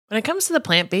When it comes to the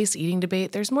plant-based eating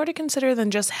debate, there's more to consider than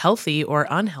just healthy or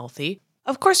unhealthy.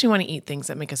 Of course, we want to eat things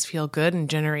that make us feel good and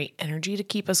generate energy to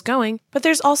keep us going, but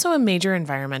there's also a major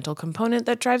environmental component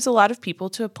that drives a lot of people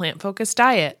to a plant-focused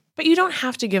diet. But you don't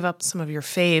have to give up some of your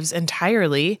faves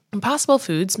entirely. Impossible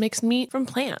Foods makes meat from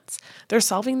plants. They're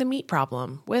solving the meat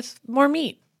problem with more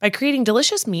meat. By creating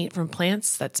delicious meat from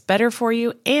plants that's better for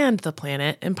you and the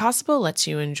planet, Impossible lets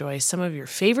you enjoy some of your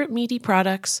favorite meaty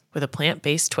products with a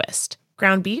plant-based twist.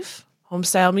 Ground beef,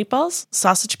 home-style meatballs,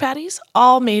 sausage patties,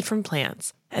 all made from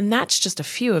plants. And that's just a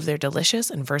few of their delicious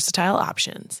and versatile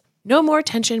options. No more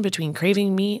tension between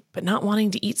craving meat but not wanting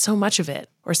to eat so much of it,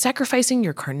 or sacrificing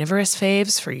your carnivorous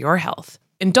faves for your health.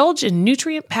 Indulge in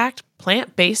nutrient-packed,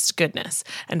 plant-based goodness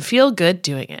and feel good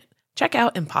doing it. Check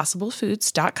out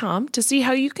impossiblefoods.com to see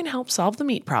how you can help solve the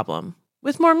meat problem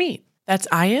with more meat. That's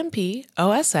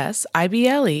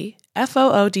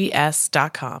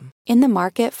IMPOSSIBLEFOODS.com. In the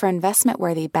market for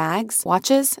investment-worthy bags,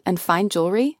 watches, and fine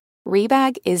jewelry,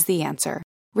 RHOBH is the answer.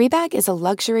 RHOBH is a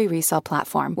luxury resale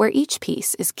platform where each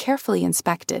piece is carefully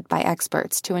inspected by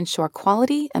experts to ensure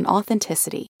quality and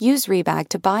authenticity. Use RHOBH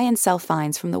to buy and sell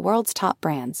finds from the world's top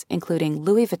brands, including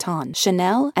Louis Vuitton,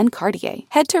 Chanel, and Cartier.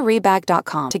 Head to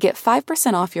RHOBH.com to get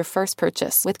 5% off your first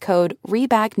purchase with code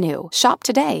RHOBHNEW. Shop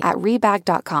today at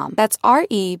RHOBH.com. That's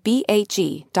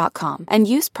REBHE.com. And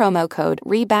use promo code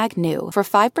RHOBHNEW for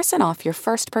 5% off your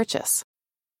first purchase.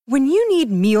 When you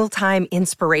need mealtime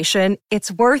inspiration,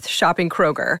 it's worth shopping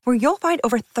Kroger, where you'll find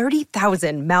over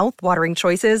 30,000 mouth-watering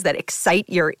choices that excite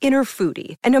your inner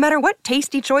foodie. And no matter what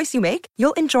tasty choice you make,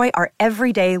 you'll enjoy our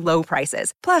everyday low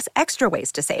prices, plus extra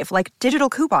ways to save, like digital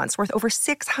coupons worth over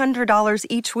 $600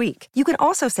 each week. You can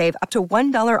also save up to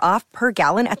 $1 off per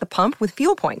gallon at the pump with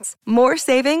fuel points. More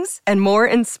savings and more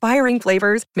inspiring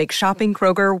flavors make shopping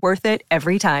Kroger worth it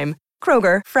every time.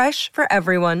 Kroger, fresh for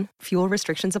everyone. Fuel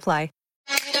restrictions apply.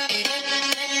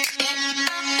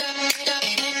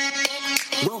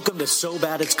 Welcome to So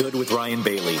Bad It's Good with Ryan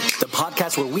Bailey, the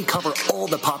podcast where we cover all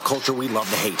the pop culture we love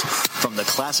to hate, from the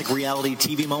classic reality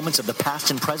TV moments of the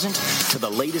past and present to the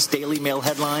latest Daily Mail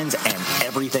headlines and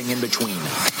everything in between.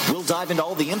 We'll dive into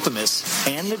all the infamous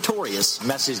and notorious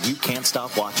messes you can't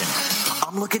stop watching.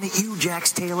 I'm looking at you,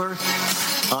 Jax Taylor.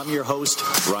 I'm your host,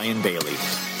 Ryan Bailey.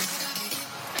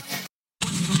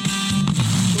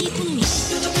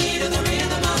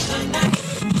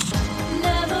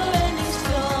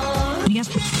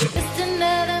 It's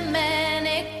another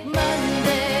manic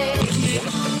Monday.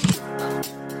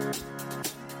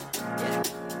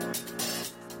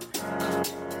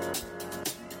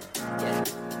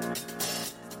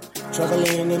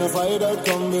 Traveling in a fired-out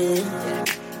combi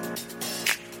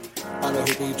on a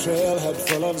hippie trailhead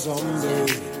full of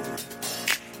zombies.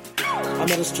 I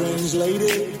met a strange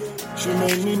lady. She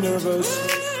made me nervous.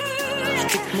 She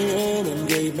took me in and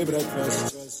gave me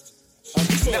breakfast.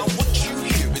 Now what you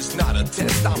hear is not a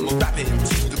test. I'm rapping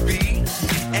to the beat,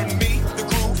 and me, the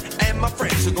groove, and my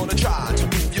friends are gonna try to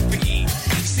move your feet.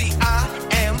 See, I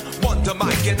am Wonder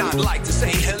Mike, and I'd like to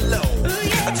say hello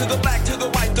to the black, to the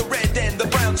white, the red, and the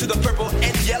brown, to the purple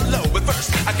and yellow. But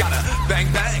first, I gotta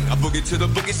bang bang, a boogie to the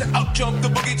boogie, say up jump the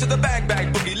boogie to the bang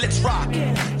bang boogie. Let's rock.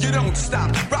 You don't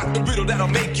stop, rock the riddle that'll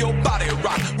make your body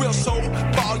rock. Well, so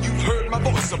far you've heard my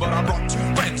voice, but I brought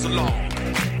two friends along.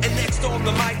 And next on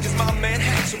the mic is my man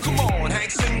Hank. So come on,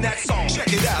 Hank, sing that song.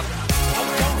 Check it out.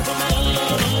 I've come from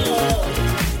love.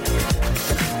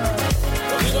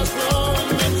 We just flow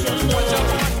and mention love.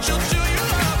 What you do, you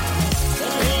love.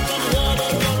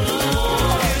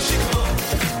 Here she comes.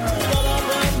 You gotta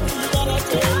run, you gotta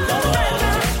take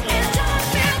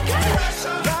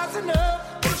Rising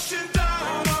up, pushing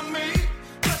down on me.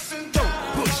 Listen,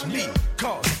 don't push me,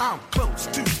 cause I'm close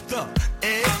to the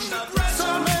edge.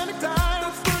 So many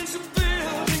times, things are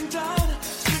building down.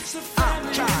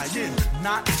 I'm trying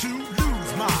not to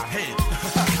lose my head.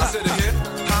 I said a hip,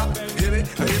 hop, hit it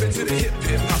to the hip,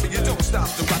 hip, hop. You don't stop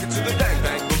the rocket to the bang,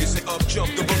 bang. Boogie, say up,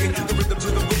 jump the boogie, the rhythm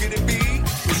to the boogie, the beat.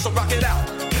 So rock it out,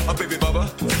 a baby bubba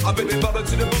to the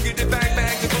boogie, the bang,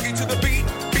 bang, the boogie to the beat,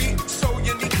 beat. So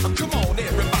unique, come on,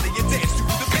 everybody, you dance to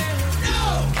the beat.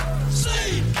 No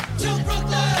sleep till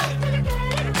Brooklyn.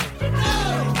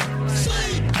 No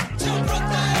sleep till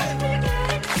Brooklyn.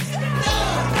 No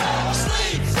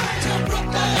sleep till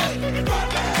Brooklyn.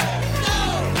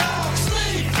 No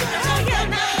sleep till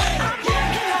Brooklyn.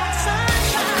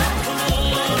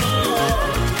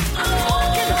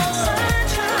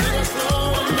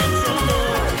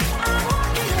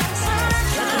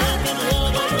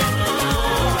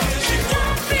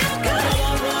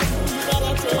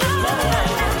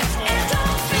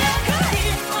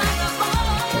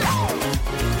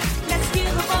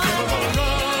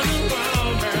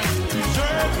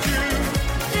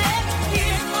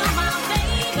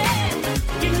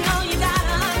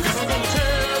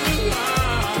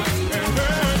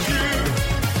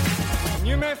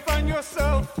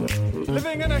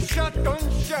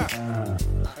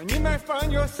 And you may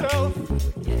find yourself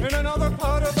in another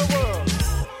part of the world.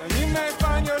 And you may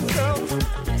find yourself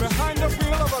behind the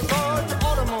wheel of a large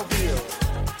automobile.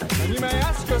 And you may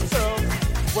ask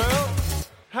yourself, well,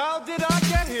 how did I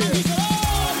get here?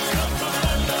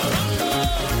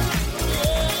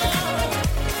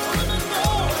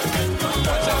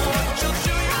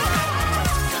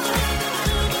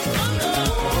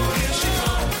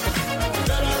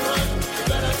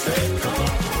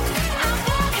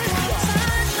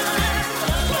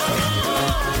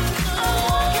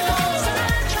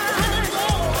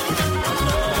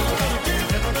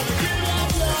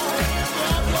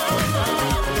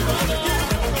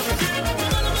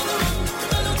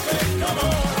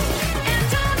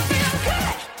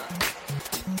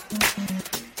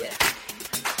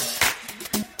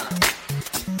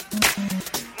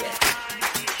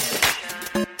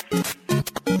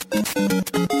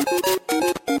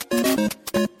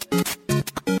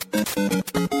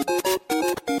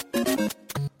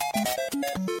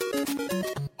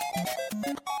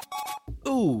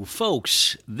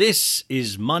 Folks, this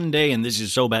is Monday, and this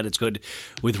is So Bad It's Good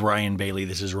with Ryan Bailey.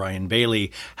 This is Ryan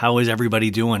Bailey. How is everybody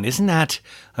doing? Isn't that...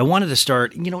 I wanted to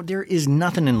start... You know, there is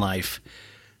nothing in life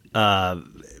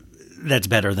that's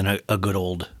better than a good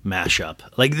old mashup.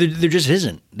 Like, there just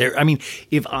isn't. I mean,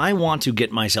 if I want to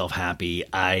get myself happy,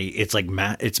 it's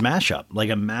mashup. Like,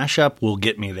 a mashup will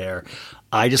get me there.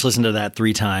 I just listened to that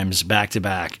 3 times back to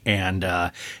back,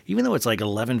 and even though it's like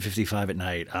 11:55 at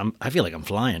night, I feel like I'm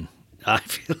flying. I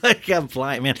feel like I'm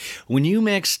flying, man. When you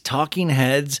mix Talking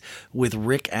Heads with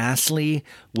Rick Astley,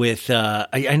 with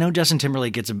I know Justin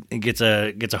Timberlake gets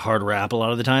a hard rap a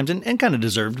lot of the times, and kind of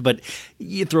deserved, but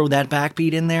you throw that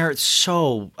backbeat in there, it's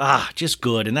so just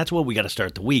good, and that's what we got to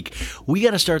start the week. We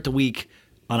got to start the week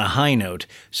on a high note,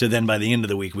 so then by the end of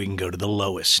the week we can go to the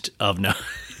lowest of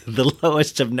the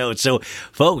lowest of notes. So,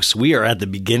 folks, we are at the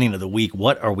beginning of the week.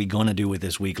 What are we going to do with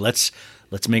this week? Let's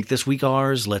make this week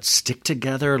ours. Let's stick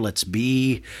together.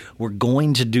 We're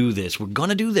going to do this. We're going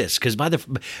to do this because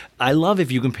I love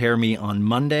if you compare me on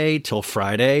Monday till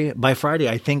Friday. By Friday,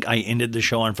 I think I ended the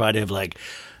show on Friday of like,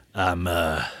 I'm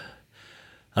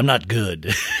not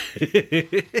good.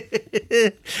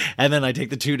 And then I take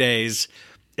the 2 days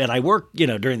and I work,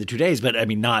 during the 2 days, but I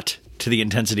mean, not to the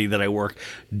intensity that I work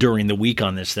during the week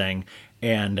on this thing.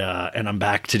 And I'm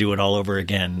back to do it all over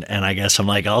again. And I guess I'm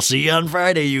like, I'll see you on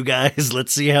Friday, you guys.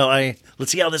 Let's see how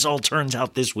this all turns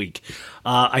out this week.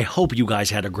 I hope you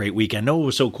guys had a great weekend. Oh, it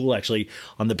was so cool, actually,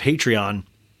 on the Patreon.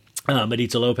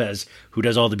 Maritza Lopez, who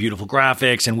does all the beautiful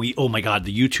graphics, and oh my God,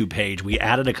 the YouTube page. We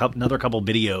added another couple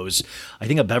videos. I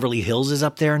think a Beverly Hills is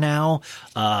up there now.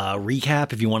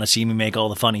 Recap, if you want to see me make all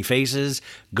the funny faces,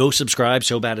 go subscribe.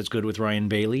 So Bad It's Good with Ryan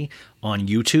Bailey on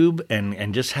YouTube,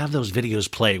 and just have those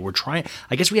videos play. We're trying.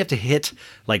 I guess we have to hit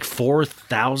like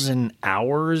 4,000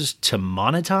 hours to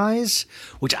monetize,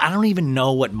 which I don't even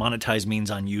know what monetize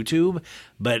means on YouTube.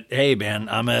 But hey, man,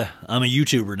 I'm a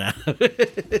YouTuber now.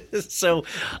 So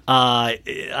I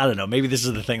don't know. Maybe this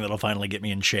is the thing that'll finally get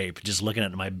me in shape. Just looking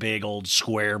at my big old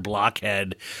square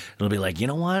blockhead, it'll be like, you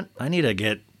know what? I need to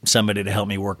get somebody to help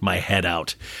me work my head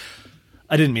out.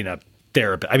 I didn't mean a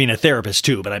therapist. I mean a therapist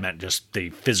too, but I meant just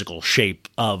the physical shape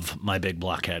of my big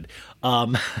blockhead.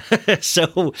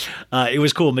 So it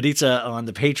was cool. Maritza on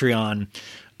the Patreon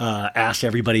asked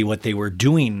everybody what they were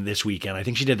doing this weekend. I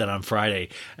think she did that on Friday,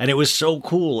 and it was so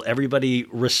cool. Everybody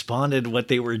responded what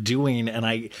they were doing, and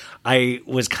I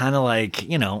was kind of like,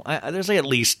 there's like at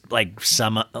least like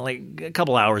a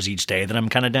couple hours each day that I'm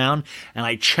kind of down, and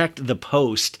I checked the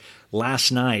post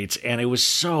last night, and it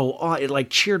was it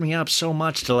like cheered me up so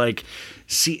much to like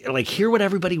see, like hear what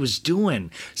everybody was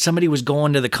doing. Somebody was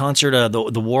going to the concert of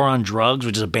the War on Drugs,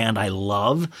 which is a band I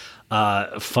love.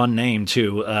 Fun name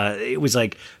too. It was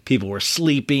like people were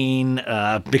sleeping,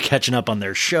 catching up on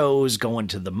their shows, going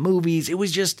to the movies. It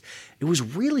was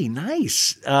really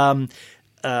nice. I'm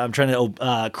trying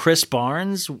to, Chris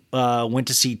Barnes, went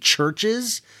to see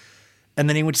Churches, and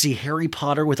then he went to see Harry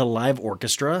Potter with a live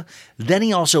orchestra. Then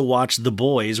he also watched The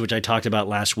Boys, which I talked about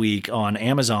last week on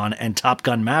Amazon, and Top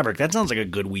Gun Maverick. That sounds like a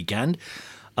good weekend.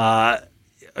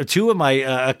 Two of my,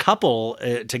 a couple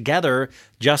together,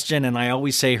 Justin, and I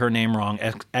always say her name wrong,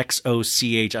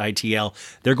 Xochitl.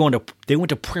 They went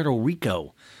to Puerto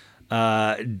Rico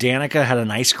Danica had an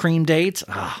ice cream date.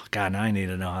 Oh, God, now I need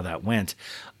to know how that went.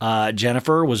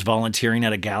 Jennifer was volunteering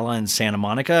at a gala in Santa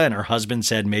Monica, and her husband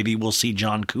said maybe we'll see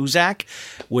John Cusack,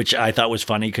 which I thought was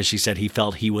funny because she said he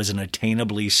felt he was an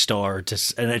attainable star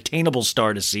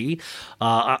to see.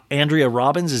 Andrea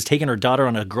Robbins is taking her daughter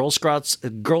on a Girl Scouts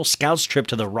trip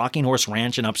to the Rocking Horse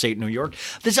Ranch in upstate New York.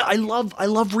 I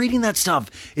love reading that stuff.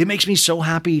 It makes me so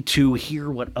happy to hear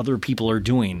what other people are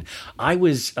doing.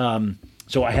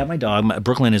 So I have my dog.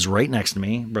 Brooklyn is right next to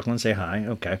me. Brooklyn, say hi.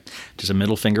 Okay. Just a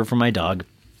middle finger from my dog.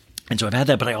 And so I've had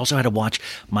that, but I also had to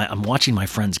I'm watching my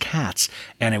friend's cats,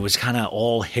 and it was kind of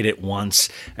all hit at once.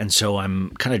 And so I'm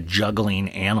kind of juggling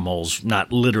animals,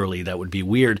 not literally, that would be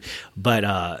weird. But,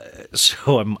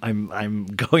 so I'm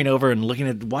going over and looking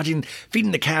at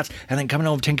feeding the cats, and then coming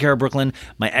home, taking care of Brooklyn.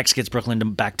 My ex gets Brooklyn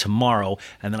back tomorrow.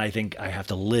 And then I think I have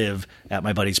to live at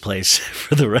my buddy's place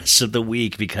for the rest of the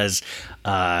week because,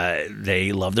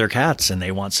 they love their cats and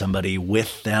they want somebody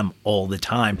with them all the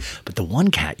time. But the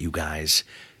one cat, you guys,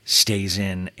 stays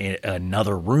in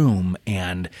another room,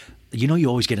 and you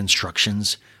always get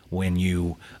instructions when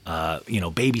you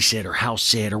babysit or house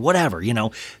sit or whatever.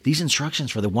 These instructions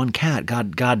for the one cat,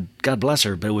 God bless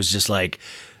her, but it was just like,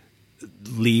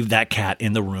 leave that cat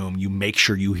in the room. You make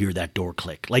sure you hear that door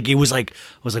click. Like I was like,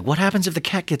 what happens if the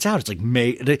cat gets out? It's like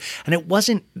and it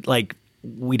wasn't like,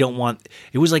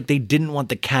 it was like they didn't want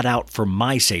the cat out for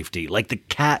my safety, like the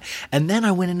cat. And then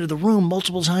I went into the room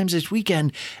multiple times this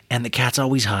weekend, and the cat's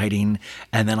always hiding.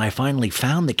 And then I finally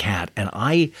found the cat, and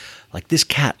this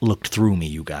cat looked through me,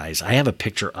 you guys. I have a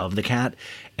picture of the cat,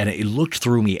 and it looked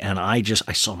through me, and I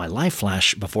saw my life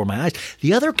flash before my eyes.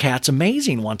 The other cat's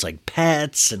amazing, wants like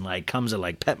pets and like comes to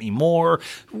like pet me more,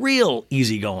 real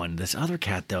easygoing. This other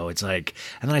cat though, it's like,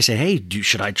 and then I say, hey,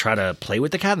 should I try to play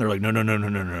with the cat? And they're like,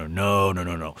 no.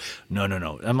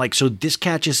 I'm like, so this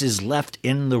cat just is left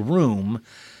in the room.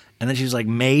 And then she was like,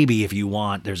 maybe if you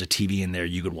want, there's a TV in there,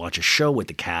 you could watch a show with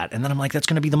the cat. And then I'm like, that's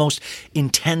going to be the most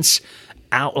intense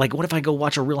out. Like, what if I go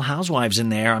watch a Real Housewives in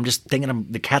there? I'm just thinking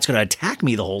the cat's going to attack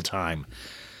me the whole time.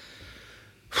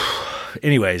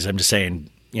 Anyways, I'm just saying,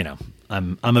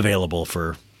 I'm available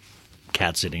for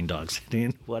cat sitting, dog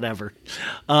sitting, whatever.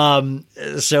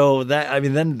 So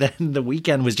then the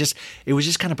weekend was just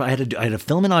kind of, I had to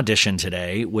film an audition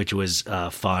today, which was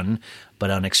fun, but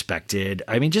unexpected.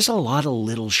 I mean, just a lot of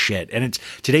little shit. And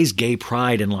today's Gay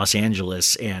Pride in Los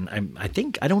Angeles. And I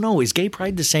don't know, is Gay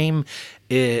Pride the same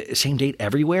date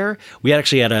everywhere? I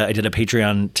did a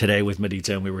Patreon today with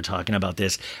Medita, and we were talking about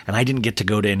this, and I didn't get to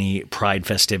go to any Pride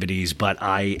festivities, but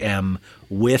I am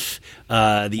with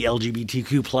the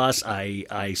LGBTQ plus.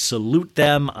 I salute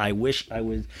them. I wish I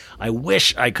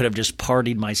could have just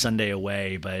partied my Sunday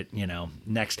away, but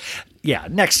next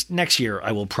year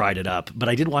I will pride it up. But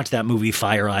I did watch that movie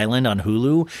Fire Island on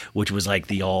Hulu, which was like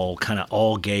the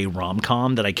all gay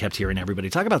rom-com that I kept hearing everybody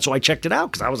talk about. So I checked it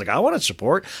out because I was like, I want to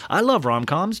support. I love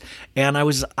rom-coms, and it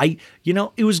was fine.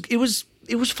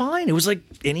 It was like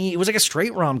a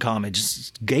straight rom-com. It's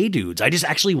just gay dudes. I just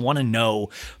actually want to know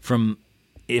from,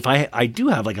 if I do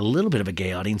have like a little bit of a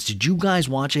gay audience, did you guys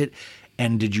watch it?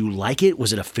 And did you like it?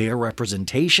 Was it a fair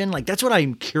representation? Like, that's what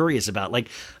I'm curious about. Like,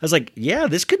 I was like, yeah,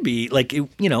 this could be like,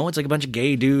 it's like a bunch of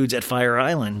gay dudes at Fire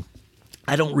Island.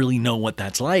 I don't really know what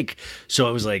that's like. So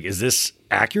I was like, is this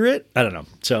accurate? I don't know.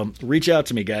 So reach out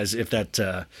to me, guys, if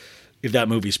that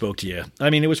movie spoke to you.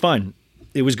 I mean, it was fun.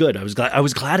 It was good. I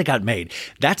was glad it got made.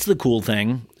 That's the cool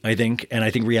thing, I think. And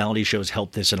I think reality shows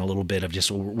help this in a little bit of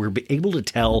just, we're able to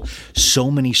tell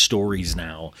so many stories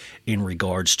now in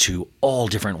regards to all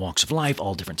different walks of life,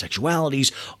 all different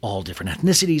sexualities, all different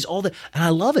ethnicities, and I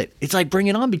love it. It's like, bring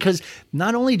it on, because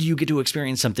not only do you get to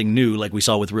experience something new, like we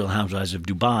saw with Real Housewives of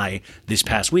Dubai this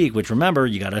past week, which, remember,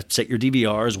 you got to set your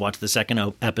DVRs, watch the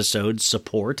second episode,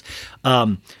 support.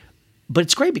 But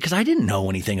it's great because I didn't know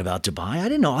anything about Dubai. I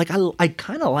didn't know. Like, I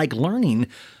kind of like learning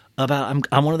about.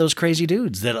 I'm one of those crazy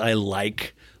dudes that I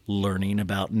like learning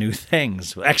about new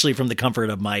things. Actually, from the comfort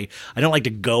of I don't like to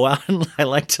go out, and I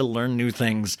like to learn new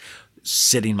things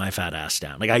sitting my fat ass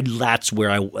down. Like,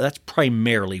 that's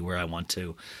primarily where I want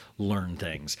to learn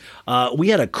things. We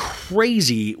had a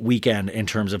crazy weekend in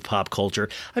terms of pop culture.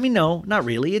 I mean, no, not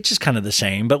really. It's just kind of the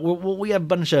same, but we have a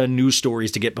bunch of news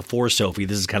stories to get before Sophie.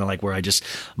 This is kind of like where I just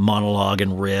monologue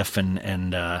and riff,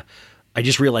 and I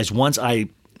just realized once I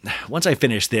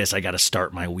finish this, I got to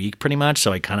start my week pretty much.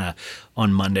 So I kind of,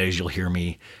 on Mondays, you'll hear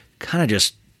me kind of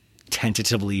just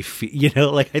tentatively,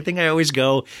 like, I think I always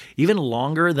go even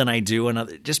longer than I do,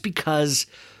 just because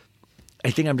I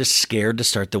think I'm just scared to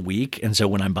start the week. And so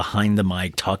when I'm behind the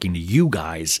mic talking to you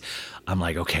guys, I'm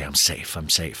like, okay, I'm safe.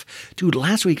 Dude,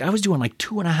 last week I was doing like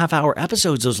 2.5-hour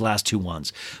episodes those last 2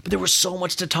 ones, but there was so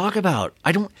much to talk about.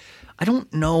 I don't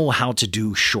know how to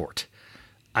do short.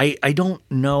 I don't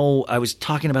know. I was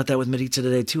talking about that with Maritza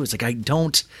today too. It's like, I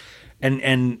don't,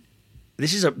 and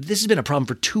this has been a problem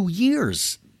for 2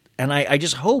 years. And I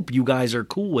just hope you guys are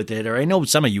cool with it, or I know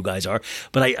some of you guys are,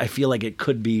 but I feel like it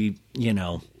could be,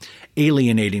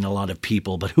 alienating a lot of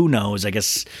people, but who knows? I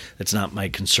guess that's not my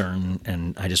concern,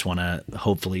 and I just want to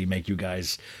hopefully make you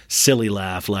guys silly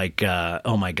laugh like,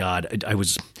 oh my God, I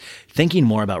was thinking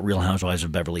more about Real Housewives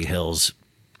of Beverly Hills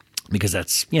because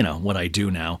that's, what I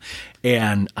do now.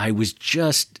 And I was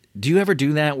just, do you ever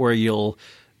do that where you'll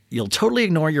totally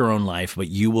ignore your own life, but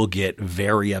you will get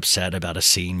very upset about a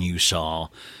scene you saw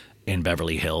in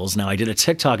Beverly Hills? Now, I did a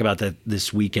TikTok about that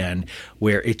this weekend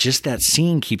where that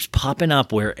scene keeps popping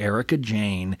up where Erica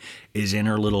Jane is in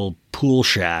her little pool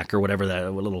shack or whatever,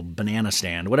 that little banana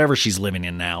stand, whatever she's living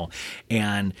in now.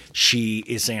 And she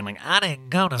is saying like, I didn't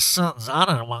go to Sutton's. I'm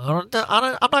not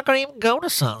going to even go to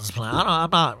Sutton's place. I'm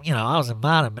not, I was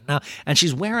invited, but no. And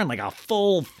she's wearing like a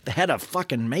full head of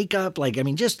fucking makeup. Like, I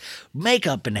mean, just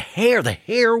makeup and hair. The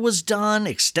hair was done.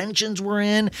 Extensions were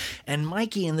in. And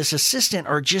Mikey and this assistant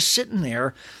are just sitting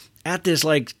there at this,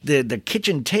 like the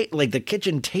kitchen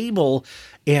table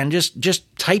and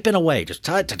just typing away,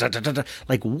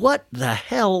 like what the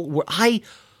hell? I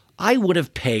would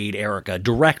have paid Erica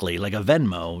directly, like a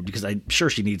Venmo, because I'm sure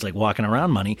she needs like walking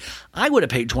around money. I would have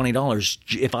paid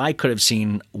 $20 if I could have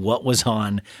seen what was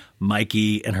on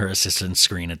Mikey and her assistant's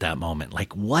screen at that moment.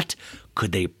 Like, what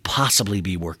could they possibly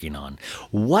be working on?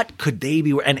 What could they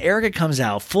be? And Erica comes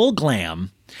out full glam,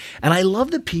 and I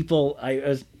love the people.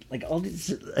 Like all these,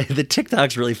 the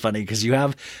TikTok's really funny because you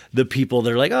have the people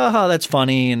that are like, oh, that's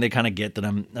funny, and they kind of get that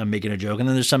I'm making a joke, and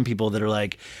then there's some people that are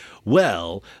like,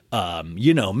 well,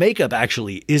 makeup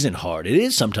actually isn't hard. It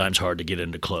is sometimes hard to get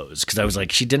into clothes, because I was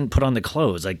like, she didn't put on the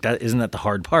clothes. Like, that isn't that the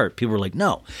hard part? People were like,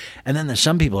 no. And then there's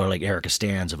some people are like Erica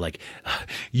Stans of like,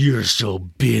 you're so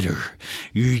bitter.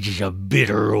 You're just a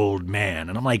bitter old man.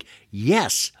 And I'm like,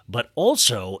 yes, but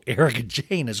also Erica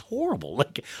Jane is horrible.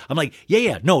 Like, I'm like,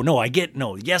 yeah, no, I get,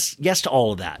 no, yes to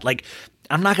all of that. Like,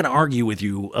 I'm not going to argue with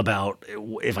you about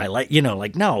if I like,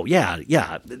 no,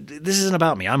 yeah, this isn't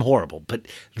about me. I'm horrible, but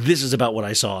this is about what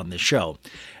I saw on this show.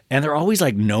 And they're always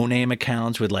like no-name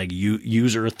accounts with like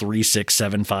user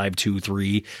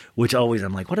 367523, which always,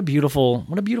 I'm like, what a beautiful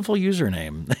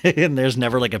username. And there's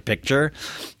never like a picture.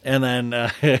 And then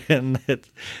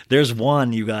there's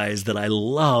one, you guys, that I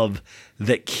love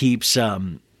that keeps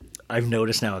I've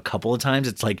noticed now a couple of times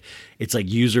it's like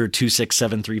user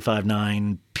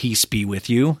 267359, peace be with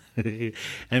you.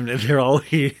 And they're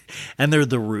always, and they're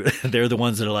the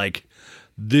ones that are like,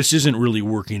 this isn't really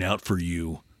working out for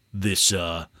you, this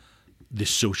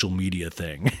social media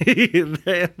thing.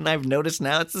 And I've noticed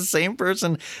now it's the same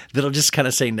person that'll just kind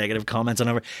of say negative comments on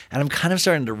over, and I'm kind of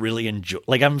starting to really enjoy,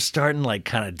 like I'm starting to like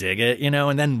kind of dig it,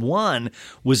 and then one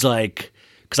was like,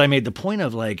 because I made the point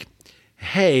of like,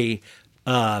 hey,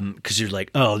 because you're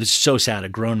like, oh, this is so sad, a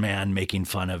grown man making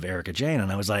fun of Erica Jane.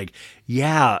 And I was like,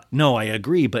 yeah, no, I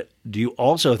agree. But do you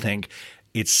also think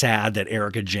it's sad that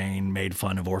Erica Jane made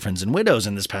fun of orphans and widows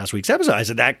in this past week's episode? I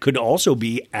said, that could also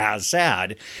be as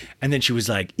sad. And then she was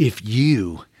like, if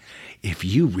you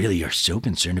really are so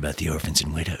concerned about the orphans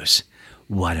and widows,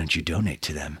 why don't you donate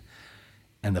to them?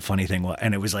 And the funny thing was,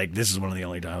 and it was like, this is one of the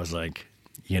only times I was like,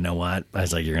 you know what? I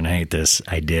was like, you're going to hate this.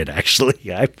 I did, actually.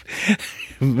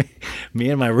 Me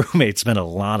and my roommate spent a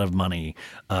lot of money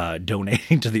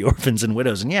donating to the orphans and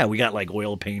widows. And yeah, we got like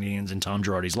oil paintings and Tom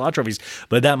Girardi's law trophies,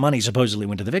 but that money supposedly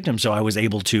went to the victims. So I was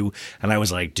able to, and I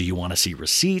was like, do you want to see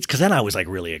receipts? Because then I was like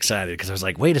really excited because I was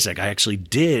like, wait a sec, I actually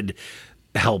did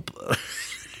help.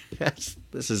 Yes,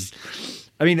 this is,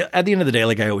 I mean, at the end of the day,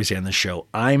 like I always say on this show,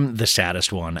 I'm the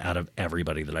saddest one out of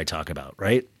everybody that I talk about,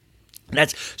 right?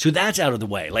 That's out of the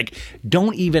way. Like,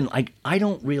 don't even, like, I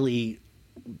don't really,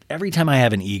 every time I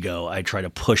have an ego, I try to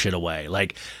push it away.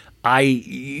 Like,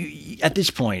 at this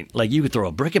point, like, you could throw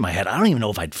a brick in my head. I don't even know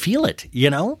if I'd feel it,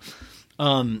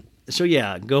 So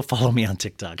yeah, go follow me on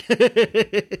TikTok.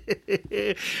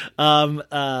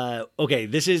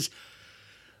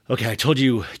 Okay, I told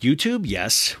you YouTube.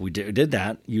 Yes, we did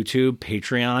that. YouTube,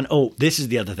 Patreon. Oh, this is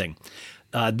the other thing.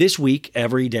 This week,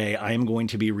 every day, I am going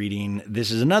to be reading.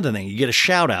 This is another thing. You get a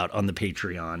shout out on the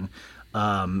Patreon.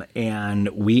 And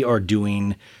we are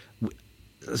doing.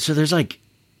 So there's like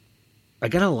I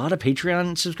got a lot of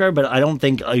Patreon subscribers, but I don't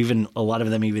think even a lot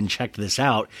of them even checked this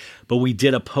out. But we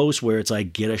did a post where it's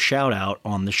like, get a shout out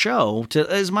on the show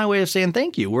as my way of saying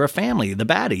thank you. We're a family. The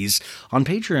baddies on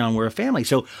Patreon, we're a family.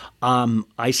 So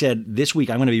I said this week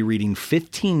I'm going to be reading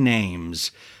 15 names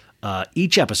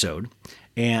each episode.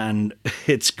 And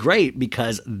it's great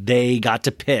because they got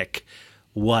to pick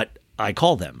what I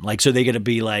call them. Like, so they get to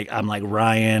be like, I'm like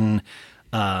Ryan...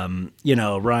 Ryan,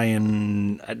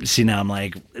 see now I'm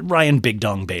like Ryan Big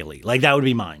Dong Bailey, like that would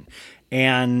be mine.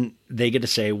 And they get to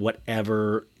say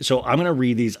whatever. So I'm going to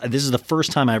read these. This is the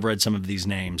first time I've read some of these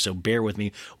names, so bear with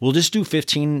me. We'll just do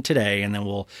 15 today and then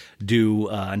we'll do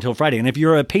until Friday. And if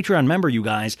you're a Patreon member, you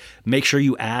guys, make sure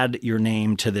you add your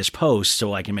name to this post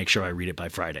so I can make sure I read it by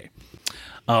Friday.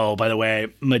 Oh, by the way,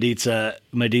 Meditza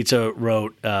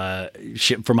wrote,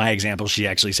 for my example, she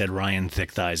actually said Ryan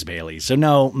Thick Thighs Bailey. So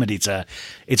no, Meditza,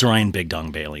 it's Ryan Big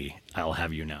Dong Bailey. I'll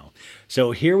have you know.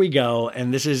 So here we go.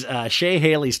 And this is, Shay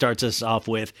Haley starts us off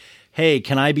with, hey,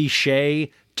 can I be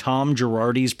Shay, Tom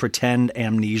Girardi's pretend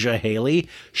amnesia Haley?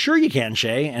 Sure you can,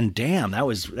 Shay. And damn, that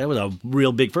was a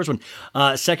real big first one.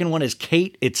 Second one is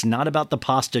Kate. It's not about the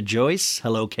pasta Joyce.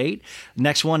 Hello, Kate.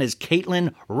 Next one is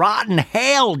Caitlin Rotten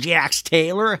Hell Jax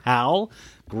Taylor. Hal.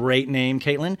 Great name,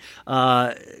 Caitlin.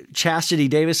 Chastity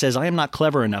Davis says, I am not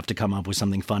clever enough to come up with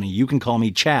something funny. You can call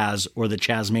me Chaz or the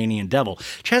Chazmanian Devil.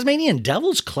 Chazmanian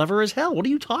Devil's clever as hell. What are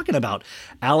you talking about?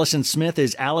 Allison Smith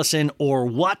is Allison or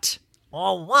what?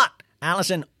 Or what?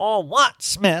 Allison or what?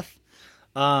 Smith.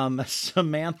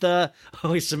 Samantha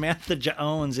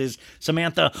Jones is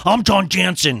Samantha. I'm John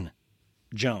Jansen.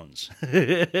 Jones.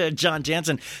 John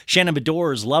Jansen. Shannon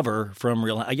Bedore's lover from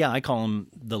Real. Yeah, I call them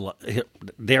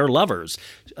they're lovers.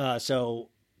 So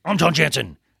I'm John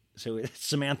Jansen. So it's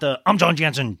Samantha. I'm John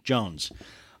Jansen Jones.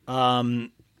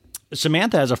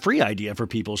 Samantha has a free idea for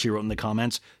people. She wrote in the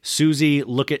comments. Susie,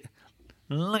 look at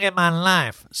my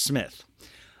life. Smith.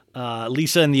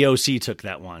 Lisa and the OC took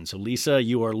that one. So Lisa,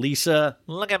 you are Lisa.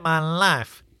 Look at my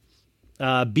life.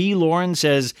 B. Lauren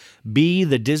says, B,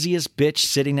 the dizziest bitch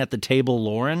sitting at the table,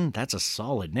 Lauren. That's a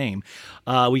solid name.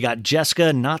 We got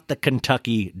Jessica, not the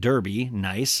Kentucky Derby.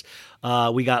 Nice.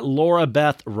 We got Laura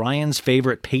Beth, Ryan's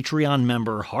favorite Patreon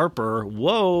member, Harper.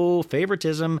 Whoa,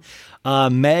 favoritism.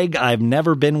 Meg, I've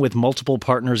never been with multiple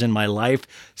partners in my life.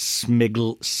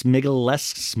 Smigileski?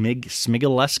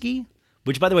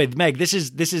 Which, by the way, Meg, this is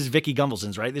Vicky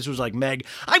Gunvalson's, right? This was like, Meg,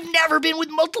 I've never been with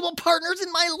multiple partners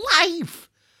in my life.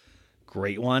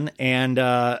 Great one. And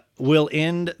we'll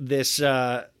end this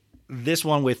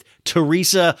one with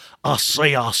Teresa I'll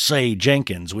say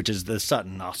Jenkins, which is the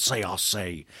Sutton I'll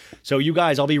say. So you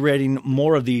guys, I'll be reading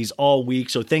more of these all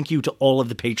week. So thank you to all of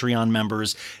the Patreon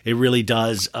members. It really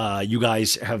does. You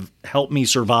guys have helped me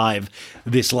survive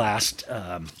this last,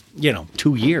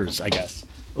 2 years, I guess.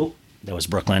 Oh, that was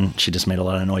Brooklyn. She just made a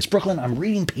lot of noise. Brooklyn, I'm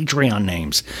reading Patreon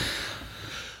names.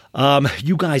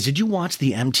 You guys, did you watch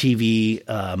the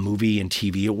MTV movie and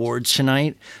TV awards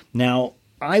tonight? Now,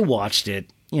 I watched it,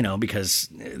 because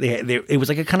it was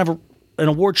like a kind of an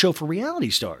award show for reality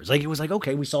stars. Like, it was like,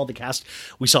 okay, we saw the cast.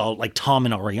 We saw like Tom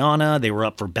and Ariana. They were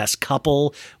up for best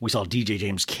couple. We saw DJ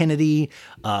James Kennedy.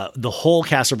 The whole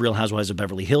cast of Real Housewives of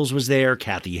Beverly Hills was there.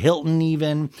 Kathy Hilton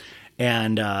even.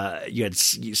 And you had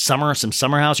some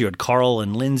Summer House. You had Carl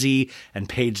and Lindsay and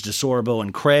Paige DeSorbo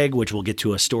and Craig, which we'll get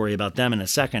to a story about them in a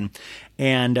second.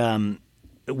 And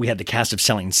we had the cast of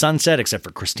Selling Sunset, except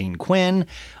for Christine Quinn.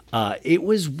 It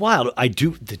was wild.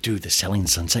 The Selling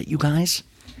Sunset, you guys.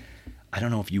 I don't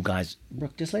know if you guys...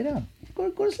 Brooke, just lay down. Go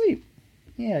to sleep.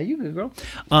 Yeah, you good, girl.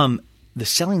 The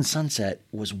Selling Sunset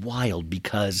was wild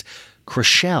because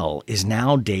Chrishell is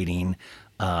now dating...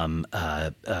 a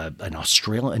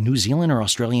New Zealand or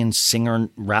Australian singer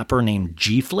rapper named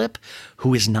G Flip,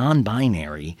 who is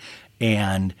non-binary,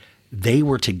 and they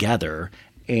were together.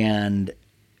 And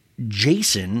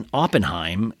Jason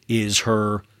Oppenheim is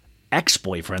her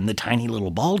ex-boyfriend, the tiny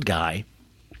little bald guy.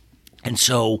 And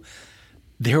so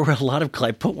there were a lot of,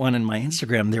 I put one in my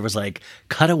Instagram. There was like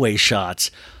cutaway shots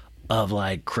of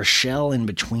like Chrishell in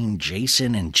between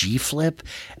Jason and G Flip,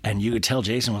 and you could tell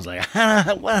Jason was like,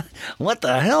 what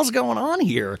the hell's going on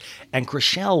here? And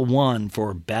Chrishell won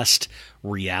for best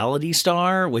reality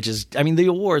star, which is, I mean, the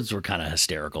awards were kind of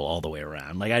hysterical all the way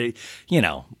around. Like,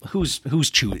 who's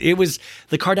choosing? It was,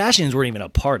 the Kardashians weren't even a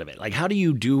part of it. Like, how do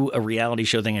you do a reality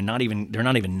show thing and they're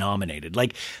not even nominated?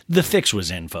 Like, The Fix was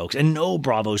in, folks, and no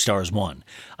Bravo stars won.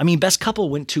 I mean, best couple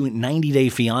went to 90 Day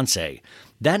Fiance.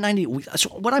 So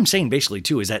what I'm saying basically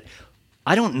too is that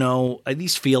I don't know. I at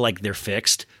least feel like they're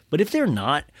fixed. But if they're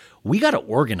not, we got to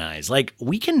organize. Like,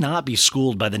 we cannot be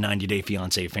schooled by the 90 Day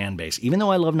Fiancé fan base. Even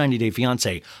though I love 90 Day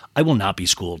Fiancé, I will not be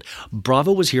schooled.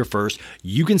 Bravo was here first.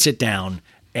 You can sit down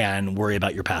and worry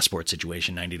about your passport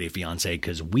situation, 90 Day Fiancé,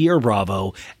 because we are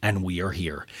Bravo and we are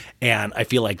here. And I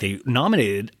feel like they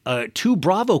nominated 2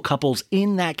 Bravo couples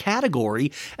in that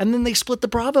category, and then they split the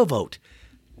Bravo vote.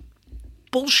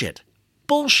 Bullshit.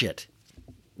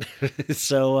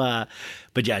 So,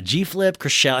 but yeah, G-Flip,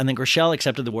 Chrishell, and then Chrishell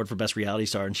accepted the award for Best Reality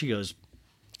Star, and she goes,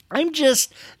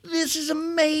 this is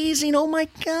amazing, oh my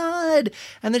God.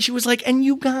 And then she was like, and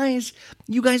you guys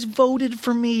voted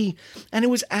for me, and it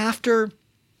was after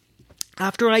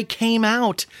I came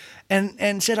out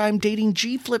and said I'm dating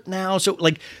G-Flip now. So,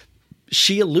 like,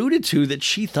 she alluded to that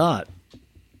she thought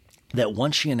that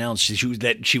once she announced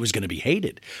that she was going to be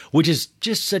hated, which is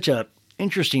just such a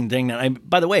interesting thing. That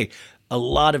by the way, a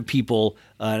lot of people,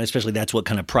 and especially that's what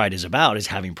kind of Pride is about, is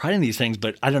having pride in these things.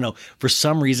 But I don't know, for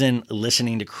some reason,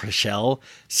 listening to Chrishell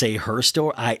say her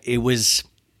story, I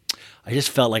just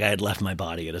felt like I had left my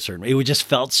body at a certain. It just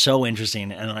felt so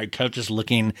interesting, and I kept just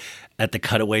looking at the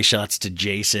cutaway shots to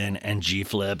Jason and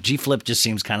G-Flip. G-Flip just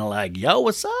seems kind of like, "Yo,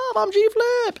 what's up? I'm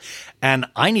G-Flip," and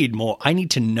I need more. I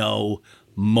need to know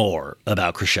more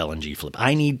about Chrishell and G-Flip.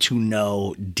 I need to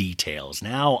know details.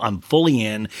 Now I'm fully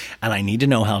in, and I need to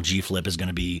know how G-Flip is going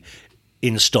to be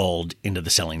installed into the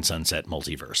Selling Sunset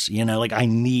multiverse. You know, like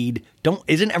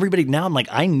isn't everybody now? I'm like,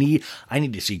 I need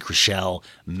to see Chrishell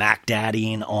Mac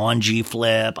Daddying on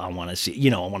G-Flip. I want to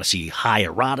see high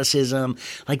eroticism,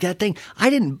 like that thing. I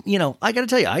got to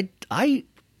tell you, I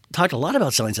talked a lot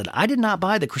about Selling Sunset. I did not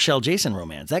buy the Chrishell Jason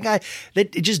romance. That guy,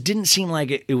 that it just didn't seem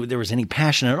like there was any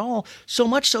passion at all. So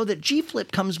much so that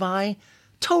G-Flip comes by,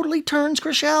 totally turns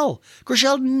Chrishell.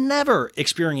 Chrishell never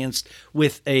experienced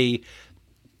with a,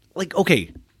 like,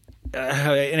 okay,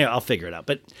 anyway, I'll figure it out.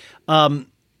 But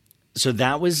so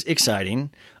that was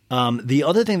exciting. The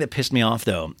other thing that pissed me off,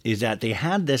 though, is that they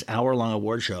had this hour-long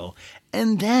award show,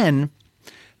 and then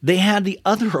they had the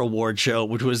other award show,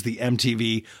 which was the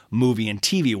MTV Movie and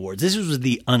TV Awards. This was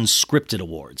the Unscripted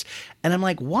Awards. And I'm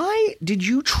like, why did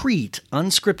you treat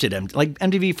Unscripted? Like,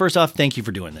 MTV, first off, thank you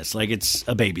for doing this. Like, it's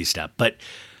a baby step. But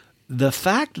the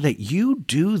fact that you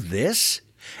do this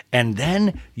and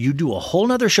then you do a whole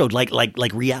nother show, like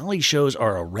reality shows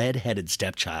are a redheaded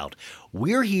stepchild.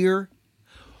 We're here.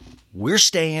 We're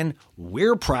staying.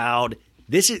 We're proud.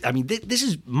 This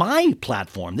is my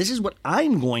platform. This is what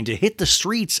I'm going to hit the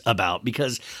streets about,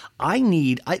 because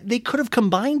they could have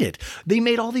combined it. They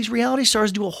made all these reality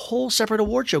stars do a whole separate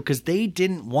award show because they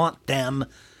didn't want them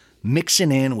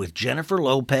mixing in with Jennifer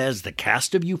Lopez, the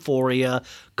cast of Euphoria.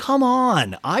 Come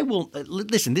on.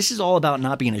 Listen, this is all about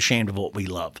not being ashamed of what we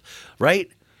love, right?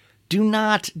 Do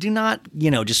not,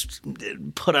 just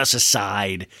put us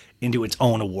aside into its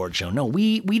own award show. No,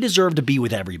 we deserve to be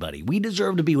with everybody. We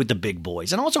deserve to be with the big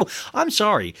boys. And also, I'm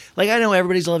sorry. Like, I know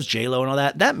everybody loves J-Lo and all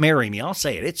that. That Marry Me, I'll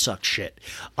say it. It sucked shit.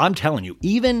 I'm telling you,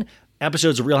 even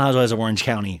episodes of Real Housewives of Orange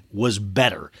County was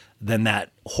better than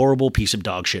that horrible piece of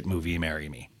dog shit movie, Marry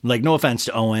Me. Like, no offense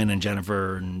to Owen and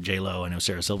Jennifer and J-Lo. I know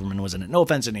Sarah Silverman was in it. No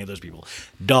offense to any of those people.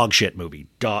 Dog shit movie.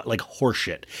 Like horse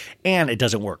shit. And it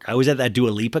doesn't work. I was at that Dua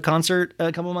Lipa concert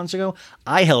a couple months ago.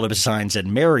 I held up a sign that said,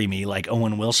 "Marry Me," like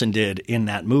Owen Wilson did in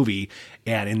that movie.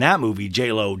 And in that movie,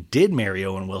 J-Lo did marry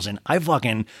Owen Wilson. I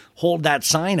fucking hold that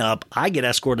sign up. I get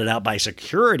escorted out by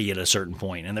security at a certain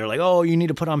point. And they're like, "Oh, you need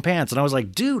to put on pants." And I was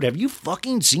like, dude, have you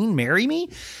fucking seen Marry Me?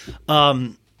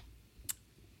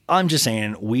 I'm just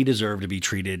saying, we deserve to be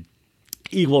treated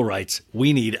equal rights.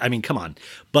 Come on.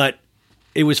 But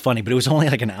it was funny, but it was only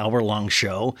like an hour-long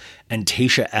show. And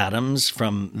Tayshia Adams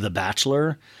from The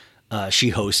Bachelor,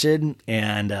 she hosted.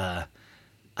 And I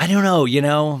don't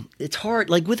know, it's hard.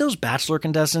 Like, with those Bachelor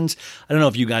contestants, I don't know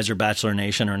if you guys are Bachelor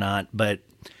Nation or not, but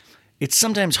it's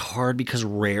sometimes hard because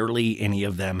rarely any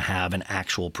of them have an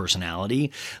actual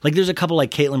personality. Like, there's a couple like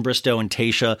Caitlin Bristow and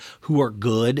Tayshia who are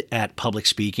good at public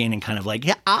speaking and kind of like,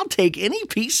 yeah, I'll take any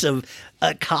piece of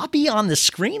a copy on the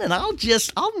screen and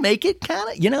I'll make it kind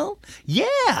of,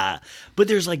 yeah. But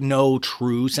there's like no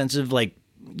true sense of like,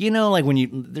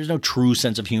 there's no true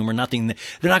sense of humor, nothing. They're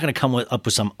not going to come up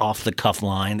with some off the cuff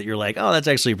line that you're like, oh, that's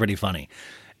actually pretty funny.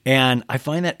 And I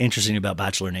find that interesting about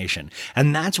Bachelor Nation.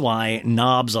 And that's why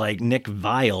knobs like Nick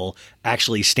Viall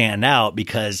actually stand out,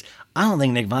 because I don't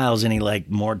think Nick Viall's any like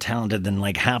more talented than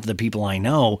like half the people I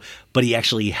know, but he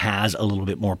actually has a little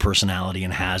bit more personality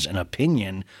and has an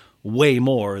opinion way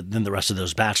more than the rest of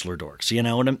those Bachelor dorks.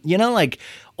 Like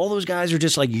all those guys are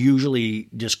just like usually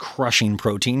just crushing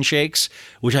protein shakes,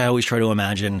 which I always try to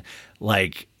imagine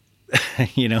like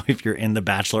if you're in the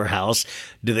bachelor house,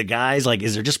 do the guys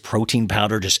is there just protein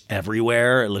powder just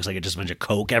everywhere? It looks like it's just a bunch of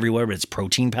Coke everywhere, but it's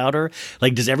protein powder.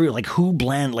 Who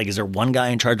blend? Is there one guy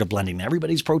in charge of blending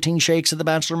everybody's protein shakes at the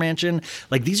bachelor mansion?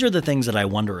 These are the things that I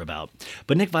wonder about.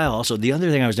 But Nick Viall also, the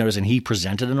other thing I was noticing, he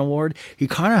presented an award. He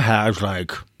kind of has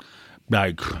like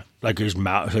his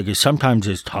mouth, sometimes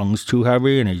his tongue's too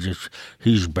heavy and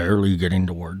he's barely getting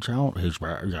the words out. It's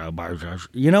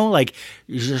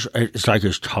like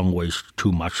his tongue weighs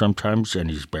too much sometimes and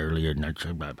he's barely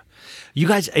you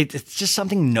guys, it's just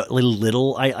something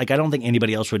little. I don't think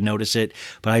anybody else would notice it,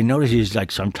 but I notice he's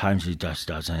sometimes he just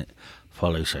doesn't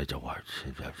fully say the words.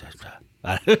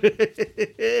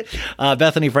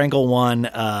 Bethany Frankel won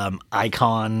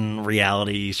icon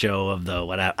reality show of the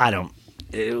whatever.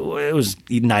 It was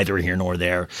neither here nor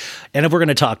there. And if we're going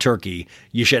to talk turkey,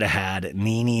 you should have had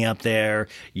Nene up there.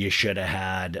 You should have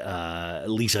had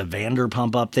Lisa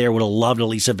Vanderpump up there. Would have loved a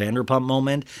Lisa Vanderpump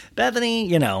moment.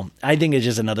 Bethany, I think it's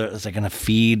just it's going to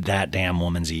feed that damn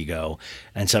woman's ego.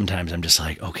 And sometimes I'm just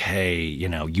okay,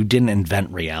 you didn't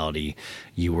invent reality.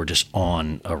 You were just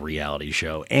on a reality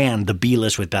show. And the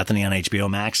B-List with Bethany on HBO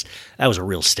Max, that was a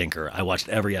real stinker. I watched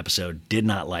every episode, did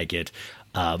not like it.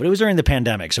 But it was during the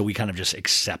pandemic, so we kind of just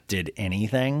accepted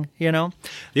anything, The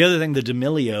other thing, the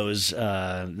D'Amelios,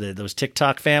 those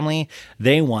TikTok family,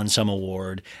 they won some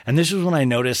award. And this was when I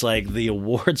noticed, the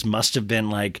awards must have been,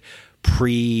 they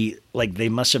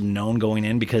must have known going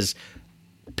in because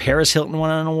Paris Hilton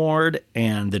won an award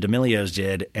and the D'Amelios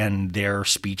did, and their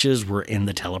speeches were in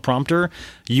the teleprompter.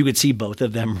 You could see both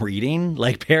of them reading.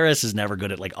 Paris is never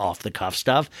good at off the cuff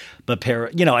stuff, but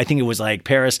Paris, I think it was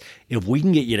Paris, if we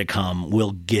can get you to come,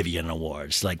 we'll give you an award.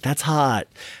 It's that's hot.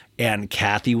 And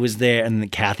Kathy was there, and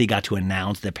Kathy got to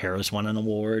announce that Paris won an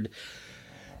award.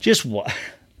 Just what?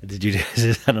 Did you?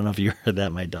 I don't know if you heard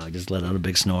that. My dog just let out a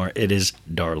big snore. It is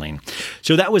darling.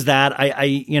 So that was that.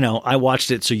 I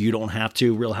watched it so you don't have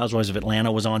to. Real Housewives of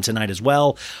Atlanta was on tonight as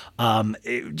well. A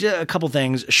couple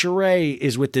things. Sheree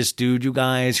is with this dude, you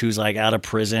guys, who's out of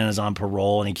prison, is on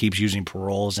parole, and he keeps using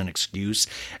parole as an excuse.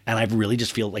 And I really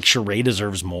just feel like Sheree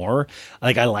deserves more.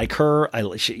 I like her. I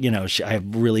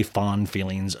have really fond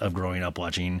feelings of growing up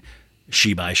watching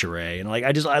She by Sheree, and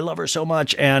I love her so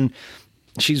much. And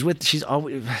she's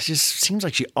always, it just seems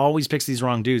like she always picks these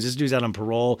wrong dudes. This dude's out on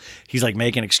parole. He's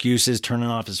making excuses, turning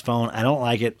off his phone. I don't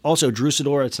like it. Also, Drew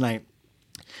Sidora tonight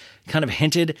kind of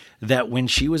hinted that when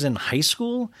she was in high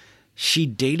school, she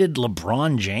dated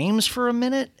LeBron James for a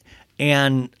minute,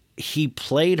 and he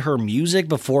played her music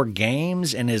before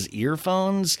games in his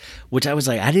earphones, which I was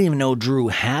I didn't even know Drew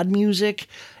had music.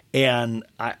 And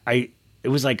it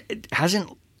was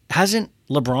hasn't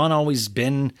LeBron always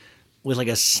been with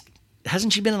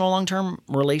hasn't she been in a long-term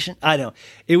relation? I don't know.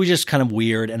 It was just kind of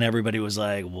weird, and everybody was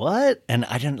like, what? And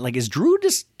I didn't, is Drew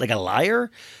just, a liar?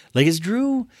 Is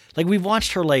Drew, we've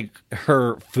watched her,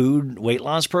 her food weight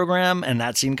loss program, and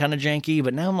that seemed kind of janky,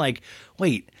 but now I'm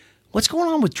wait, what's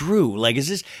going on with Drew? Is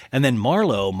this, and then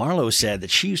Marlo said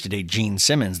that she used to date Gene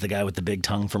Simmons, the guy with the big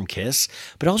tongue from Kiss,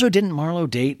 but also didn't Marlo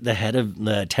date the head of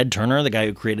the Ted Turner, the guy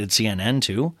who created CNN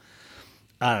too?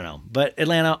 I don't know, but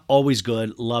Atlanta, always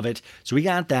good. Love it. So we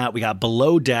got that. We got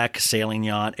Below Deck Sailing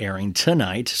Yacht airing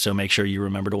tonight, so make sure you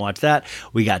remember to watch that.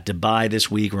 We got Dubai this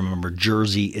week. Remember,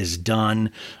 Jersey is done.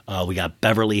 We got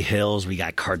Beverly Hills. We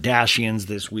got Kardashians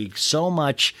this week. So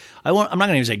much. I'm not going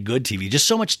to even say good TV, just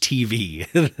so much TV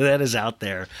that is out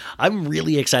there. I'm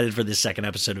really excited for this second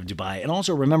episode of Dubai. And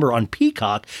also remember, on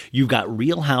Peacock, you've got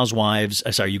Real Housewives.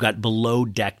 You got Below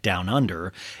Deck Down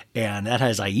Under, and that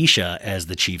has Aisha as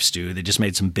the chief stew. They just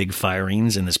made some big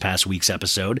firings in this past week's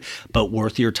episode, but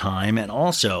worth your time. And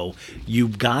also,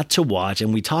 you've got to watch,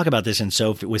 and we talk about this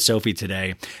with Sophie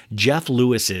today, Jeff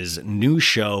Lewis's new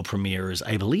show premieres,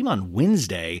 I believe, on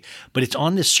Wednesday, but it's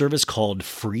on this service called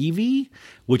Freevee,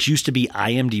 which used to be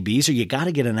IMDb, so you got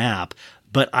to get an app.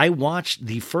 But I watched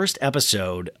the first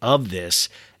episode of this,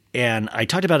 and I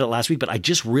talked about it last week, but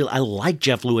I like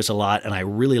Jeff Lewis a lot, and I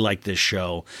really like this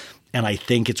show, and I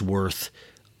think it's worth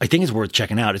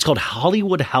checking out. It's called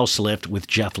Hollywood House Lift with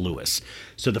Jeff Lewis.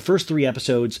 So the first 3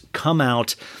 episodes come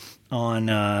out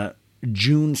on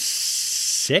June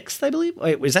 6th, I believe.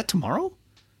 Wait, is that tomorrow?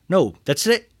 No, that's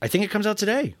it. I think it comes out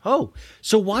today. Oh,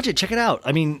 so watch it. Check it out.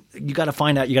 I mean, you got to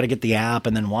find out. You got to get the app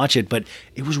and then watch it. But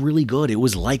it was really good. It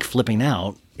was like flipping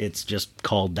out. It's just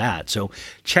called that. So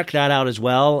check that out as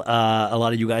well. A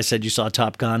lot of you guys said you saw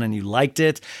Top Gun and you liked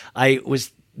it.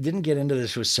 Didn't get into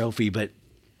this with Sophie, but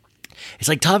it's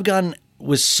Top Gun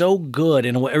was so good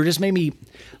in a way, or just made me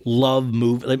love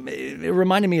movie. It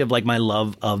reminded me of my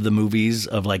love of the movies,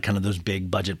 of kind of those big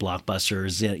budget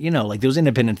blockbusters, those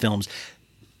independent films.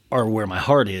 are where my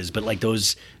heart is. But like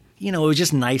those, it was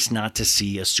just nice not to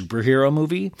see a superhero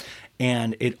movie.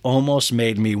 And it almost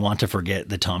made me want to forget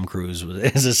that Tom Cruise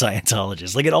is a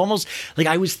Scientologist. Like it almost, like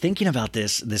I was thinking about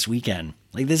this weekend.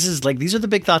 Like these are the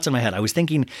big thoughts in my head. I was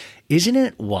thinking, isn't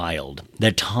it wild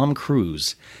that Tom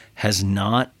Cruise has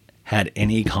not had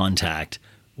any contact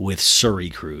with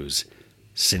Suri Cruise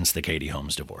since the Katie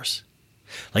Holmes divorce?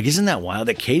 Like, isn't that wild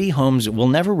that Katie Holmes, we'll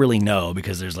never really know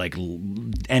because there's like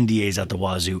NDAs at the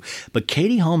wazoo, but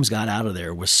Katie Holmes got out of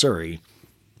there with Suri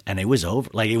and it was over.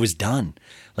 Like it was done.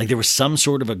 Like there was some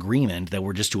sort of agreement that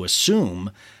we're just to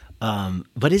assume.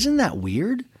 But isn't that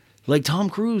weird? Like Tom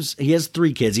Cruise, he has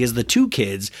 3 kids. He has the 2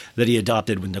 kids that he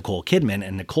adopted with Nicole Kidman,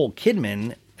 and Nicole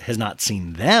Kidman has not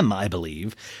seen them, I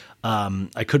believe.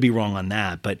 I could be wrong on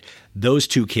that, but those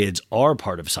 2 kids are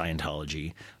part of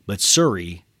Scientology. But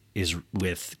Suri is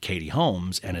with Katie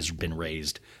Holmes and has been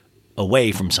raised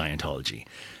away from Scientology.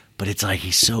 But it's like,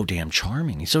 he's so damn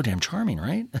charming. He's so damn charming,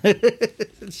 right?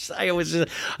 I was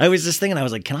just thinking, I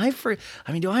was like, do I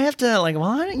have to, like,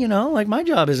 well, like my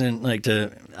job isn't like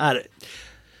to, I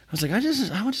was like, I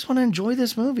just want to enjoy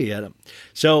this movie.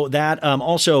 So that,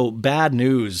 also bad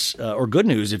news, or good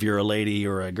news if you're a lady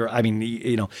or a girl. I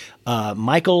mean,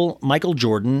 Michael B.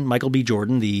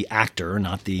 Jordan, the actor,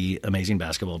 not the amazing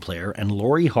basketball player, and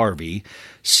Lori Harvey,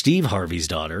 Steve Harvey's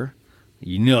daughter.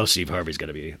 Steve Harvey's going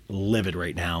to be livid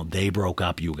right now. They broke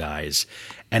up, you guys.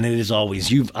 And it is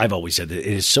always, I've always said that it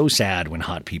is so sad when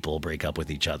hot people break up with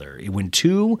each other. When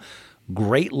 2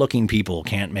 great looking people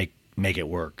can't make it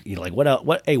work. Like what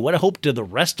a hope do the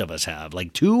rest of us have?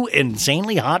 Like 2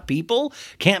 insanely hot people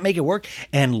can't make it work.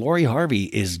 And Lori Harvey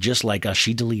is just like us.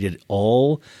 She deleted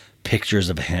all pictures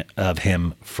of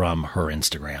him from her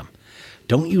Instagram.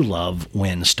 Don't you love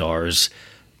when stars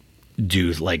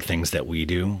do like things that we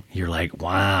do? You're like,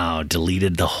 wow,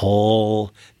 deleted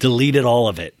all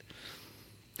of it.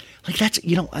 Like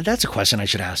that's a question I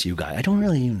should ask you guys. I don't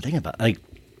really even think about it. Like,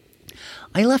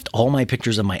 I left all my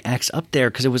pictures of my ex up there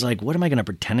because it was like, what am I going to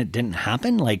pretend it didn't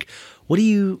happen? Like, what do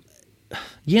you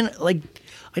like,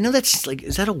 I know that's like,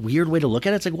 is that a weird way to look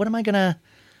at it? It's like, what am I going to,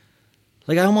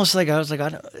 like, I was like,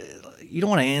 you don't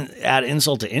want to add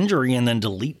insult to injury and then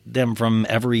delete them from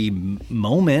every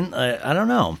moment. I don't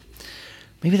know.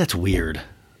 Maybe that's weird.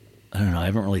 I don't know. I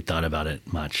haven't really thought about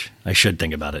it much. I should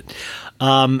think about it.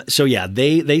 So yeah,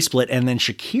 they split, and then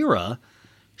Shakira,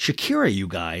 you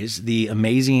guys, the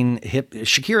amazing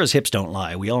Shakira's hips don't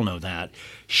lie. We all know that.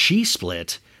 She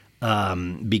split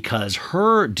because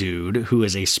her dude, who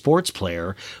is a sports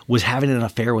player, was having an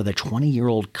affair with a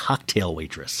 20-year-old cocktail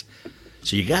waitress.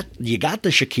 So you got the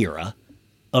Shakira,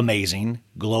 amazing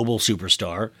global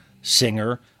superstar,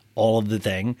 singer, all of the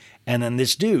thing, and then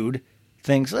this dude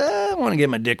thinks, I want to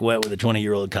get my dick wet with a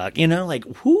 20-year-old cock. Like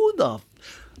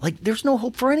there's no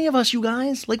hope for any of us, you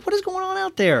guys. Like, what is going on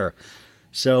out there?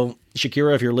 So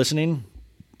Shakira, if you're listening,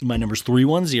 my number's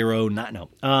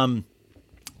 310.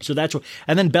 So that's what,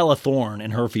 and then Bella Thorne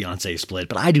and her fiance split,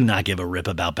 but I do not give a rip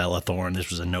about Bella Thorne.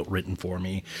 This was a note written for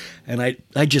me, and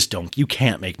I just don't. You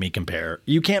can't make me compare.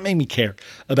 You can't make me care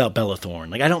about Bella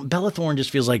Thorne. Like, Bella Thorne just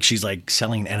feels like she's like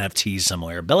selling NFTs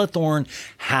somewhere. Bella Thorne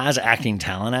has acting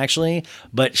talent actually,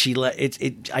 but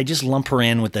I just lump her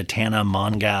in with the Tana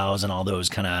Mongaus and all those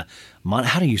kind of,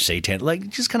 how do you say Tana? Like,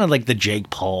 just kind of like the Jake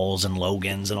Pauls and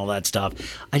Logans and all that stuff.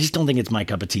 I just don't think it's my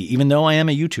cup of tea, even though I am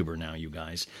a YouTuber now, you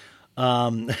guys.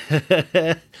 Aaron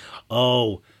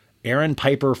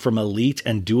Piper from Elite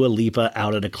and Dua Lipa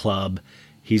out at a club.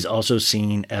 He's also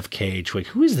seen FK Twig.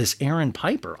 Who is this Aaron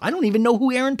Piper? I don't even know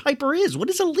who Aaron Piper is. What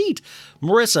is Elite?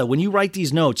 Marissa, when you write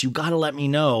these notes, you got to let me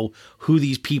know who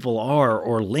these people are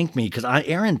or link me, because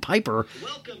Aaron Piper.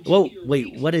 Whoa,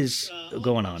 wait, what is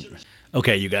going on?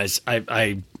 Okay, you guys,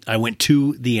 I went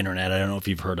to the internet. I don't know if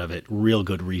you've heard of it. Real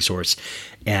good resource.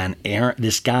 And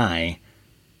this guy,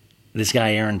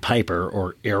 Aaron Piper,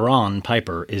 or Aaron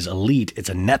Piper, is Elite. It's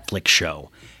a Netflix show.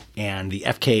 And the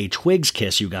FKA Twigs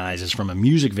kiss, you guys, is from a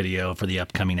music video for the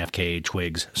upcoming FKA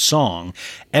Twigs song.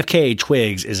 FKA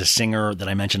Twigs is a singer that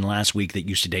I mentioned last week that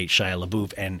used to date Shia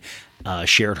LaBeouf and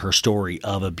shared her story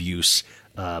of abuse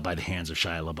by the hands of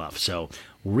Shia LaBeouf. So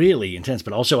really intense.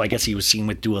 But also, I guess he was seen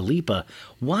with Dua Lipa.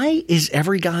 Why is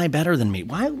every guy better than me?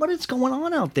 What is going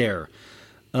on out there?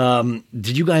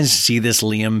 Did you guys see this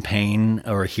Liam Payne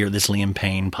or hear this Liam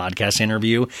Payne podcast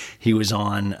interview? He was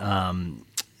on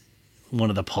one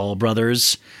of the Paul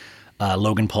brothers,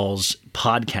 Logan Paul's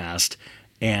podcast,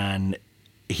 and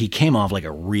he came off like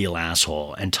a real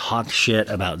asshole and talked shit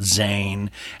about Zayn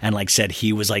and like said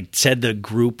the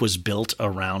group was built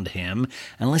around him.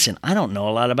 And listen, I don't know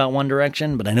a lot about One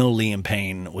Direction, but I know Liam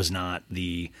Payne was not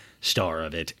the star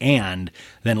of it. And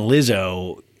then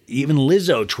Lizzo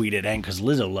tweeted, and because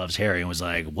Lizzo loves Harry, and was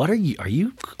like, what are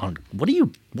you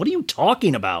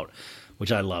talking about?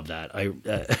 Which I love that.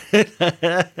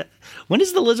 When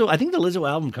is the Lizzo? I think the Lizzo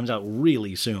album comes out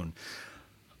really soon.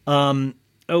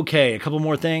 Okay, a couple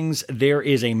more things. There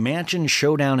is a mansion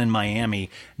showdown in Miami.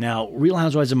 Now, Real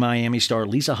Housewives of Miami star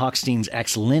Lisa Hochstein's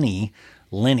ex Lenny,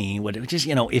 which is,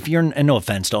 if you're, and no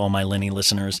offense to all my Lenny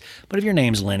listeners, but if your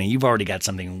name's Lenny, you've already got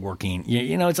something working.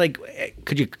 It's like,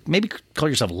 could you maybe call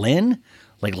yourself Lynn?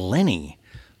 Like Lenny.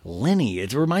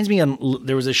 It reminds me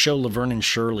there was a show, Laverne and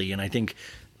Shirley, and I think,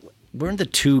 weren't the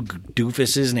two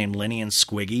doofuses named Lenny and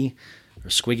Squiggy? Or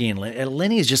Squiggy and Lenny?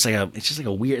 Lenny is just like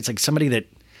a weird, it's like somebody that,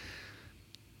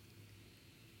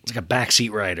 it's like a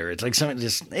backseat rider. It's like something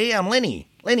just, hey, I'm Lenny.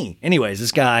 Anyways,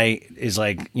 this guy is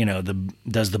like,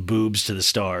 does the boobs to the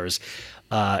stars.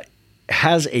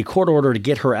 Has a court order to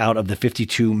get her out of the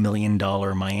 $52 million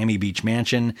Miami Beach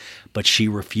mansion, but she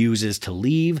refuses to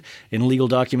leave. In legal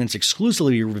documents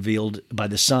exclusively revealed by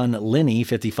the son, Lenny,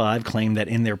 55, claimed that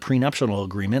in their prenuptial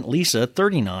agreement, Lisa,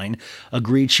 39,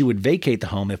 agreed she would vacate the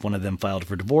home if one of them filed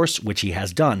for divorce, which he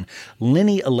has done.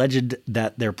 Lenny alleged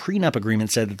that their prenup agreement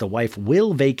said that the wife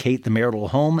will vacate the marital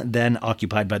home, then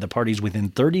occupied by the parties within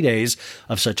 30 days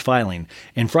of such filing.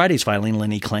 In Friday's filing,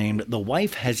 Lenny claimed the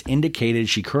wife has indicated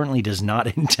she currently does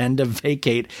not intend to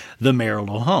vacate the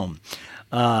marital home.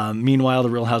 Meanwhile,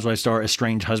 the Real Housewives star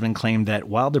estranged husband claimed that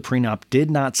while the prenup did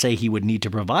not say he would need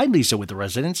to provide Lisa with the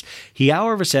residence, he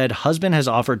however said husband has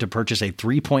offered to purchase a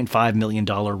 $3.5 million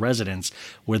residence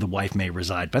where the wife may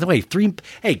reside. By the way,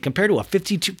 compared to a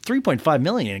 $3.5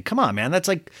 million, come on, man, that's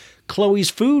like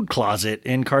Chloe's food closet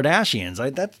in Kardashians.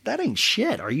 That ain't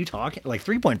shit. Are you talking like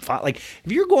 3.5? Like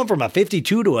if you're going from a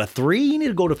 52 to a 3, you need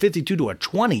to go to 52 to a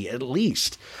 20 at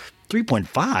least.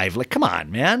 3.5. Like, come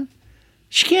on, man.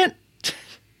 She can't.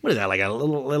 What is that? Like a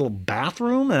little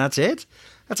bathroom and that's it?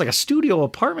 That's like a studio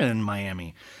apartment in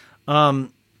Miami.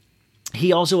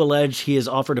 He also alleged he has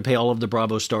offered to pay all of the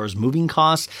Bravo stars' moving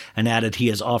costs and added he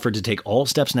has offered to take all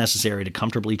steps necessary to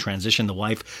comfortably transition the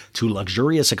wife to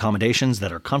luxurious accommodations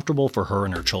that are comfortable for her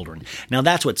and her children. Now,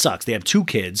 that's what sucks. They have 2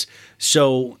 kids.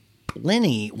 So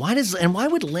Lenny, why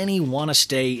would Lenny want to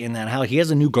stay in that house? He has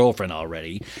a new girlfriend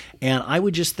already. And I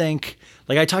would just think,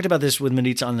 like I talked about this with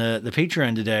Maritza on the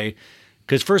Patreon today,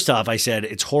 because first off, I said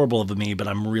it's horrible of me, but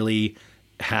I'm really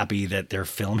happy that they're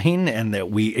filming and that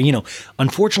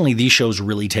unfortunately these shows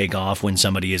really take off when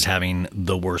somebody is having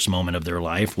the worst moment of their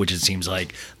life, which it seems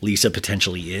like Lisa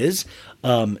potentially is.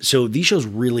 So these shows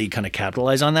really kind of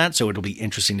capitalize on that. So it'll be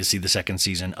interesting to see the second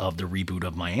season of the reboot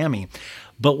of Miami.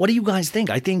 But what do you guys think?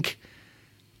 I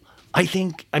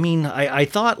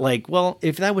thought like, well,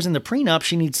 if that was in the prenup,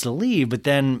 she needs to leave. But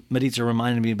then Maritza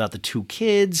reminded me about the 2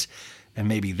 kids. And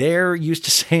maybe they're used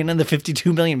to staying in the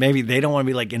 $52 million. Maybe they don't want to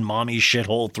be like in mommy's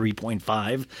shithole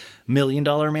 $3.5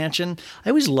 million mansion. I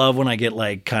always love when I get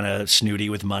like kind of snooty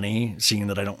with money, seeing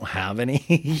that I don't have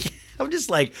any. I'm just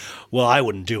like, well, I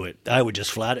wouldn't do it. I would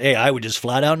just flat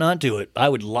out not do it. I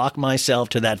would lock myself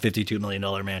to that $52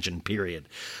 million mansion, period.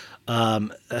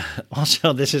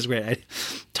 Also, this is great.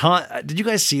 Did you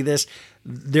guys see this?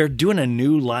 They're doing a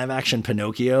new live action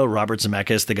Pinocchio. Robert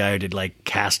Zemeckis, the guy who did like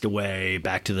Castaway,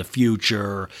 Back to the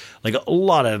Future, like a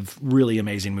lot of really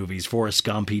amazing movies. Forrest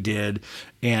Gump he did.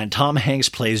 And Tom Hanks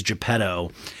plays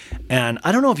Geppetto. And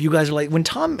I don't know if you guys are like, when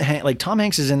Tom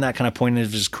Hanks is in that kind of point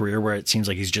of his career where it seems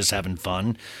like he's just having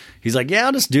fun. He's like, yeah,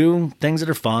 I'll just do things that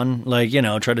are fun. Like,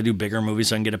 try to do bigger movies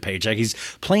so I can get a paycheck. He's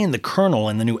playing the Colonel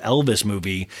in the new Elvis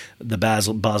movie, the Baz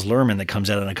Luhrmann that comes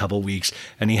out in a couple of weeks.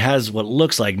 And he has what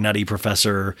looks like Nutty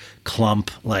Professor Clump,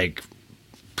 like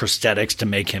prosthetics to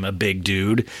make him a big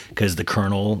dude, because the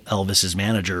Colonel, Elvis's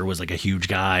manager, was like a huge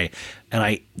guy.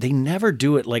 And they never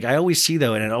do it. Like I always see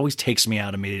though, and it always takes me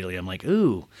out immediately. I'm like,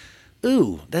 ooh,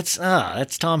 that's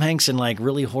Tom Hanks in like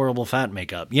really horrible fat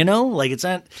makeup, like it's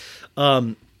not,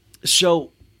 so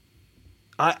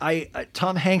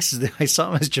Tom Hanks, I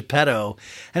saw him as Geppetto,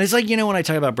 and it's like, when I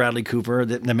talk about Bradley Cooper,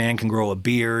 the man can grow a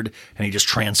beard and he just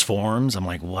transforms. I'm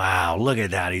like, wow, look at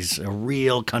that. He's a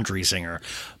real country singer.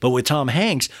 But with Tom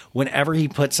Hanks, whenever he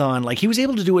puts on, like he was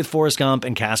able to do with Forrest Gump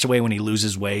and Castaway when he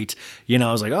loses weight,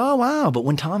 I was like, oh, wow. But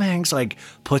when Tom Hanks like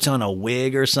puts on a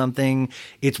wig or something,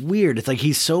 it's weird. It's like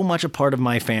he's so much a part of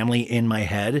my family in my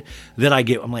head that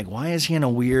I'm like, why is he in a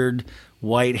weird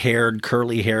white-haired,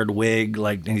 curly-haired wig,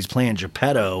 and he's playing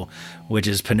Geppetto, which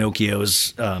is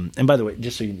Pinocchio's. And by the way,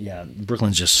 just so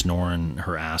Brooklyn's just snoring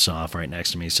her ass off right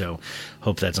next to me, so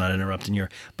hope that's not interrupting your.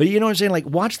 But you know what I'm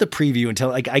saying? Watch the preview and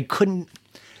tell. I couldn't.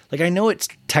 I know it's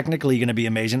technically going to be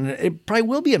amazing. It probably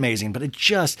will be amazing, but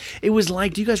it was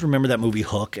like, do you guys remember that movie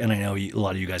Hook? And I know a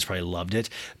lot of you guys probably loved it,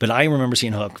 but I remember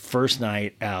seeing Hook first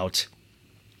night out.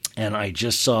 And I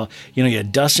just saw, you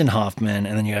had Dustin Hoffman,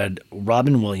 and then you had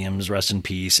Robin Williams, rest in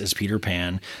peace, as Peter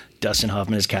Pan, Dustin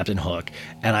Hoffman as Captain Hook.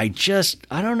 And I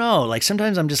don't know,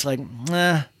 sometimes I'm just I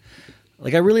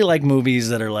really like movies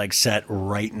that are set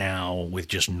right now with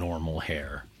just normal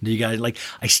hair. Do you guys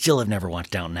I still have never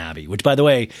watched Downton Abbey, which, by the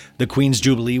way, the Queen's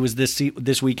Jubilee was this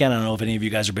weekend. I don't know if any of you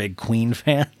guys are big Queen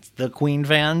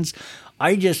fans.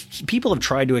 People have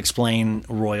tried to explain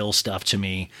royal stuff to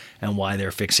me and why they're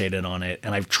fixated on it.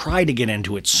 And I've tried to get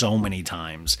into it so many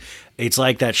times. It's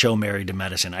like that show Married to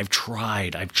Medicine. I've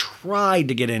tried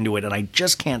to get into it, and I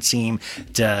just can't seem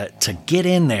to get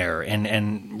in there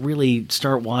and really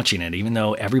start watching it, even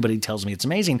though everybody tells me it's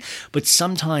amazing. But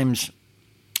sometimes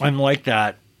I'm like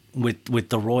that with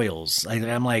the royals.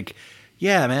 I'm like,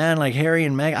 yeah, man, Harry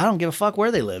and Meghan, I don't give a fuck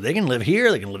where they live. They can live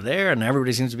here, they can live there, and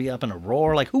everybody seems to be up in a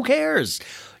roar. Who cares?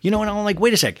 And I'm like,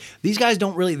 wait a sec. These guys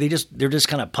don't really, they're just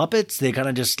kind of puppets. They kind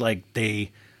of they're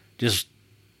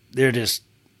just,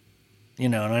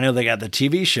 and I know they got the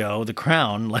TV show, The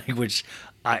Crown, which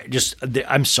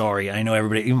I'm sorry. I know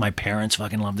everybody, even my parents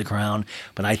fucking love The Crown,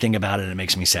 but I think about it, it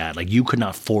makes me sad. You could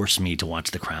not force me to watch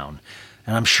The Crown.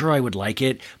 And I'm sure I would like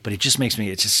it, but it just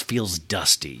feels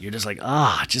dusty. You're just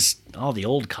just all the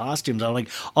old costumes. I'm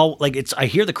I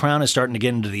hear The Crown is starting to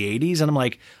get into the 80s, and I'm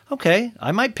like, okay,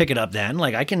 I might pick it up then.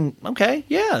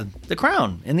 The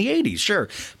Crown in the 80s, sure.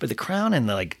 But The Crown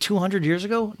in 200 years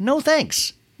ago? No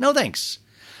thanks. No thanks.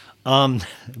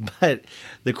 But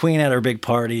the Queen had her big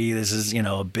party. This is,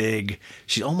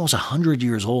 she's almost 100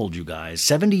 years old, you guys,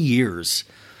 70 years.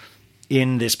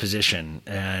 In this position,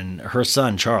 and her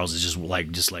son Charles is just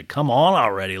come on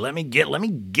already, let me get,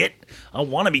 I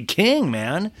want to be king,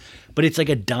 man. But it's I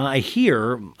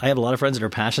have a lot of friends that are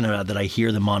passionate about that. I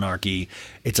hear the monarchy,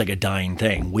 it's a dying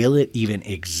thing. Will it even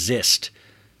exist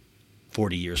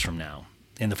 40 years from now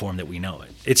in the form that we know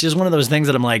it? It's just one of those things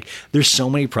that I'm there's so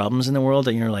many problems in the world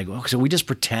that you're so we just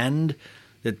pretend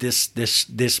that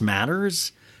this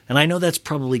matters. And I know that's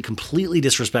probably completely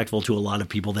disrespectful to a lot of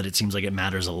people, that it seems like it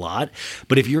matters a lot.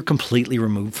 But if you're completely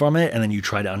removed from it and then you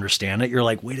try to understand it, you're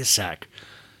wait a sec.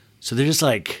 So they're just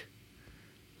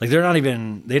they're not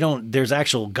even, there's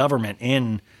actual government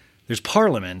there's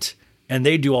parliament, and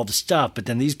they do all the stuff. But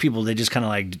then these people, they just kind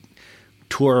of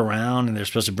tour around, and they're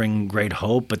supposed to bring great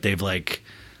hope, but they've I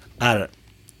don't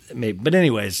know. But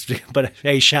anyways, but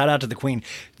hey, shout out to the Queen.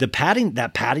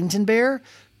 That Paddington bear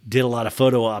did a lot of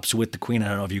photo ops with the Queen. I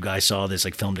don't know if you guys saw this,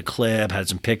 filmed a clip, had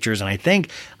some pictures, and I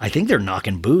think they're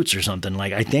knocking boots or something.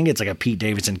 I think it's a Pete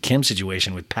Davidson Kim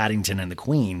situation with Paddington and the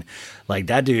Queen.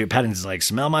 That dude, Paddington's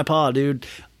smell my paw, dude.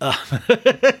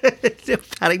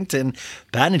 Paddington's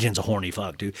a horny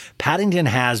fuck, dude. Paddington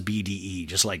has BDE,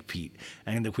 just like Pete.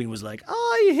 And the Queen was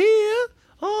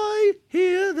I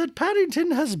hear that Paddington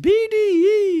has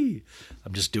BDE.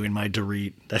 I'm just doing my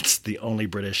Dorit. That's the only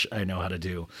British I know how to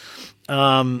do.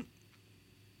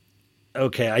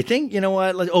 Okay, I think, you know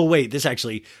what? This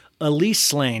actually, Elise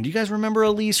Slane. Do you guys remember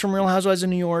Elise from Real Housewives of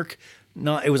New York?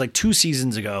 No, it was 2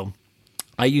 seasons ago.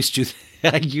 I used to,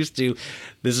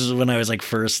 this is when I was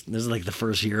this is the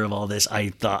first year of all this. I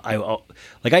thought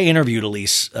I interviewed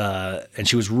Elise, and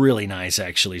she was really nice,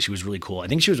 actually. She was really cool. I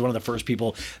think she was one of the first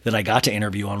people that I got to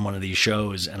interview on one of these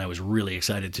shows, and I was really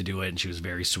excited to do it. And she was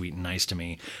very sweet and nice to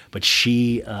me. But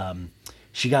she's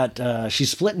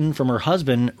splitting from her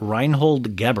husband,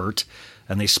 Reinhold Gebert,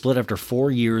 and they split after 4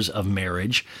 years of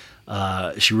marriage.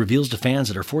 She reveals to fans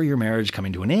that her 4-year marriage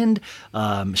coming to an end.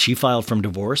 She filed for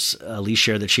divorce. Elise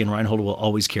shared that she and Reinhold will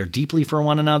always care deeply for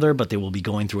one another, but they will be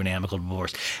going through an amicable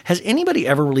divorce. Has anybody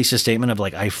ever released a statement of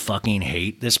I fucking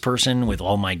hate this person with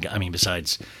all my,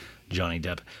 besides Johnny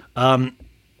Depp?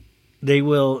 They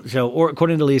will, or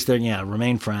according to Elise, they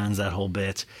remain friends, that whole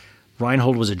bit.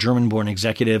 Reinhold was a German-born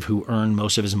executive who earned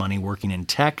most of his money working in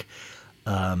tech.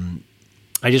 I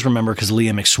just remember because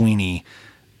Leah McSweeney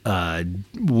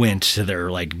went to their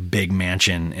big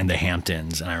mansion in the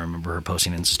Hamptons, and I remember her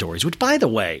posting Insta stories, which, by the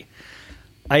way,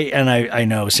 I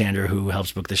know Sandra, who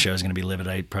helps book the show, is going to be livid.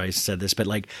 I probably said this, but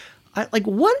what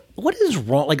is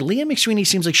wrong? Leah McSweeney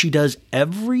seems like she does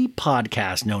every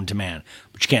podcast known to man,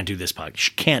 but she can't do this podcast.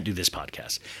 She can't do this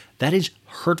podcast. That is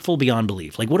hurtful beyond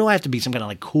belief. Like, what do I have to be, some kind of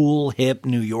like cool, hip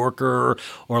New Yorker,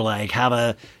 or like have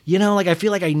a, like I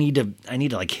feel like I need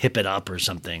to like hip it up or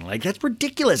something. Like, that's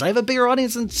ridiculous. I have a bigger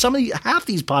audience than half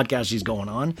these podcasts she's going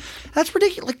on. That's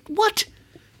ridiculous. Like, what?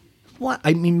 What?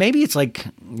 I mean, maybe it's like,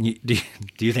 do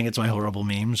you think it's my horrible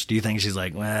memes? Do you think she's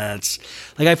like, well, it's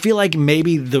like, I feel like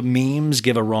maybe the memes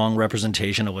give a wrong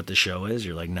representation of what the show is.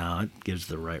 You're like, no, it gives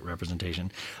the right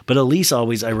representation. But Elise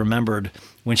always, I remembered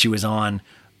when she was on,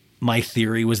 my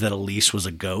theory was that Elise was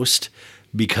a ghost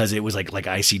because it was like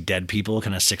I see dead people,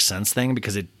 kind of Sixth Sense thing,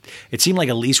 because it seemed like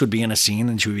Elise would be in a scene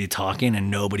and she would be talking and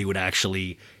nobody would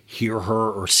actually hear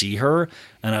her or see her.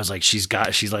 And I was like, she's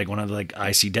like one of the like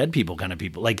I see dead people kind of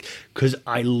people. Like, cause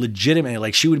I legitimately,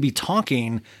 like, she would be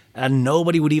talking and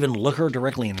nobody would even look her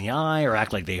directly in the eye or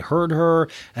act like they heard her.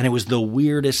 And it was the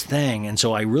weirdest thing. And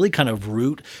so I really kind of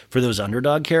root for those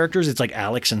underdog characters. It's like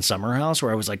Alex in Summer House,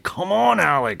 where I was like, come on,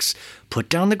 Alex, put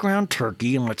down the ground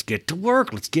turkey and let's get to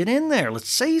work. Let's get in there. Let's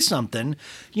say something.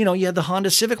 You had the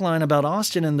Honda Civic line about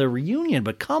Austin and the reunion,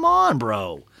 but come on,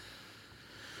 bro.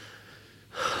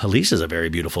 Elise is a very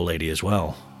beautiful lady as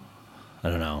well. I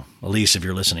don't know. Elise, if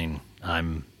you're listening,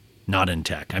 I'm not in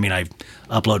tech. I mean, I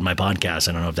upload my podcast.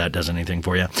 I don't know if that does anything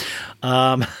for you.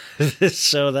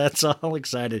 So that's all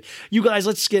excited. You guys,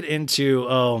 let's get into,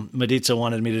 Mediza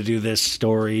wanted me to do this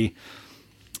story.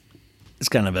 It's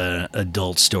kind of an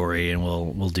adult story, and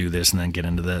we'll do this and then get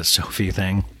into the Sophie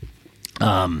thing.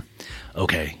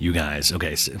 Okay, you guys.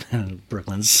 Okay, so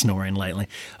Brooklyn's snoring lightly.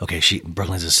 Okay,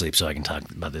 Brooklyn's asleep, so I can talk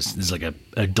about this. This is like a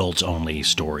adults-only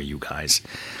story, you guys.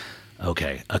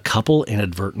 Okay, a couple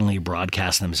inadvertently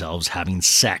broadcast themselves having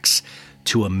sex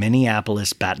to a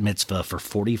Minneapolis bat mitzvah for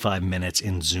 45 minutes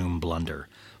in Zoom blunder.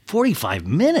 45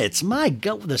 minutes? My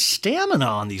God, the stamina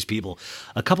on these people.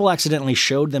 A couple accidentally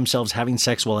showed themselves having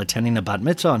sex while attending a bat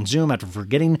mitzvah on Zoom after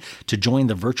forgetting to join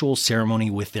the virtual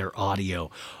ceremony with their audio.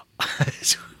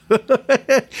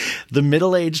 The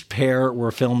middle-aged pair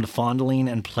were filmed fondling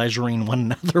and pleasuring one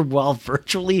another while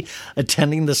virtually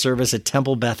attending the service at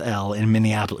Temple Beth El in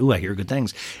Minneapolis. Ooh, I hear good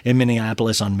things. In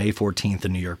Minneapolis on May 14th, the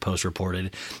New York Post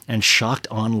reported. And shocked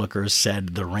onlookers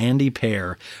said the Randy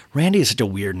pair. Randy is such a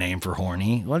weird name for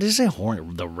horny. What does it say horny?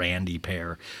 The Randy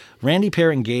pair. Randy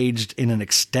pair engaged in an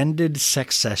extended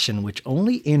sex session, which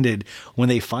only ended when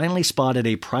they finally spotted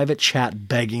a private chat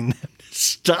begging them to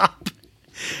stop.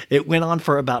 It went on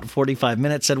for about 45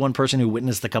 minutes, said one person who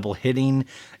witnessed the couple getting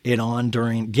it on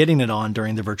during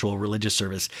the virtual religious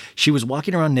service. She was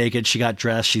walking around naked. She got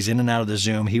dressed. She's in and out of the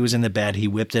Zoom. He was in the bed. He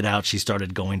whipped it out. She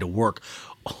started going to work.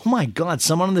 Oh my God.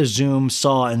 Someone on the Zoom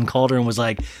saw and called her and was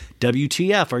like,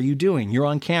 WTF are you doing? You're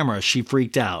on camera. She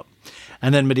freaked out.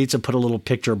 And then Mediza put a little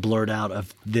picture blurred out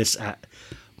of this.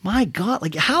 My God.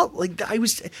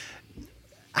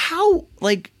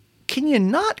 Can you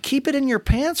not keep it in your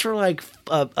pants for like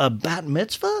a bat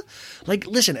mitzvah? Like,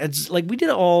 listen, it's like we did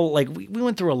all, like we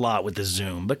went through a lot with the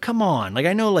Zoom, but come on. Like,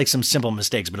 I know like some simple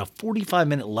mistakes, but a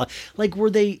 45-minute, like, were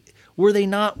they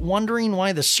not wondering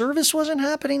why the service wasn't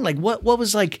happening? Like, what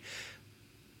was like,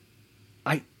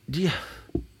 I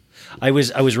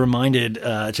was reminded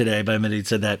today by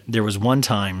Mediza that there was one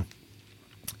time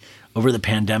over the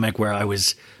pandemic where I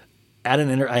was at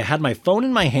I had my phone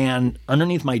in my hand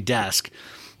underneath my desk,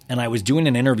 and I was doing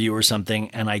an interview or something,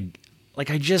 and I'm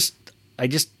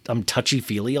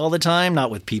touchy-feely all the time,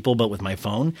 not with people, but with my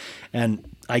phone. And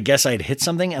I guess I'd hit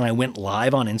something, and I went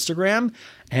live on Instagram,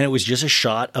 and it was just a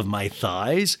shot of my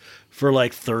thighs for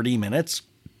like 30 minutes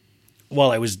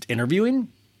while I was interviewing.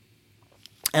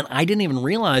 And I didn't even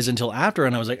realize until after,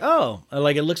 and I was like, oh,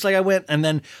 like, it looks like I went, and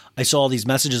then I saw all these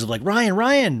messages of like,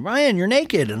 Ryan, you're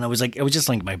naked. And I was like, it was just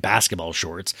like my basketball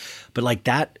shorts. But like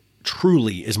that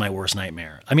truly is my worst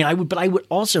nightmare. I mean, I would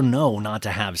also know not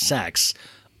to have sex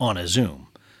on a Zoom.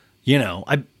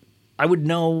 I would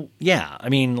know. Yeah. I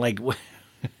mean, like,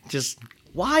 just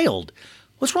wild.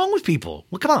 What's wrong with people?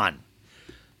 Well, come on.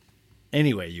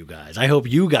 Anyway, you guys, I hope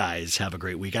you guys have a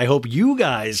great week. I hope you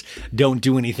guys don't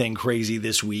do anything crazy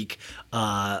this week.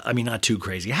 I mean, not too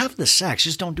crazy. Have the sex.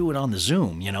 Just don't do it on the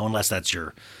Zoom, unless that's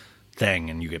your thing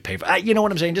and you get paid for. You know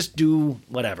what I'm saying? Just do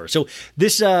whatever. So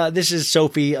this is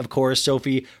Sophie, of course.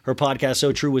 Sophie, her podcast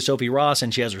So True with Sophie Ross,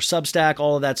 and she has her Substack,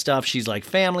 all of that stuff. She's like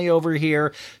family over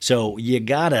here. So you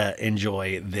gotta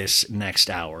enjoy this next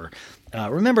hour.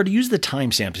 Remember to use the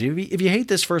timestamps. If you hate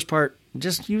this first part,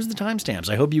 just use the timestamps.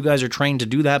 I hope you guys are trained to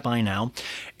do that by now.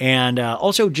 And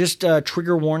also, just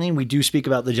trigger warning, we do speak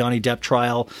about the Johnny Depp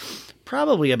trial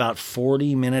probably about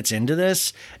 40 minutes into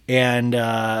this. And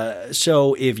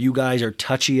so if you guys are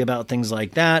touchy about things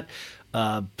like that,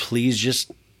 please just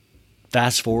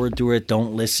fast forward through it.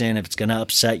 Don't listen if it's going to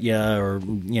upset you, or,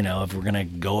 if we're going to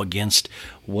go against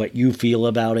what you feel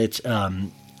about it.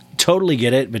 Totally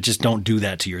get it, but just don't do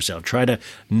that to yourself. Try to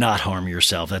not harm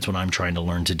yourself. That's what I'm trying to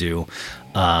learn to do.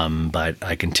 But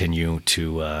I continue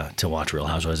to watch Real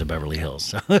Housewives of Beverly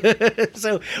Hills.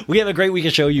 So we have a great week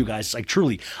of show, you guys. Like,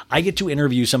 truly, I get to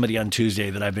interview somebody on Tuesday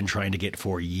that I've been trying to get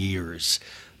for years.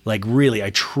 Like, really,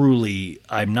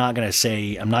 I'm not going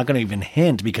to even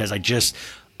hint, because I just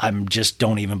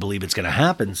don't even believe it's going to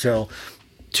happen. So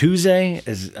Tuesday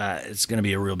it's going to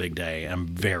be a real big day. I'm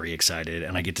very excited,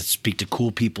 and I get to speak to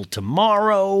cool people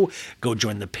tomorrow, go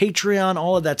join the Patreon,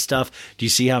 all of that stuff. Do you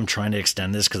see how I'm trying to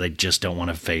extend this? Because I just don't want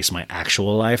to face my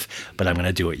actual life, but I'm going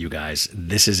to do it, you guys.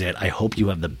 This is it. I hope you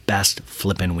have the best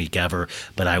flippin' week ever,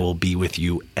 but I will be with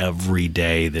you every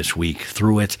day this week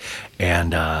through it.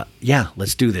 And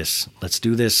let's do this. Let's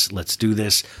do this. Let's do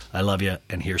this. I love you.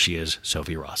 And here she is,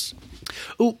 Sophie Ross.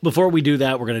 Oh, before we do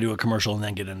that, we're going to do a commercial and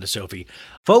then get into Sophie.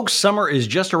 Folks, summer is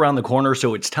just around the corner,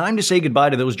 so it's time to say goodbye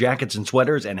to those jackets and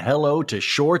sweaters and hello to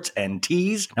shorts and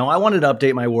tees. Now, I wanted to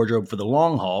update my wardrobe for the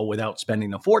long haul without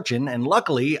spending a fortune, and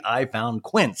luckily, I found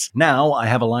Quince. Now, I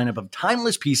have a lineup of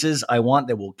timeless pieces I want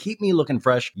that will keep me looking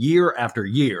fresh year after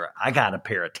year. I got a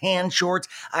pair of tan shorts.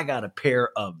 I got a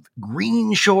pair of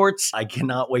green shorts. I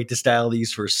cannot wait to style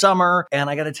these for summer, and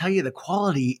I got to tell you, the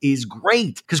quality is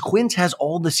great, because Quince has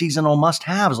all the seasonal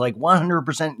must-haves, like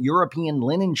 100% European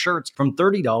linen shirts from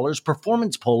 $30,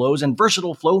 performance polos, and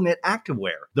versatile flow knit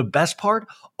activewear. The best part?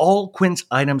 All Quince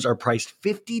items are priced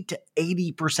 50 to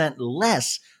 80%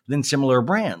 less than similar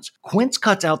brands. Quince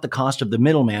cuts out the cost of the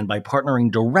middleman by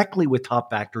partnering directly with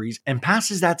top factories and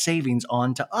passes that savings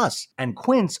on to us. And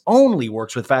Quince only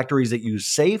works with factories that use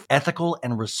safe, ethical,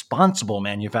 and responsible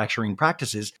manufacturing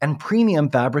practices and premium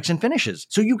fabrics and finishes,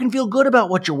 so you can feel good about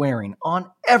what you're wearing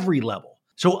on every level.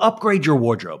 So upgrade your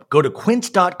wardrobe. Go to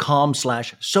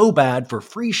quince.com/sobad for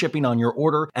free shipping on your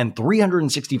order and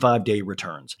 365-day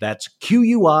returns. That's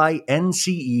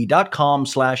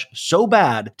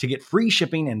QUINCE.com/sobad to get free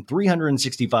shipping and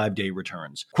 365-day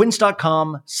returns.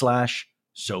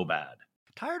 Quince.com/sobad.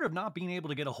 Tired of not being able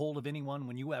to get a hold of anyone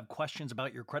when you have questions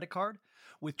about your credit card?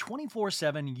 With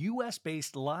 24/7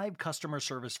 US-based live customer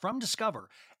service from Discover,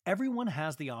 everyone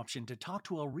has the option to talk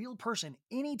to a real person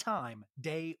anytime,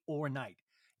 day or night.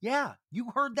 Yeah,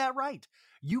 you heard that right.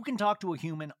 You can talk to a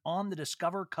human on the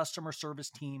Discover customer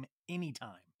service team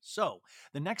anytime. So,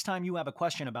 the next time you have a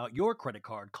question about your credit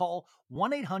card, call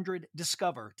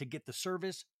 1-800-DISCOVER to get the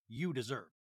service you deserve.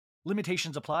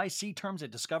 Limitations apply. See terms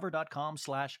at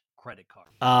discover.com/credit card.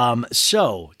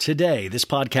 So today, this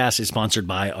podcast is sponsored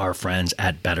by our friends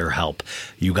at BetterHelp.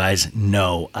 You guys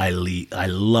know I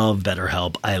love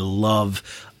BetterHelp. I love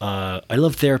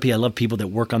therapy. I love people that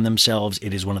work on themselves.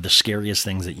 It is one of the scariest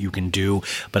things that you can do,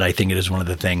 but I think it is one of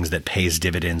the things that pays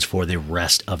dividends for the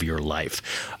rest of your life.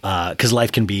 Because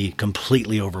life can be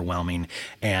completely overwhelming,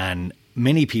 and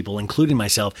many people, including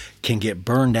myself, can get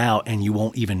burned out and you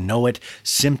won't even know it.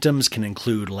 Symptoms can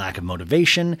include lack of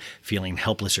motivation, feeling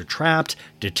helpless or trapped,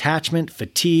 detachment,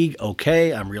 fatigue.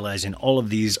 Okay, I'm realizing all of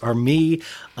these are me.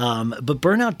 But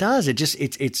burnout does.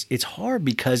 It's hard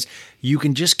because you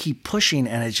can just keep pushing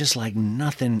and it's just like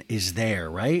nothing is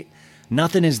there, right?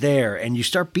 Nothing is there. And you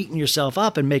start beating yourself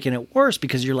up and making it worse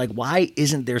because you're like, why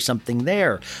isn't there something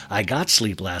there? I got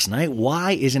sleep last night.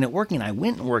 Why isn't it working? I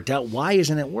went and worked out. Why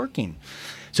isn't it working?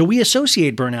 So we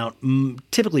associate burnout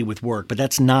typically with work, but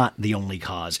that's not the only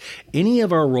cause. Any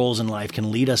of our roles in life can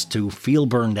lead us to feel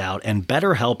burned out, and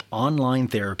BetterHelp Online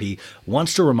Therapy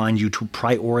wants to remind you to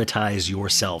prioritize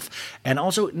yourself. And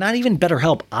also, not even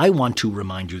BetterHelp, I want to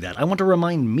remind you that. I want to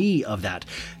remind me of that.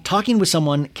 Talking with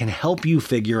someone can help you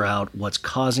figure out what's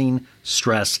causing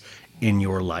stress in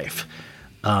your life.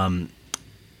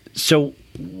 So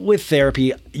with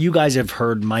therapy, you guys have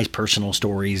heard my personal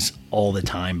stories all the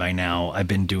time by now. I've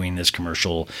been doing this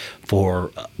commercial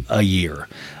for a year.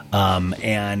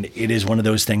 And it is one of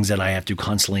those things that I have to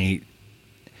constantly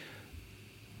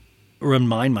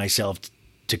remind myself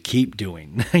to keep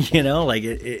doing,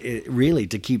 it really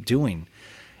to keep doing.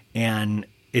 And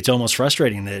it's almost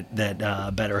frustrating that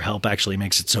BetterHelp actually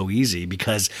makes it so easy,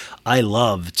 because I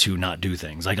love to not do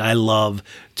things. Like, I love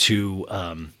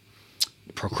to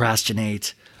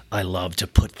procrastinate. I love to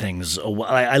put things away.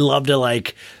 I love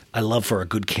for a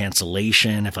good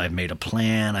cancellation if I've made a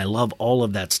plan. I love all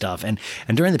of that stuff. And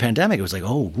during the pandemic, it was like,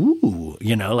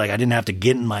 I didn't have to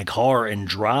get in my car and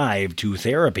drive to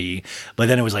therapy. But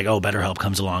then it was like, BetterHelp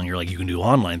comes along. You're like, you can do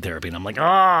online therapy. And I'm like,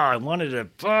 I wanted to,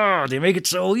 they make it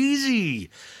so easy.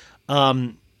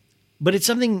 But it's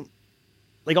something,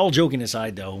 like, all joking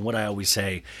aside though, what I always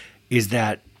say is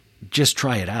that just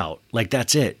try it out. Like,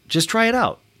 that's it. Just try it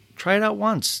out. Try it out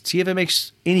once. See if it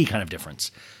makes any kind of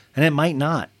difference. And it might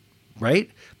not, right?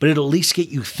 But it'll at least get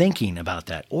you thinking about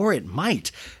that. Or it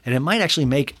might. And it might actually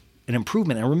make an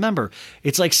improvement. And remember,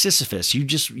 it's like Sisyphus.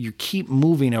 You keep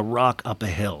moving a rock up a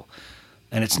hill.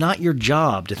 And it's not your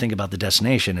job to think about the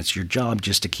destination. It's your job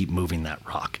just to keep moving that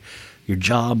rock. Your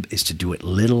job is to do it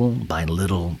little by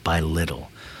little by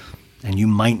little. And you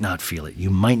might not feel it. You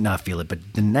might not feel it.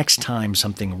 But the next time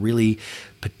something really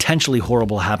potentially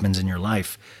horrible happens in your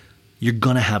life, you're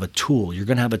going to have a tool. You're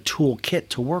going to have a toolkit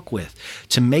to work with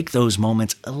to make those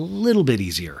moments a little bit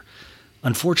easier.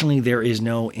 Unfortunately, there is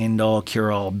no end-all,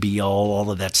 cure-all, be-all, all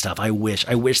of that stuff. I wish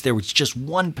there was just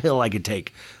one pill I could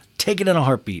take. Take it in a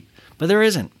heartbeat. But there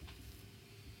isn't.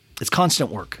 It's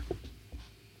constant work.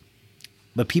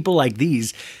 But people like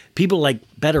these, people like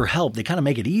BetterHelp, they kind of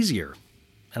make it easier.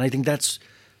 And I think that's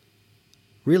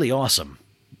really awesome.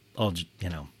 So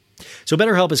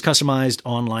BetterHelp is customized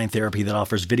online therapy that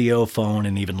offers video, phone,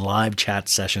 and even live chat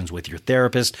sessions with your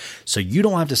therapist, so you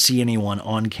don't have to see anyone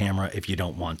on camera if you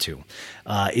don't want to.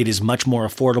 It is much more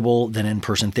affordable than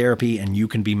in-person therapy, and you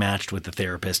can be matched with the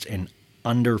therapist in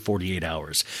under 48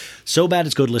 hours. So Bad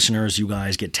It's Good listeners, you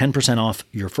guys get 10% off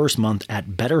your first month at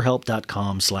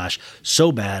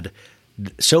betterhelp.com/sobad.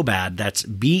 So Bad, that's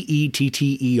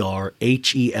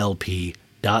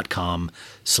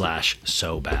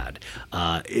BetterHelp.com/sobad.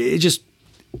 It just,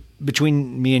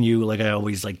 between me and you, like I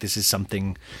always, like, this is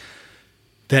something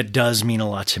that does mean a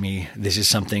lot to me. This is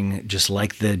something just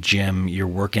like the gym, you're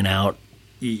working out,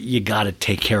 you got to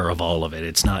take care of all of it.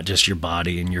 It's not just your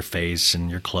body and your face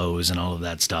and your clothes and all of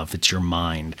that stuff. It's your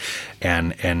mind.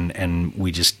 And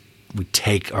we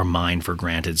take our mind for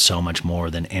granted so much more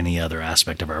than any other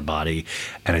aspect of our body.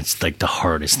 And it's like the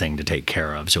hardest thing to take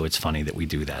care of. So it's funny that we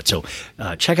do that. So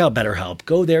check out BetterHelp.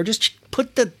 Go there. Just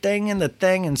put the thing in the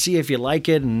thing and see if you like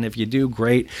it. And if you do,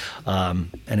 great. And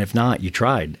if not, you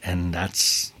tried. And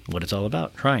that's what it's all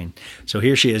about, trying. So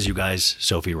here she is, you guys,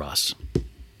 Sophie Ross.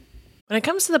 When it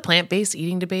comes to the plant-based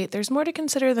eating debate, there's more to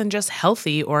consider than just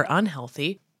healthy or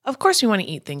unhealthy. Of course, we want to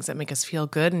eat things that make us feel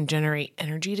good and generate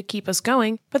energy to keep us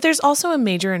going, but there's also a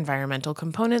major environmental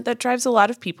component that drives a lot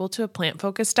of people to a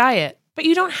plant-focused diet. But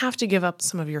you don't have to give up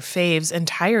some of your faves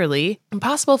entirely.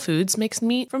 Impossible Foods makes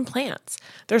meat from plants.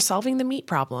 They're solving the meat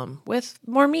problem with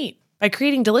more meat. By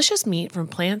creating delicious meat from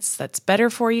plants that's better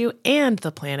for you and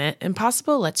the planet,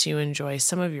 Impossible lets you enjoy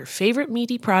some of your favorite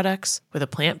meaty products with a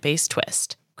plant-based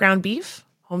twist. Ground beef,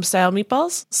 home-style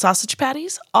meatballs, sausage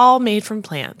patties, all made from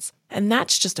plants. And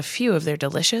that's just a few of their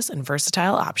delicious and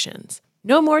versatile options.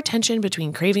 No more tension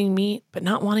between craving meat but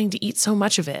not wanting to eat so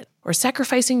much of it, or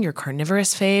sacrificing your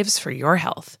carnivorous faves for your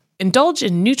health. Indulge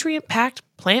in nutrient-packed,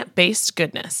 plant-based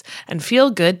goodness and feel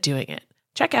good doing it.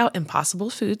 Check out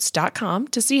impossiblefoods.com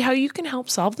to see how you can help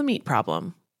solve the meat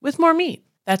problem with more meat.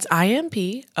 That's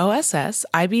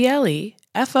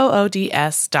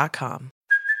IMPOSSIBLEFOODS.com.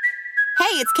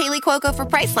 Hey, it's Kaylee Cuoco for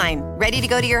Priceline. Ready to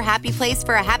go to your happy place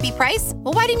for a happy price?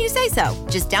 Well, why didn't you say so?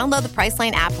 Just download the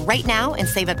Priceline app right now and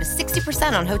save up to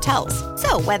 60% on hotels.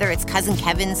 So whether it's Cousin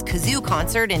Kevin's Kazoo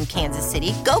Concert in Kansas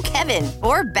City, go Kevin,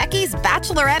 or Becky's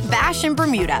Bachelorette Bash in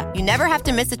Bermuda, you never have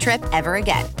to miss a trip ever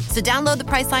again. So download the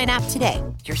Priceline app today.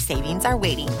 Your savings are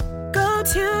waiting. Go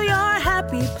to your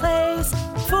happy place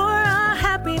for a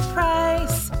happy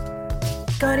price.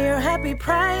 Go to your happy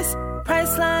price,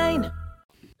 Priceline.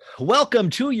 Welcome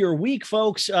to your week,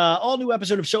 folks. All new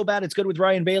episode of So Bad It's Good with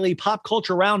Ryan Bailey, pop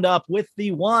culture roundup with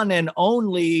the one and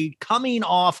only, coming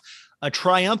off a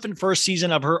triumphant first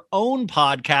season of her own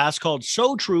podcast called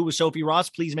So True with Sophie Ross.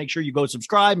 Please make sure you go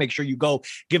subscribe. Make sure you go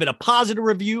give it a positive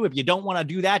review. If you don't want to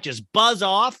do that, just buzz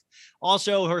off.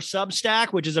 Also, her Substack,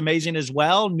 which is amazing as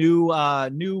well.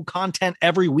 New content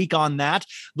every week on that.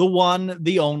 The one,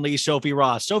 the only Sophie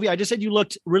Ross. Sophie, I just said you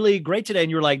looked really great today,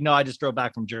 and you were like, no, I just drove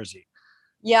back from Jersey.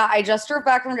 Yeah, I just drove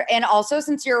back from, and also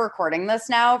since you're recording this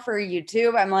now for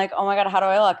YouTube, I'm like, oh my God, how do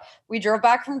I look? We drove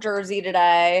back from Jersey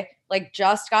today, like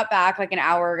just got back like an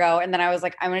hour ago. And then I was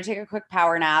like, I'm going to take a quick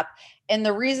power nap. And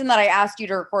the reason that I asked you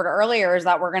to record earlier is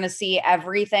that we're going to see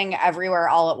everything everywhere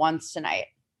all at once tonight.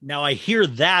 Now I hear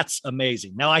that's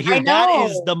amazing. Now I hear that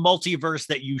is the multiverse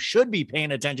that you should be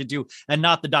paying attention to and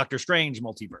not the Doctor Strange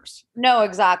multiverse. No,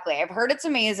 exactly. I've heard it's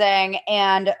amazing.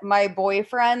 And my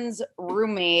boyfriend's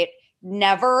roommate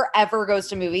never ever goes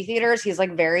to movie theaters. He's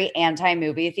like very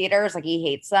anti-movie theaters. Like he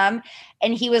hates them.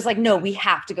 And he was like, no, we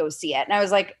have to go see it. And I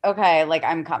was like, okay, like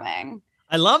I'm coming.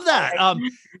 I love that.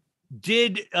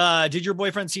 Did your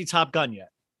boyfriend see Top Gun yet?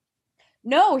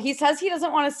 No, he says he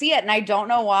doesn't want to see it. And I don't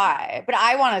know why, but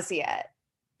I want to see it.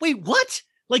 Wait, what?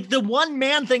 Like the one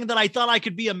man thing that I thought I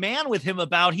could be a man with him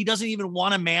about, he doesn't even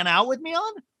want a man out with me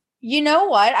on. You know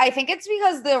what? I think it's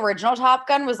because the original Top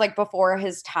Gun was like before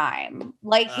his time.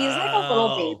 Like he's like a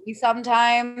little baby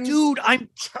sometimes. Dude,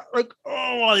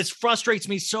 oh, this frustrates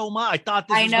me so much. I thought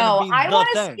this was know. Gonna be I want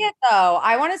to thing. see it though.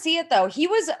 I want to see it though.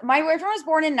 My boyfriend was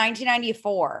born in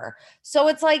 1994. So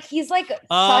it's like he's like such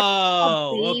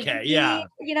a baby, okay, yeah.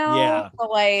 You know? Yeah. So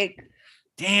like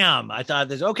damn, I thought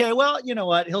this. Okay, well, you know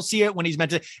what? He'll see it when he's meant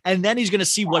to, and then he's going to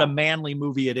see what a manly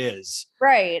movie it is.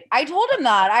 Right. I told him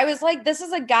that. I was like, this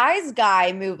is a guy's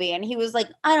guy movie. And he was like,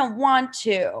 I don't want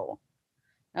to.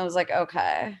 I was like,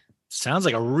 okay. Sounds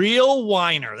like a real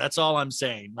whiner. That's all I'm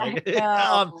saying. Like, you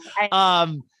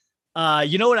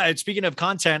know what? Speaking of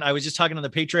content, I was just talking on the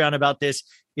Patreon about this,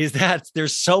 is that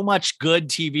there's so much good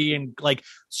TV and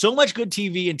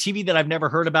TV that I've never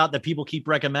heard about that people keep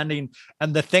recommending.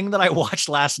 And the thing that I watched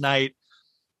last night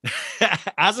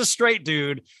as a straight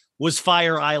dude was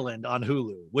Fire Island on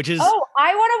Hulu, which is, I want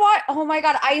to watch. Oh my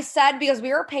God. I said, because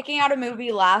we were picking out a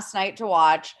movie last night to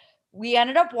watch, we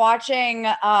ended up watching,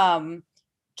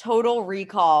 Total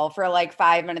Recall for like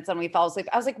 5 minutes and we fell asleep.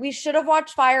 I was like, we should have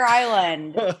watched Fire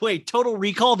Island. Wait, Total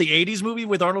Recall, the 80s movie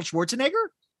with Arnold Schwarzenegger?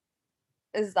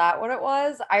 Is that what it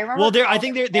was? I remember. Well, I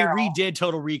think they redid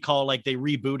Total Recall, like they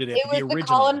rebooted it. It was the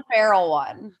original. Colin Farrell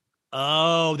one.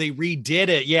 Oh, they redid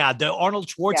it. Yeah, the Arnold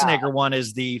Schwarzenegger one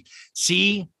is they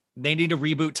need to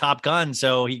reboot Top Gun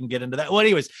so he can get into that. Well,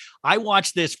 anyways, I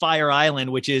watched this Fire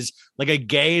Island, which is like a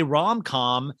gay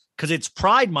rom-com because it's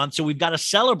Pride Month. So we've got to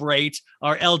celebrate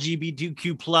our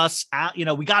LGBTQ plus,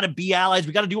 we got to be allies.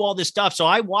 We got to do all this stuff. So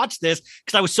I watched this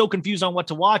because I was so confused on what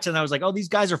to watch. And I was like, oh, these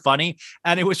guys are funny.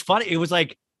 And it was funny. It was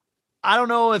like, I don't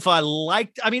know if I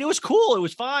liked, it was cool. It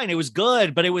was fine. It was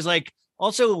good. But it was like,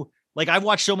 also like I've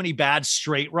watched so many bad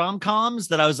straight rom-coms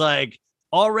that I was like,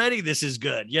 already this is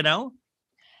good, you know?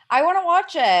 I want to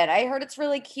watch it. I heard it's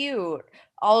really cute.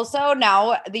 Also,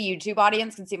 now the YouTube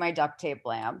audience can see my duct tape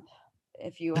lamp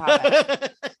if you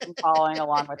haven't been following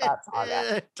along with that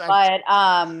saga. But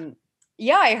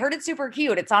yeah, I heard it's super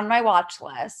cute. It's on my watch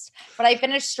list. But I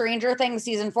finished Stranger Things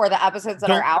season 4, the episodes that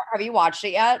are out. Have you watched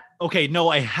it yet? Okay, no,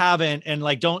 I haven't. And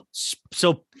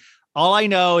so all I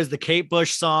know is the Kate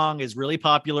Bush song is really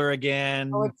popular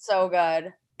again. Oh, it's so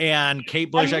good. And Kate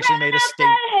Bush actually made a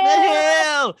statement.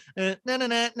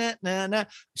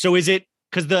 So is it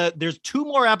because there's 2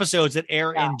 more episodes that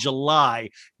air in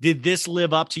July? Did this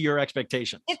live up to your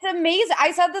expectations? It's amazing.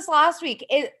 I said this last week.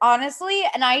 It honestly,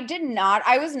 and I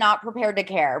was not prepared to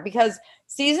care because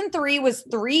season 3 was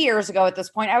 3 years ago at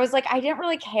this point. I was like, I didn't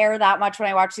really care that much when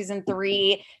I watched season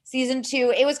 3. Season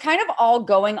 2, it was kind of all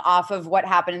going off of what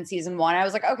happened in season 1. I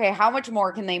was like, okay, how much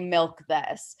more can they milk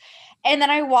this? And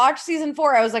then I watched season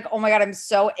 4. I was like, oh my God,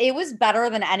 it was better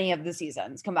than any of the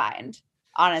seasons combined,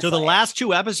 honestly. So the last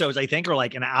 2 episodes, I think, are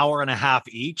like an hour and a half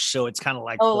each. So it's kind of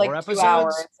like 4 episodes. 2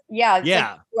 hours. Yeah.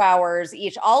 Like 2 hours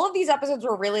each. All of these episodes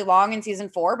were really long in season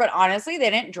 4, but honestly, they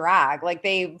didn't drag. Like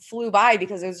they flew by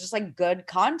because it was just like good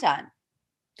content.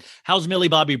 How's Millie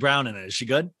Bobby Brown in it? Is she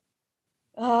good?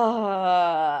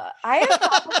 I have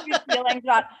positive feelings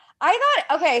about.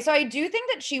 Okay, so I do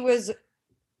think that she was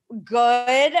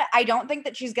good. I don't think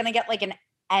that she's gonna get like an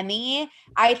Emmy.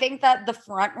 I think that the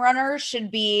front runner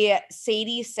should be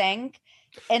Sadie Sink,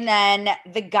 and then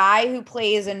the guy who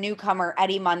plays a newcomer,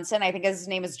 Eddie Munson, I think his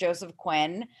name is Joseph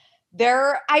Quinn.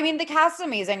 The cast is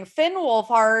amazing. Finn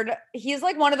Wolfhard, he's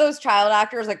like one of those child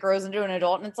actors that grows into an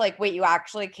adult, and it's like, wait, you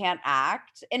actually can't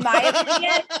act? In my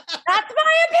opinion, that's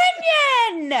my opinion.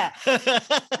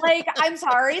 Like, I'm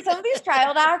sorry, some of these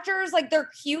child actors, like they're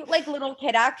cute, like little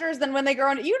kid actors. Then when they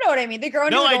grow into, you know what I mean? They grow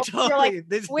into adults, you're like,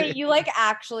 wait, you like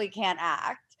actually can't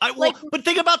act. But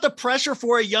think about the pressure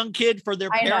for a young kid for their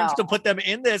parents to put them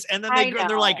in this, and then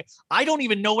they're like, I don't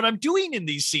even know what I'm doing in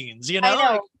these scenes. You know?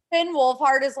 I know. Finn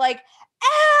Wolfhard is like,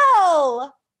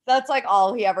 "L." That's like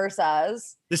all he ever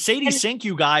says. The Sadie Sink,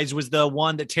 you guys, was the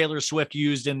one that Taylor Swift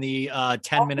used in the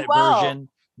 10-minute version.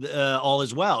 All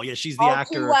is well. Yeah, she's the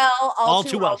actor. All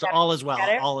too well. So all is well.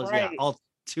 All is all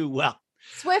too well.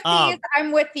 Swifties,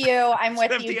 I'm with you.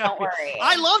 Don't worry.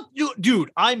 I love you, dude.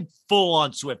 I'm full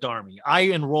on Swift Army. I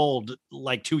enrolled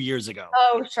like 2 years ago.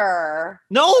 Oh, sure.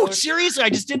 No, seriously. I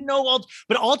just didn't know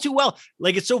but all too well.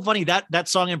 Like, it's so funny that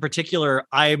song in particular.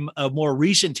 I'm a more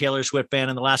recent Taylor Swift fan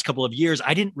in the last couple of years.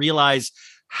 I didn't realize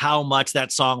how much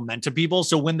that song meant to people.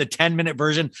 So when the 10-minute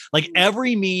version, like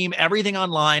every meme, everything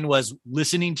online was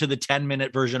listening to the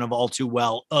 10-minute version of All Too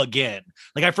Well again.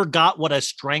 Like I forgot what a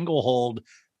stranglehold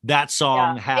that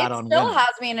song had on women. It still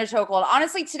has me in a chokehold.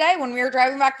 Honestly, today when we were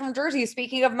driving back from Jersey,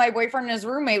 speaking of my boyfriend and his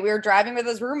roommate, we were driving with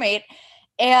his roommate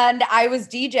And I was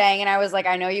DJing and I was like,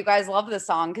 I know you guys love this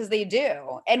song because they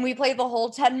do. And we played the whole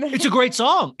 10 minutes. It's a great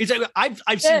song. It's like,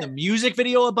 I've seen the music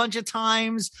video a bunch of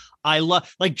times. I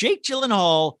love like Jake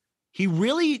Gyllenhaal.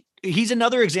 He's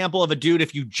another example of a dude.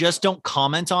 If you just don't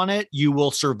comment on it, you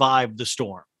will survive the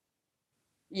storm.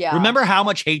 Yeah. Remember how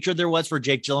much hatred there was for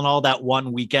Jake Gyllenhaal that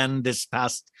one weekend this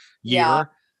past year? Yeah.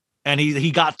 And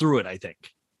he got through it, I think.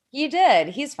 He did.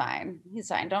 He's fine. He's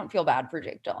fine. Don't feel bad for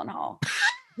Jake Gyllenhaal.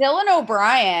 Dylan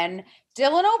O'Brien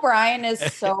is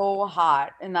so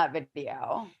hot in that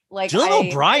video. Like Dylan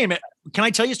O'Brien, man, can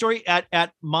I tell you a story?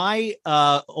 At my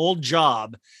old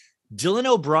job, Dylan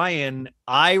O'Brien,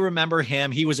 I remember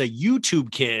him. He was a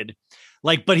YouTube kid,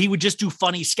 but he would just do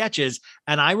funny sketches.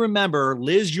 And I remember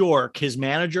Liz York, his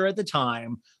manager at the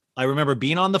time, I remember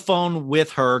being on the phone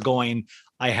with her going,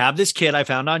 I have this kid I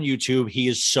found on YouTube. He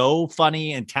is so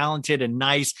funny and talented and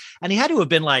nice. And he had to have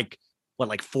been like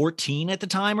 14 at the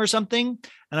time or something.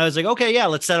 And I was like, okay, yeah,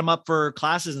 let's set him up for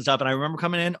classes and stuff. And I remember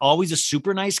coming in, always a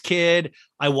super nice kid.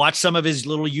 I watched some of his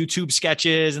little YouTube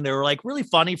sketches and they were like really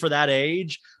funny for that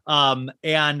age.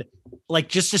 And like,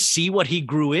 just to see what he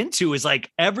grew into is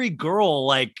like every girl,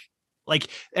 like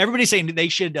everybody's saying they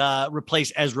should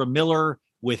replace Ezra Miller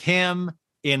with him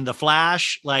in The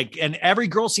Flash. And every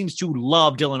girl seems to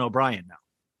love Dylan O'Brien now.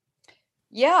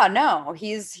 Yeah, no,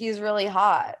 he's really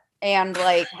hot. And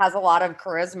has a lot of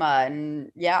charisma,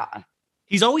 and yeah,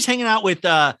 he's always hanging out with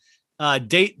DeSuze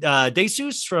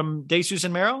from DeSuze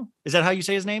and Mero. Is that how you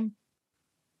say his name?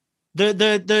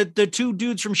 The two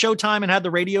dudes from Showtime and had the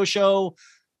radio show.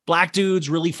 Black dudes,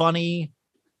 really funny.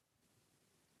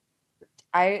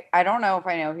 I don't know if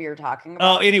I know who you're talking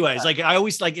about. Oh, anyways, I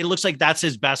always it looks like that's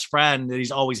his best friend that he's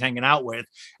always hanging out with.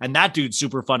 And that dude's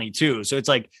super funny too. So it's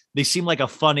they seem like a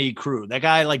funny crew. That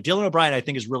guy, Dylan O'Brien, I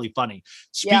think is really funny.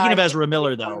 Speaking of Ezra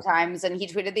Miller though. Sometimes, and he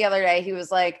tweeted the other day, he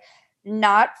was like,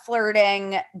 not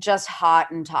flirting, just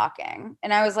hot and talking.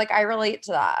 And I was like, I relate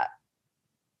to that.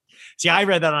 See, I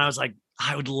read that and I was like,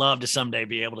 I would love to someday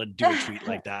be able to do a tweet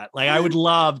like that. I would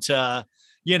love to,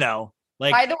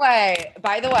 by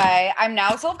the way, I'm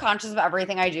now self-conscious of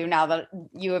everything I do now that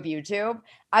you have YouTube.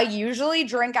 I usually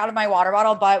drink out of my water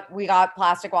bottle, but we got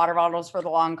plastic water bottles for the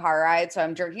long car ride. So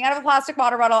I'm drinking out of a plastic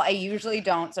water bottle. I usually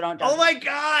don't. So don't judge. Oh my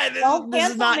God. Don't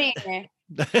cancel me.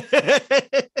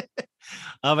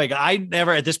 Oh my God. I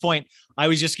never, at this point, I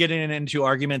was just getting into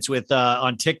arguments with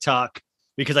on TikTok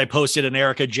because I posted an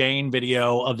Erica Jane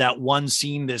video of that one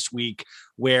scene this week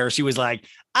where she was like,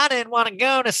 I didn't want to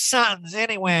go to Sutton's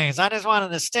anyways. I just wanted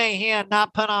to stay here and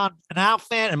not put on an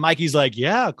outfit. And Mikey's like,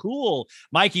 yeah, cool.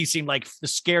 Mikey seemed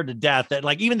scared to death that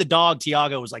even the dog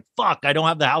Tiago was like, fuck, I don't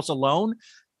have the house alone.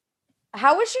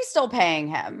 How is she still paying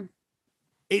him?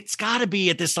 It's got to be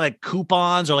at this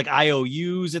coupons or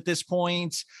IOUs at this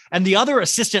point. And the other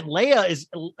assistant, Leia, is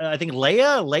I think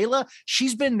Layla,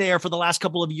 she's been there for the last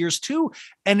couple of years too.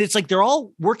 And it's they're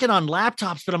all working on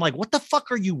laptops, but I'm like, what the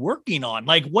fuck are you working on?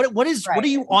 What are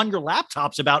you on your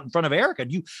laptops about in front of Erica?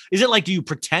 Do you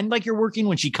pretend like you're working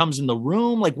when she comes in the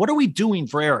room? What are we doing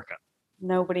for Erica?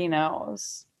 Nobody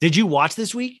knows. Did you watch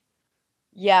this week?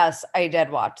 Yes, I did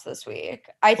watch this week.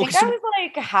 I think I was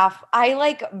half.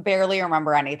 I barely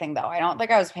remember anything though. I don't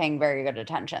think I was paying very good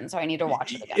attention, so I need to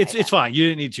watch it again. It's fine. You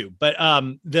didn't need to. But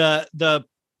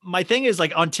my thing is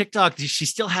on TikTok, she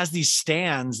still has these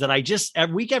stands that I just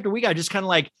week after week I just kind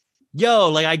of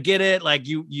yo, I get it.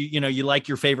 You like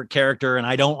your favorite character and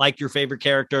I don't like your favorite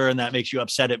character and that makes you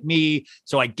upset at me.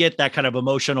 So I get that kind of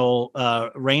emotional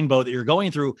rainbow that you're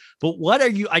going through. But what are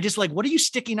you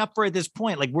sticking up for at this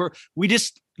point?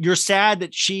 You're sad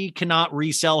that she cannot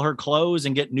resell her clothes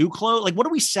and get new clothes. What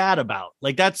are we sad about?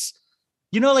 That's,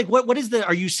 what is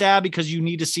are you sad because you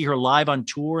need to see her live on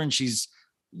tour and she's,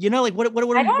 what are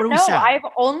we sad? I've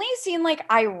only seen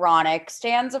ironic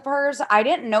stands of hers. I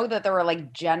didn't know that there were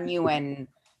genuine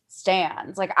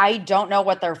stands. I don't know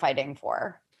what they're fighting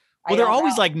for. Well, they're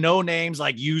always no names,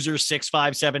 user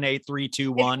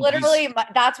 6578321. Literally,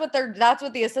 that's what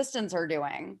the assistants are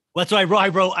doing. Well, that's what I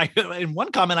wrote. In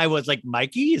one comment, I was like,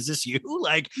 Mikey, is this you?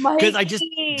 Because I just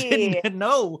didn't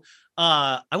know.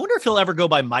 I wonder if he'll ever go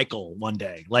by Michael one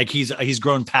day. He's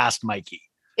grown past Mikey.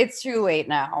 It's too late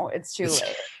now. It's too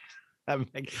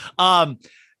late.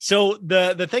 So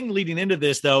the thing leading into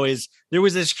this though is there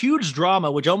was this huge drama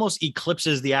which almost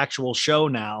eclipses the actual show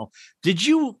now. Did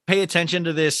you pay attention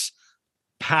to this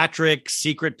Patrick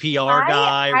secret PR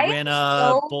guy,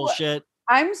 Rinna bullshit?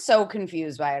 I'm so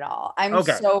confused by it all. I'm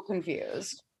so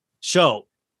confused. So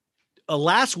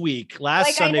last Sunday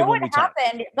I know when what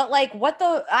happened, but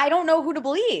I don't know who to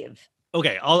believe.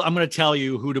 Okay, I'm going to tell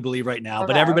you who to believe right now,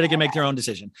 but everybody can make their own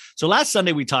decision. So last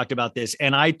Sunday we talked about this,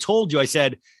 and I told you, I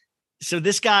said, so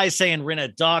this guy's saying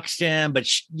Rinna doxed him, but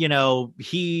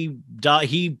he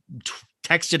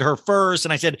texted her first,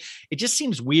 and I said it just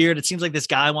seems weird. It seems like this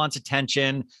guy wants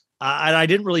attention. And I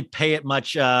didn't really pay it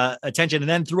much attention. And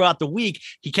then throughout the week,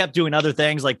 he kept doing other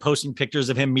things like posting pictures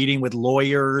of him meeting with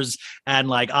lawyers and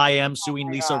like, I am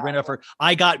suing Lisa Rinna for.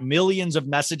 I got millions of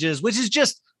messages, which is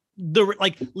just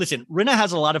listen, Rinna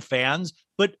has a lot of fans,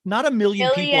 but not a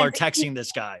million people are texting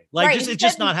this guy. Like, it's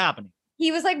just not happening.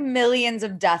 He was like millions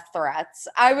of death threats.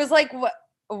 I was like, what?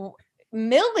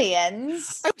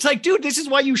 Millions? I was like, dude, this is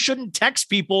why you shouldn't text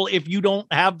people if you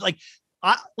don't have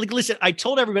listen, I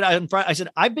told everybody on Friday, I said,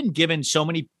 I've been given so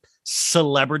many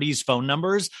celebrities' phone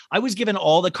numbers. I was given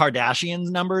all the Kardashians'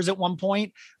 numbers at one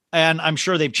point, and I'm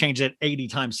sure they've changed it 80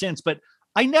 times since, but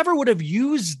I never would have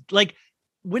used, like,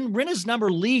 when Rinna's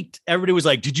number leaked, everybody was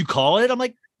like, did you call it? I'm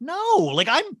like, no, like,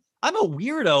 I'm a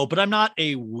weirdo, but I'm not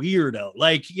a weirdo.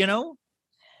 Like,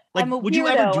 like, I'm a weirdo. Would you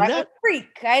ever do that? I'm a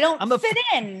freak. I don't fit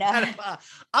in.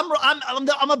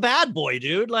 I'm a bad boy,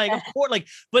 dude. Like, of course, like,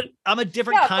 but I'm a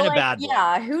different kind of bad boy.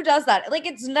 Yeah, who does that? Like,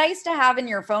 it's nice to have in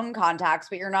your phone contacts,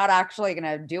 but you're not actually going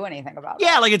to do anything about it.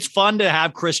 Yeah, like, it's fun to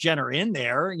have Kris Jenner in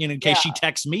there, in case she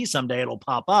texts me someday, it'll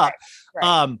pop up.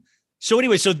 Right. So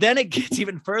anyway, so then it gets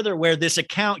even further where this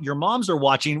account your moms are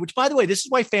watching, which, by the way, this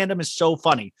is why fandom is so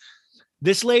funny.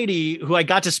 This lady who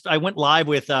I went live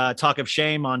with Talk of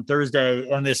Shame on Thursday,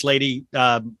 and this lady,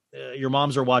 your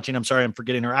moms are watching, I'm sorry, I'm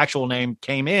forgetting her actual name,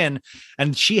 came in,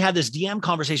 and she had this DM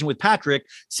conversation with Patrick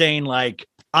saying, like,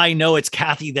 I know it's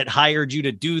Kathy that hired you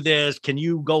to do this. Can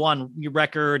you go on your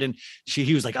record? And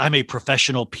he was like, I'm a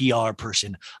professional PR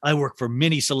person. I work for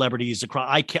many celebrities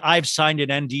across. I've signed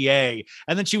an NDA.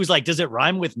 And then she was like, does it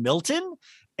rhyme with Milton?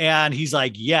 And he's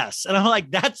like, yes. And I'm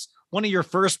like, that's one of your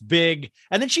first big.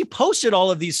 And then she posted all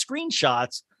of these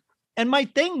screenshots. And my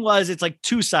thing was, it's like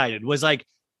two-sided, was like,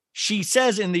 she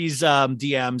says in these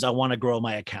DMs, I want to grow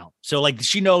my account. So like,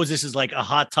 she knows this is like a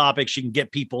hot topic. She can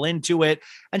get people into it.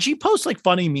 And she posts like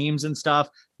funny memes and stuff.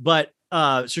 But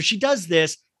so she does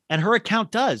this, and her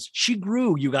account does. She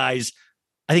grew, you guys,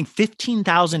 I think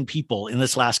 15,000 people in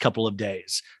this last couple of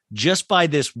days, just by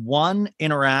this one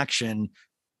interaction.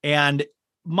 And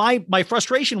my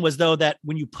frustration was, though, that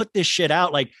when you put this shit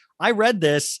out, like, I read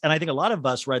this, and I think a lot of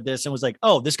us read this and was like,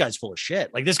 oh, this guy's full of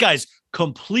shit. Like, this guy's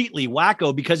completely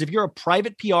wacko, because if you're a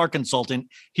private PR consultant,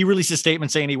 he released a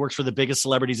statement saying he works for the biggest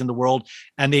celebrities in the world,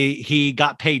 and he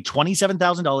got paid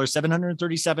 $27,000,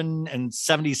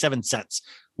 $737.77,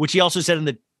 which he also said in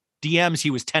the DMs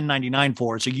he was 1099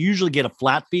 for. So you usually get a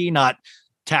flat fee, not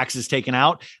taxes taken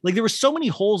out. Like, there were so many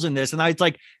holes in this, and I was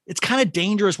like, it's kind of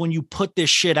dangerous when you put this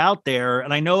shit out there.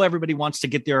 And I know everybody wants to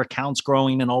get their accounts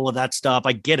growing and all of that stuff.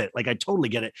 I get it. Like, I totally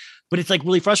get it. But it's like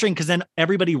really frustrating, because then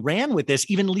everybody ran with this.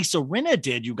 Even Lisa Rinna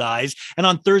did, you guys. And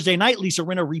on Thursday night, Lisa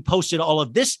Rinna reposted all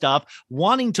of this stuff,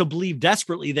 wanting to believe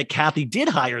desperately that Kathy did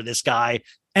hire this guy.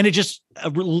 And it just,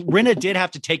 Rinna did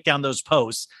have to take down those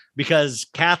posts, because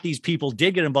Kathy's people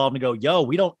did get involved and go, yo,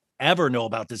 we don't ever know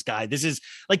about this guy. This is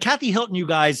like Kathy Hilton, you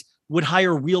guys, would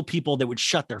hire real people that would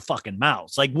shut their fucking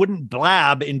mouths, like wouldn't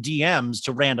blab in DMs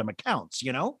to random accounts,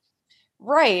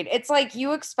 Right. It's like,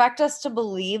 you expect us to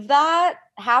believe that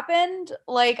happened?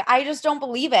 Like, I just don't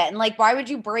believe it. And like, why would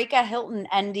you break a Hilton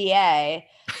NDA?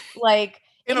 Like,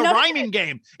 in a rhyming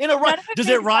game. Does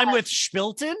it rhyme with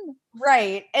Schmilton?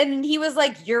 Right. And he was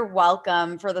like, you're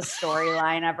welcome for the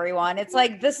storyline, everyone. It's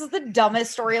like, this is the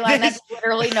dumbest storyline that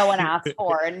literally no one asked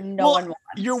for and no one wants.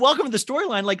 You're welcome to the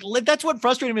storyline. Like, that's what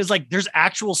frustrated me, is like, there's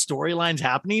actual storylines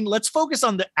happening. Let's focus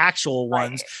on the actual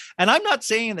ones. And I'm not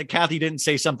saying that Kathy didn't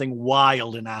say something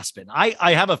wild in Aspen.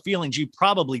 I have a feeling she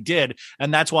probably did.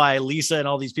 And that's why Lisa and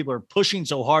all these people are pushing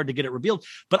so hard to get it revealed.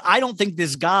 But I don't think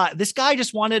this guy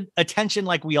just wanted attention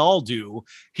like we all do.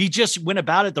 He just went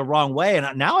about it the wrong way.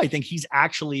 And now I think he's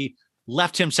actually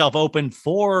left himself open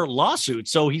for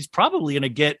lawsuits. So he's probably going to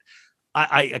get,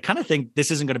 I kind of think this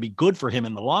isn't going to be good for him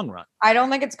in the long run. I don't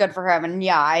think it's good for him. And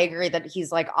yeah, I agree that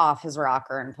he's like off his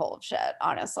rocker and full of shit,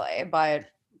 honestly. But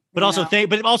also thank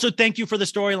you for the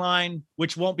storyline,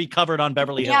 which won't be covered on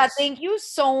Beverly Hills. Yeah, thank you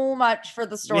so much for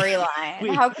the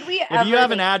storyline. How could we If you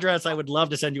have an address, I would love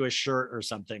to send you a shirt or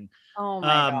something. Oh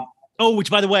my God. Oh,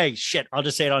 which, by the way, shit, I'll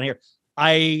just say it on here.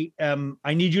 I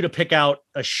need you to pick out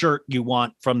a shirt you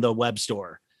want from the web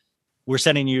store. We're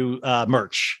sending you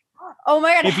merch. Oh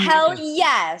my God. Hell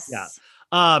yes. Yeah.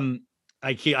 I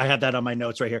have that on my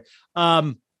notes right here.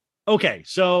 Okay,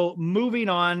 so moving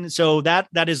on. So that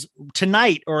is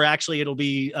tonight, or actually it'll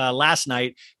be last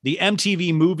night, the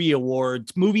MTV Movie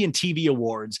Awards, Movie and TV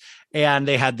Awards, and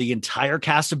they had the entire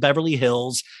cast of Beverly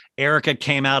Hills. Erica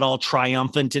came out all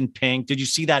triumphant in pink. Did you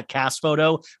see that cast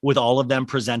photo with all of them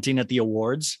presenting at the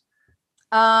awards?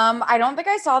 I don't think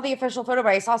I saw the official photo, but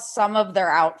I saw some of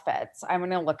their outfits. I'm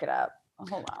gonna look it up.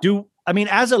 Hold on.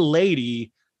 As a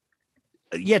lady,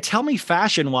 yeah, tell me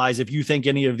fashion wise if you think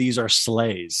any of these are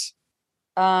slays.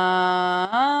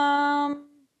 Oh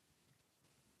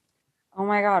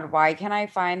my God, why can't I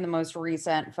find the most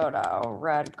recent photo?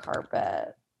 Red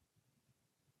carpet.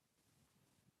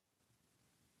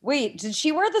 Wait, did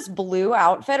she wear this blue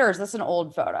outfit or is this an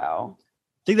old photo?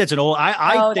 I think that's an old.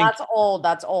 I think that's old.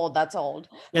 That's old. That's old.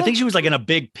 I think she was like in a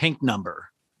big pink number.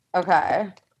 Okay.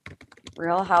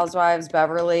 Real Housewives,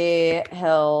 Beverly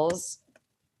Hills,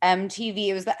 MTV.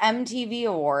 It was the MTV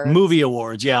Awards. Movie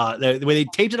Awards, yeah. The way they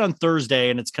taped it on Thursday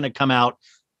and it's going to come out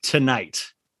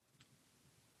tonight.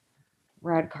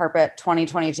 Red carpet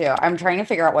 2022. I'm trying to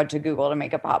figure out what to Google to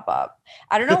make it pop up.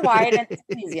 I don't know why I didn't see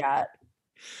these yet.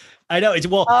 I know.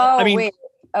 Wait.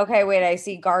 Okay, wait. I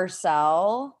see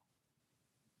Garcelle.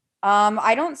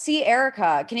 I don't see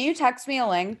Erica. Can you text me a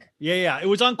link? Yeah. It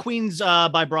was on Queens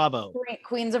by Bravo.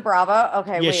 Queens of Bravo.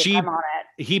 Okay, yeah, wait, I'm on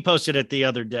it. He posted it the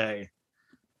other day.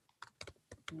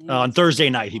 On Thursday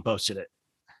night, he posted it.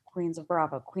 Queens of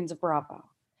Bravo. Queens of Bravo.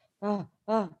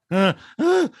 Okay.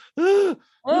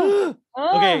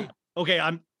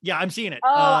 I'm seeing it.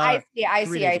 I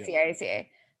see.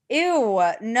 Ew,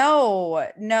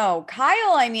 no.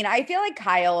 Kyle, I feel like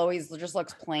Kyle always just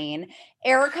looks plain.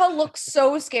 Erica looks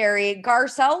so scary.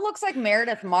 Garcelle looks like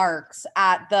Meredith Marks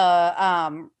at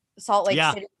the Salt Lake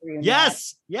City reunion.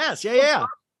 Yes. Yeah.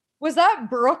 Was that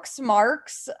Brooks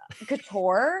Marks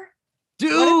Couture?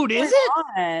 Dude, is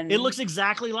it? It looks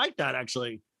exactly like that,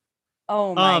 actually.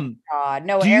 Oh my God.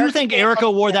 No. Do you think Erica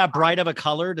wore that bright of a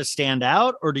color to stand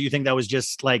out? Or do you think that was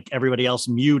just like everybody else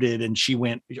muted and she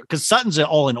went, because Sutton's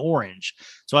all in orange.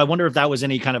 So I wonder if that was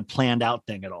any kind of planned out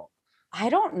thing at all. I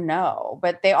don't know,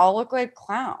 but they all look like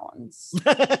clowns.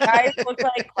 Guys look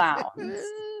like clowns.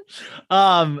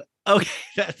 Okay.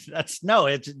 That's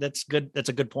good. That's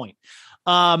a good point.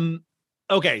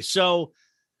 Okay. So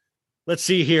let's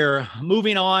see here.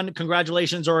 Moving on.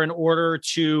 Congratulations are in order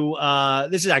to,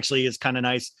 this is kind of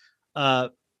nice.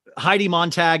 Heidi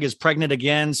Montag is pregnant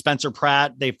again. Spencer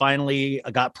Pratt, they finally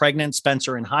got pregnant.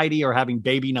 Spencer and Heidi are having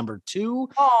baby number 2.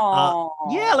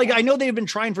 Yeah. Like I know they've been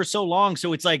trying for so long.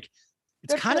 So it's like,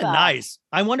 it's kind of nice.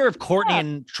 I wonder if Courtney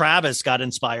and Travis got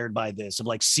inspired by this of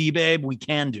like, see babe, we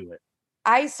can do it.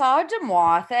 I saw a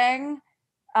Demois thing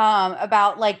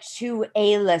about like 2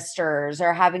 A-listers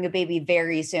are having a baby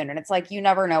very soon. And it's like, you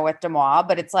never know with Demois,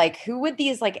 but it's like, who would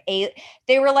these like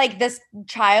they were like, this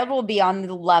child will be on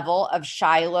the level of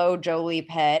Shiloh, Jolie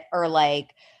Pitt, or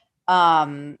like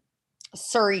Suri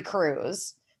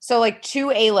Cruise. So like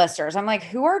 2 A-listers. I'm like,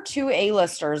 who are 2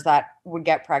 A-listers that would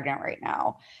get pregnant right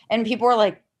now? And people were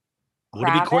like, would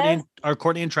it be Courtney? Are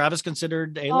Courtney and Travis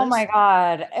considered A-list? Oh my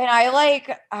God. And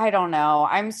I don't know.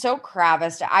 I'm so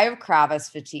Kravis. I have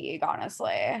Kravis fatigue,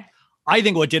 honestly. I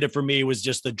think what did it for me was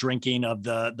just the drinking of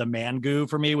the man goo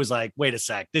for me was like, wait a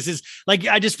sec. This is like,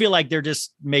 I just feel like they're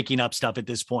just making up stuff at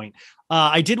this point.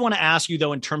 I did want to ask you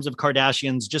though, in terms of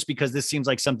Kardashians, just because this seems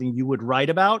like something you would write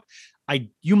about.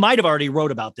 You might have already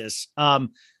wrote about this.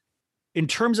 In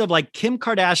terms of like Kim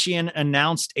Kardashian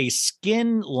announced a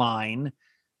skin line,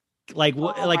 like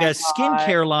a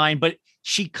skincare line, but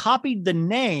she copied the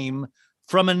name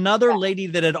from another lady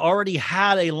that had already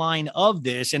had a line of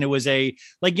this. And it was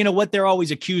what they're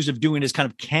always accused of doing is kind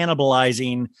of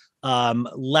cannibalizing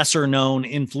lesser known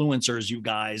influencers, you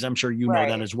guys. I'm sure you know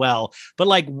that as well. But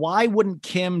like, why wouldn't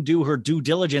Kim do her due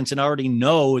diligence and already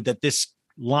know that this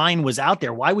line was out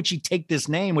there? Why would she take this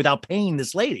name without paying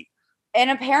this lady? And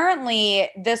apparently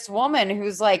this woman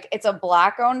who's like, it's a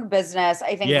Black owned business,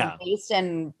 I think based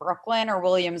in Brooklyn or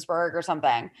Williamsburg or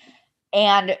something.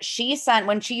 And she sent,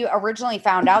 when she originally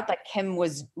found out that Kim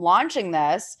was launching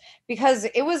this, because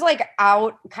it was like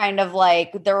out kind of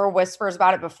like there were whispers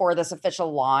about it before this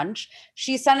official launch,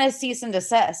 she sent a cease and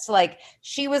desist. Like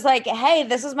she was like, hey,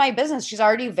 this is my business. She's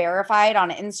already verified on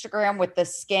Instagram with the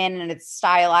skin and it's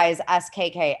stylized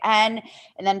SKKN.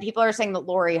 And then people are saying that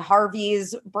Lori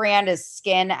Harvey's brand is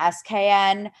skin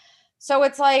SKN. So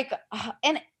it's like,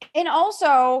 and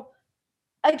also,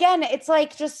 again, it's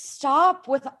like, just stop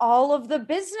with all of the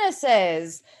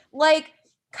businesses. Like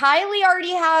Kylie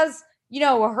already has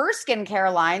her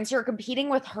skincare lines. You're competing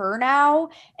with her now.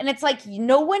 And it's like,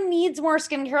 no one needs more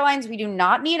skincare lines. We do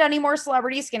not need any more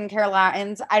celebrity skincare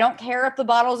lines. I don't care if the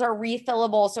bottles are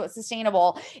refillable, so it's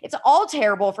sustainable. It's all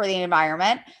terrible for the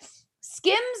environment.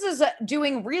 Skims is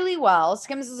doing really well.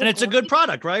 Skims is a good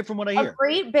product, right? From what I hear. A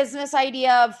great business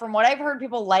idea. From what I've heard,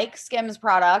 people like Skims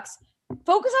products.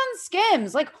 Focus on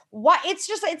Skims. Like, what?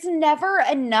 It's never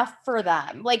enough for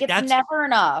them. Like, it's never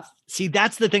enough. See,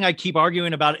 that's the thing I keep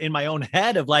arguing about in my own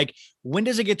head of like, when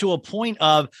does it get to a point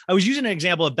of, I was using an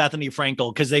example of Bethany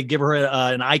Frankel because they give her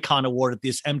an icon award at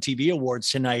this MTV Awards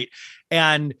tonight.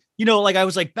 And, like I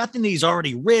was like, Bethany's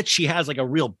already rich. She has like a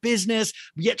real business,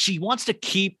 yet she wants to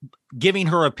keep giving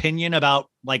her opinion about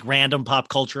like random pop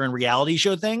culture and reality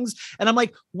show things. And I'm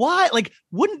like, why? Like,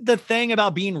 wouldn't the thing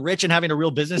about being rich and having a real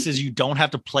business is you don't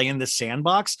have to play in the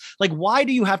sandbox? Like, why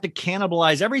do you have to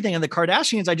cannibalize everything? And the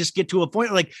Kardashians, I just get to a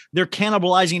point like they're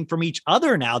cannibalizing from each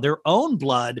other now, their own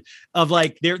blood of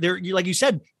like, they're like you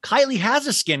said, Kylie has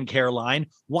a skincare line.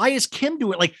 Why is Kim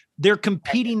doing it? Like, they're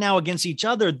competing now against each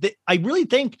other. I really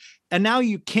think, and now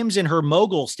Kim's in her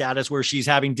mogul status where she's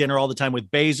having dinner all the time with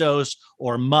Bezos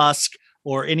or Musk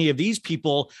or any of these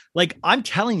people. Like, I'm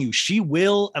telling you, she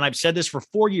will, and I've said this for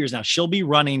 4 years now, she'll be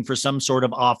running for some sort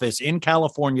of office in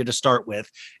California to start with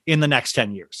in the next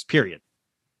 10 years, period.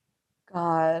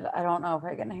 God, I don't know if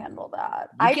I can handle that.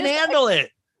 I can handle it.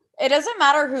 It doesn't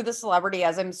matter who the celebrity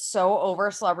is. I'm so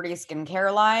over celebrity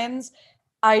skincare lines.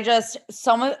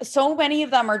 So many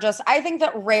of them are just, I think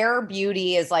that Rare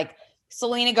Beauty is like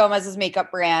Selena Gomez's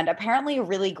makeup brand, apparently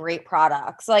really great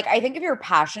products. Like, I think if you're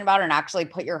passionate about it and actually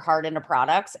put your heart into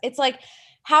products, it's like,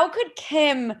 how could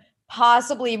Kim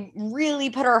possibly really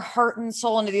put her heart and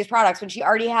soul into these products when she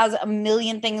already has a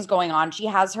million things going on? She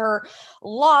has her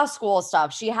law school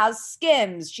stuff. She has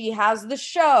Skims. She has the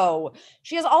show.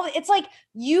 She has it's like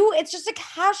it's just a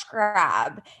cash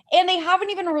grab. And they haven't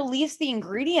even released the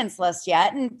ingredients list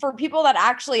yet. And for people that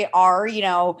actually are,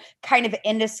 kind of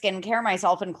into skincare,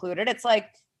 myself included, it's like,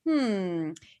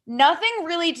 nothing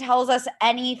really tells us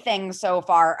anything so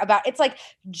far about, it's like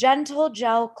gentle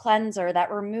gel cleanser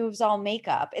that removes all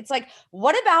makeup. It's like,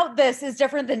 what about this is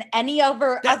different than any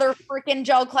other freaking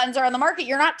gel cleanser on the market?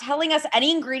 You're not telling us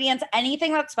any ingredients,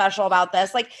 anything that's special about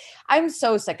this. Like, I'm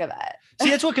so sick of it. See,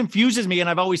 that's what confuses me. And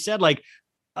I've always said, like,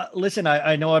 listen,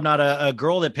 I know I'm not a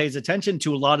girl that pays attention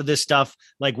to a lot of this stuff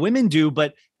like women do,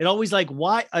 but it always like,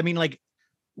 why? I mean, like,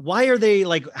 why are they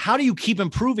like, how do you keep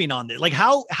improving on this? Like,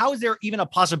 how is there even a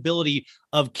possibility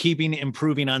of keeping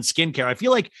improving on skincare? I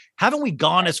feel like, haven't we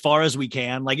gone as far as we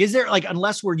can? Like, is there like,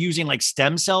 unless we're using like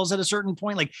stem cells at a certain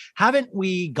point, like, haven't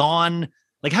we done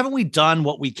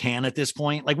what we can at this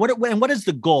point? Like, what is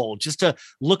the goal? Just to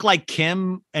look like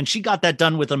Kim? And she got that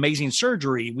done with amazing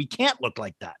surgery. We can't look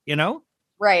like that,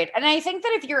 Right. And I think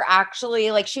that if you're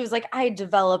actually like, she was like, I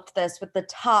developed this with the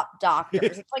top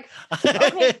doctors. It's like,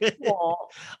 okay, cool.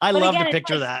 I love to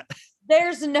picture that.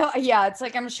 There's it's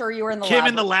like, I'm sure you were in the Kim lab.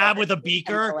 in the lab with a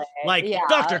beaker. Like,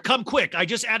 doctor, come quick. I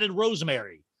just added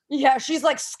rosemary. Yeah. She's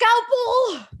like,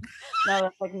 scalpel.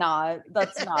 No,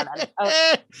 that's not it.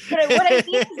 But what I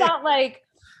mean is that like,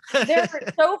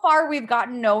 so far we've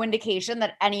gotten no indication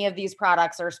that any of these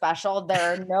products are special.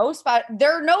 There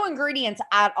are no ingredients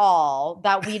at all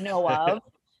that we know of.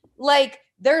 Like,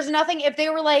 there's nothing. If they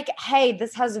were like, hey,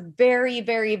 this has very,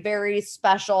 very, very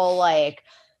special like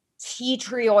tea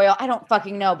tree oil, I don't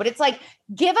fucking know, but it's like,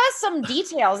 give us some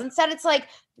details. Instead, it's like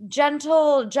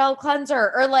gentle gel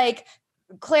cleanser or like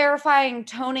clarifying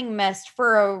toning mist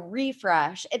for a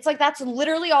refresh. It's like, that's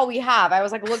literally all we have. I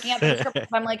was like looking at the description.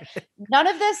 I'm like, none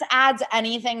of this adds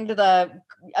anything to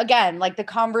the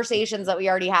conversations that we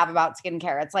already have about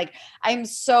skincare. It's like, I'm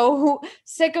so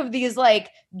sick of these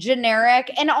like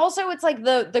generic, and also it's like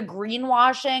the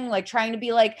greenwashing, like trying to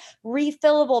be like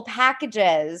refillable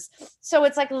packages. So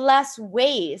it's like less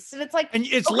waste. And it's like, and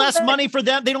it's less money for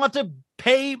them. They don't have to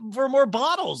pay for more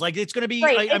bottles. Like, it's going to be,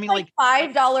 right. I mean, like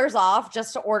 $5 off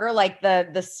just to order like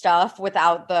the stuff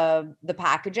without the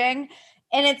packaging.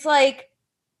 And it's like,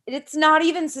 it's not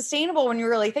even sustainable when you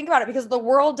really think about it, because the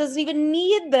world doesn't even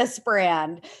need this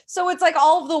brand. So it's like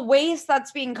all of the waste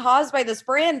that's being caused by this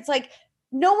brand. It's like,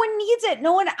 no one needs it.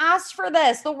 No one asked for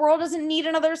this. The world doesn't need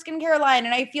another skincare line.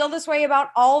 And I feel this way about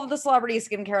all of the celebrity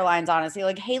skincare lines, honestly,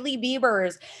 like Hailey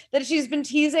Bieber's that she's been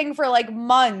teasing for like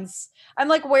months. I'm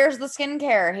like, where's the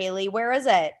skincare, Hailey? Where is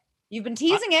it? You've been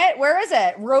teasing it. Where is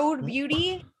it? RHOBH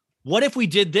Beauty. What if we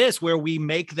did this where we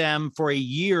make them for a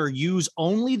year use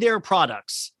only their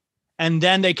products, and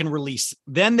then they can release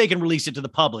it to the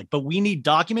public. But we need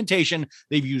documentation.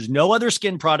 They've used no other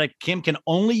skin product. Kim can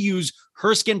only use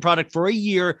her skin product for a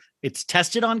year. It's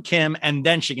tested on Kim, and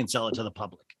then she can sell it to the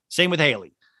public. Same with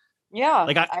Haley. Yeah.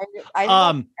 Like I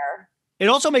don't care. It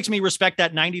also makes me respect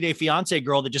that 90 Day Fiance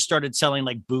girl that just started selling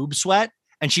like boob sweat,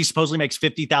 and she supposedly makes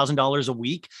 $50,000 a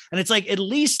week. And it's like, at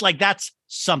least like that's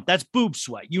boob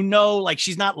sweat. You know, like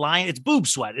she's not lying. It's boob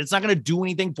sweat. It's not going to do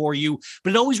anything for you.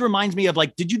 But it always reminds me of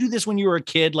like, did you do this when you were a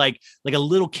kid? Like a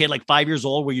little kid, like 5 years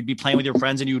old, where you'd be playing with your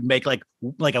friends and you would make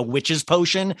like a witch's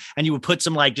potion, and you would put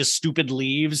some like just stupid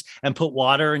leaves and put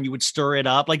water and you would stir it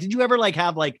up. Like, did you ever like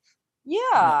have like, yeah,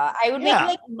 I would make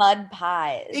like mud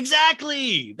pies.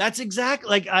 Exactly. That's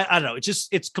exactly like, I don't know.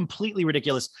 It's completely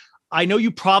ridiculous. I know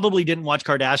you probably didn't watch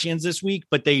Kardashians this week,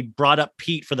 but they brought up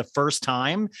Pete for the first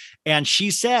time. And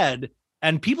she said,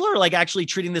 and people are like actually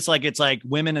treating this like it's like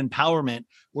women empowerment,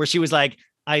 where she was like,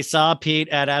 I saw Pete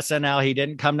at SNL. He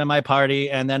didn't come to my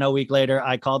party. And then a week later,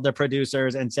 I called the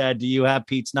producers and said, do you have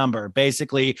Pete's number?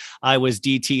 Basically, I was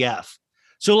DTF.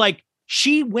 So like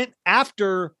she went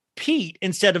after Pete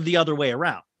instead of the other way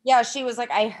around. Yeah, she was like,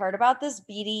 I heard about this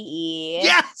BDE.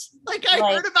 Yes, like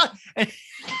I heard about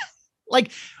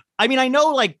like, I mean, I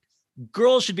know like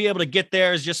girls should be able to get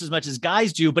theirs just as much as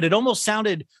guys do, but it almost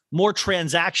sounded more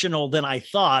transactional than I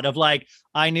thought. Of like,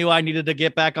 I knew I needed to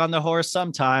get back on the horse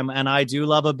sometime, and I do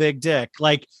love a big dick.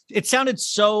 Like it sounded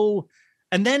so.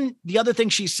 And then the other thing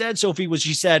she said, Sophie, was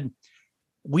she said,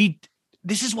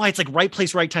 this is why it's like right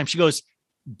place, right time. She goes,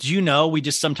 do you know, we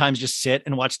just sometimes just sit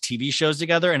and watch TV shows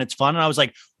together and it's fun. And I was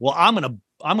like, well, I'm going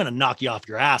to knock you off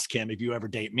your ass, Kim, if you ever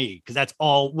date me, because that's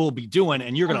all we'll be doing.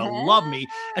 And you're going to love me.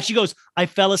 And she goes, I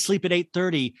fell asleep at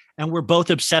 8:30 and we're both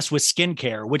obsessed with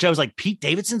skincare, which I was like, Pete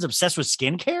Davidson's obsessed with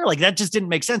skincare? Like that just didn't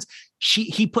make sense.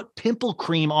 He put pimple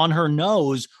cream on her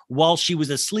nose while she was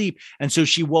asleep. And so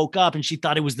she woke up and she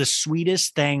thought it was the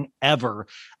sweetest thing ever.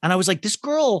 And I was like, this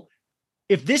girl,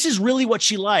 if this is really what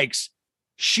she likes,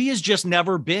 she has just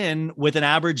never been with an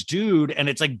average dude, and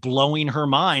it's like blowing her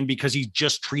mind because he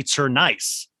just treats her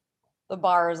nice. The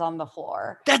bar is on the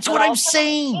floor. That's what I'm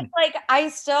saying. It's like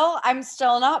I'm still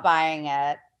not buying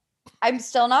it. I'm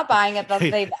still not buying it that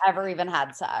they've ever even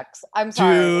had sex. I'm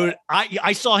sorry. Dude,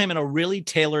 I saw him in a really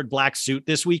tailored black suit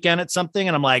this weekend at something,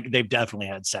 and I'm like, they've definitely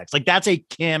had sex. Like that's a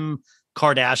Kim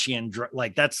Kardashian,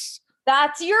 like that's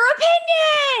your opinion.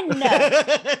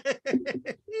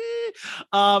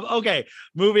 Okay,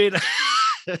 moving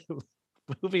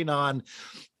on.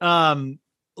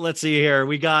 Let's see here.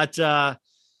 We got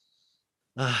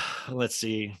let's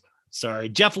see. Sorry,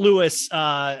 Jeff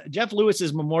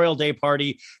Lewis's Memorial Day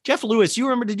party. Jeff Lewis,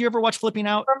 did you ever watch Flipping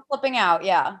Out? From Flipping Out,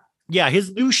 yeah. Yeah,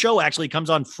 his new show actually comes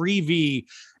on Freevee,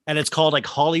 and it's called like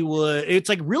Hollywood. It's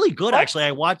like really good, actually.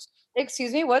 I watched.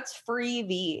 Excuse me, what's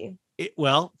Freevee?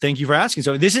 Well, thank you for asking.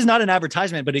 So this is not an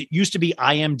advertisement, but it used to be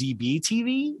IMDb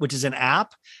TV, which is an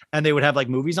app, and they would have like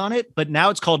movies on it. But now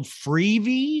it's called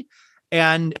Freevee,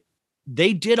 and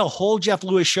they did a whole Jeff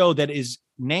Lewis show that is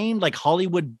named like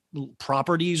Hollywood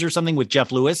Properties or something with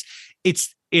Jeff Lewis.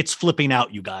 It's Flipping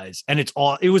Out, you guys, and it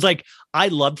was like I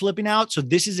loved Flipping Out. So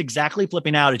this is exactly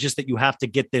Flipping Out. It's just that you have to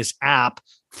get this app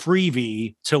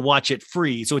Freevee to watch it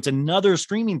free. So it's another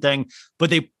streaming thing, but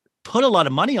they put a lot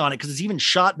of money on it because it's even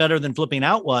shot better than Flipping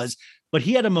Out was. But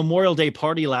he had a Memorial Day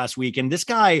party last week, and this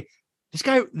guy,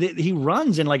 he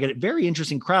runs in like a very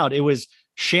interesting crowd. It was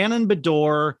Shannon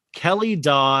Bedore, Kelly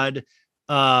Dodd,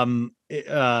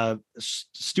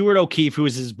 Stuart O'Keefe, who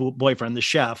is his boyfriend, the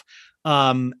chef.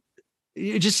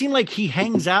 It just seemed like he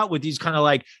hangs out with these kind of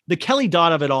like the Kelly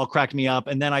Dodd of it all cracked me up.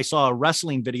 And then I saw a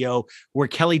wrestling video where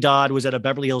Kelly Dodd was at a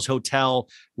Beverly Hills hotel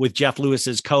with Jeff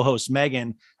Lewis's co-host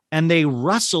Megan, and they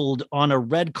wrestled on a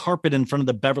red carpet in front of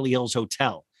the Beverly Hills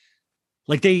Hotel.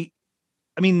 Like and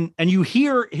you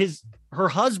hear her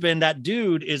husband, that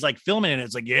dude, is like filming it.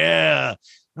 It's like, yeah.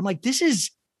 I'm like, this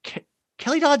is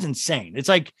Kelly Dodd's insane. It's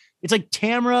like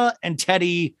Tamra and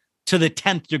Teddy to the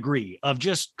 10th degree of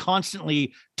just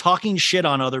constantly talking shit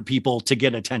on other people to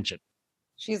get attention.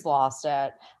 She's lost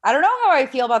it. I don't know how I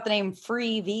feel about the name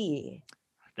Freevee.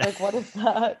 Like, what is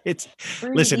that?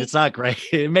 Listen, it's not great.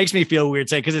 It makes me feel weird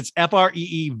saying, because it's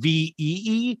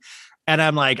Freevee. And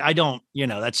I'm like, I don't,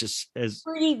 that's just as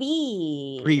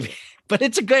Freevee. But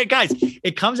it's a good, guys,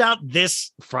 it comes out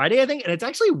this Friday, I think. And it's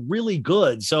actually really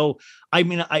good. So, I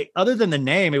mean, other than the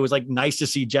name, it was like nice to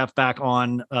see Jeff back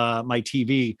on my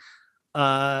TV.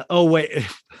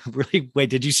 Wait,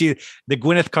 did you see the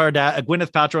Gwyneth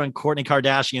Paltrow and Kourtney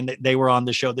Kardashian? They were on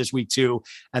the show this week too,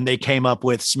 and they came up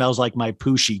with "Smells Like My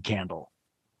Poochie" candle.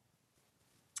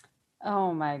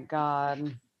 Oh my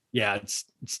God. Yeah, it's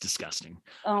disgusting.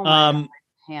 Oh my God,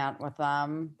 I can't with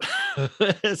them.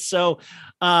 So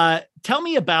tell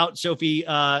me about, Sophie,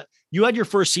 you had your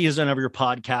first season of your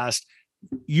podcast.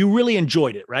 You really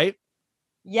enjoyed it, right?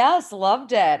 Yes,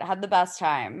 loved it. Had the best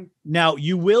time. Now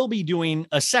you will be doing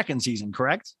a second season,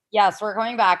 correct? Yes, we're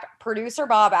coming back. Producer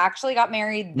Bob actually got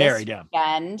married this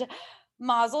weekend.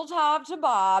 Mazel tov to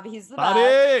Bob. He's the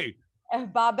Bobby.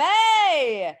 best.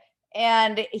 Bobby.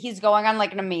 And he's going on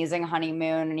like an amazing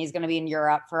honeymoon and he's going to be in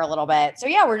Europe for a little bit. So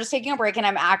yeah, we're just taking a break and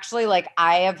I'm actually like,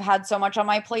 I have had so much on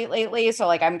my plate lately. So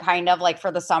like, I'm kind of like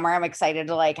for the summer, I'm excited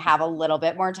to like have a little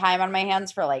bit more time on my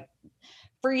hands for like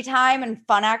free time and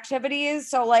fun activities.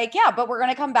 So like, yeah, but we're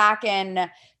going to come back in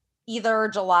either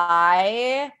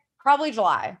July, probably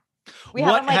July. We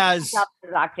haven't like the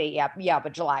exact date yet. Yeah,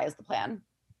 but July is the plan.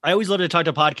 I always love to talk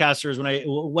to podcasters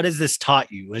what has this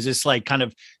taught you? Has this like kind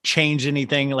of changed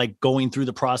anything, like going through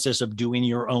the process of doing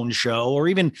your own show, or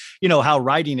even, you know, how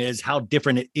writing is, how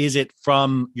different is it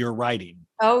from your writing?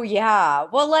 Oh yeah.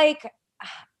 Well, like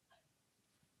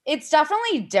it's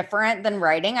definitely different than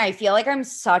writing. I feel like I'm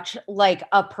such like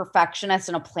a perfectionist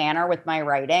and a planner with my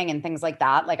writing and things like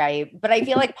that. But I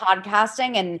feel like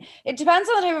podcasting, and it depends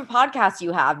on the type of podcast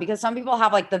you have, because some people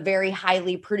have like the very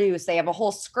highly produced, they have a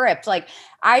whole script. Like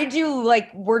I do,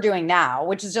 like we're doing now,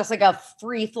 which is just like a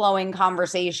free flowing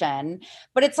conversation,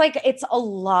 but it's like, it's a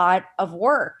lot of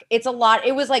work. It's a lot.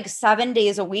 It was like 7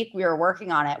 days a week we were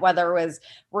working on it, whether it was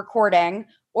recording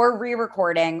or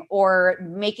re-recording or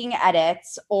making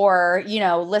edits or, you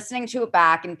know, listening to it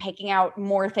back and picking out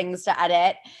more things to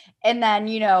edit. And then,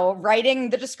 you know, writing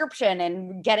the description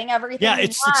and getting everything. Yeah,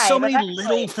 it's so many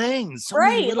little things.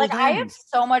 Right. Like I have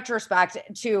so much respect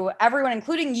to everyone,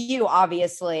 including you,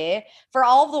 obviously, for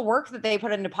all of the work that they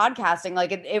put into podcasting.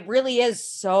 Like it really is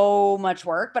so much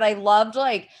work, but I loved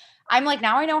I'm like,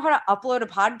 now I know how to upload a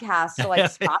podcast to like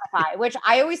Spotify, which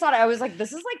I always thought, I was like,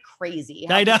 this is like crazy.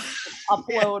 I know.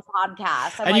 Upload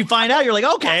podcasts. And like, you find out, you're like,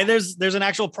 okay, there's an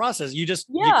actual process. You just,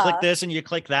 you click this and you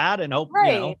click that and hope,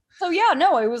 right. You know. So yeah,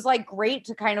 no, it was like great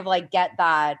to kind of like get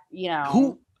that, you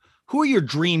know. Who are your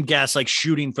dream guests, like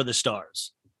shooting for the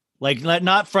stars? Like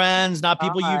not friends, not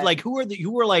people you like, who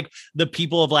are like the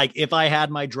people of like, if I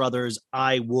had my druthers,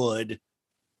 I would.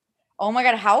 Oh my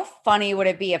God, how funny would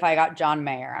it be if I got John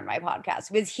Mayer on my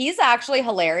podcast? Because he's actually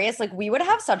hilarious. Like we would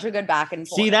have such a good back and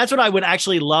forth. See, that's what I would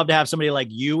actually love to have somebody like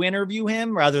you interview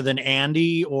him rather than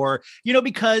Andy, or, you know,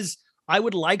 because I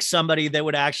would like somebody that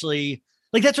would actually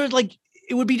like, that's what like,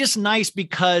 it would be just nice,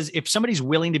 because if somebody's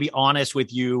willing to be honest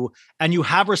with you and you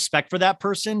have respect for that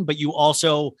person, but you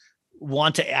also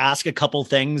want to ask a couple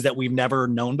things that we've never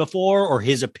known before, or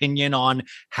his opinion on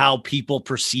how people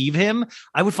perceive him,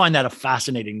 I would find that a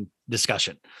fascinating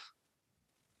discussion.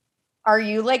 Are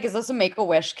you like, is this a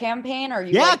Make-A-Wish campaign? Are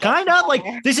you? Yeah, like, kind of like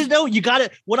this is you got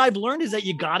to, what I've learned is that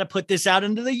you got to put this out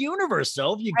into the universe.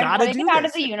 So you got to do out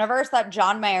of the universe that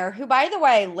John Mayer, who by the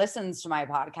way, listens to my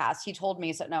podcast. He told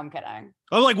me, so no, I'm kidding.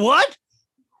 I'm like, what?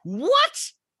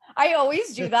 I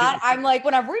always do that. I'm like,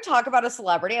 whenever we talk about a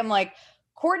celebrity, I'm like,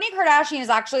 Kourtney Kardashian is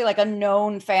actually like a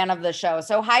known fan of the show.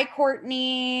 So hi,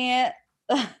 Kourtney.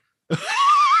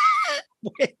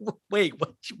 Wait,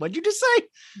 what'd you just say?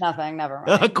 Nothing, never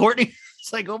mind. Kourtney,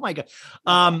 it's like, oh my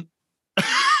God.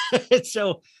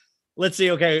 So let's see.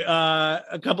 Okay.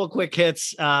 A couple of quick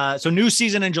hits. So new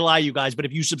season in July, you guys, but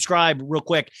if you subscribe real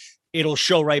quick, it'll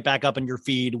show right back up in your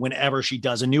feed whenever she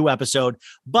does a new episode.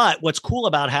 But what's cool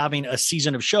about having a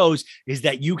season of shows is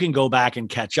that you can go back and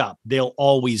catch up. They'll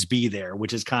always be there,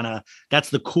 which is that's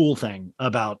the cool thing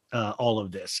about all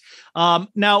of this.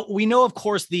 Now we know, of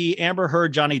course, the Amber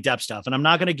Heard, Johnny Depp stuff, and I'm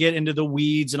not going to get into the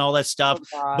weeds and all that stuff,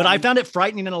 but I found it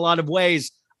frightening in a lot of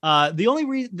ways. The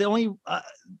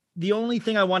only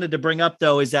thing I wanted to bring up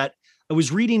though, is that I was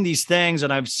reading these things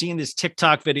and I've seen this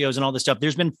TikTok videos and all this stuff.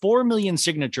 There's been 4 million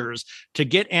signatures to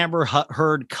get Amber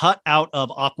Heard cut out of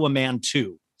Aquaman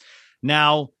 2.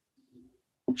 Now,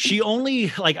 she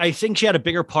only I think she had a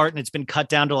bigger part and it's been cut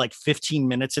down to like 15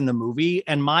 minutes in the movie.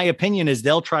 And my opinion is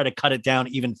they'll try to cut it down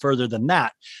even further than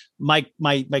that. My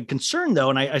concern though,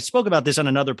 and I spoke about this on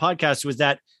another podcast, was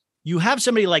that you have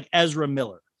somebody like Ezra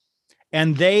Miller.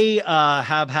 And they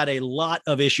have had a lot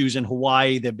of issues in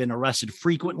Hawaii. They've been arrested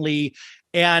frequently.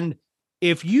 And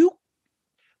if you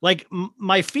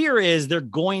my fear is they're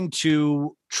going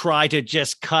to try to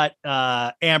just cut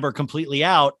Amber completely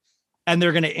out. And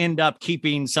they're going to end up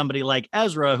keeping somebody like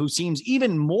Ezra, who seems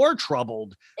even more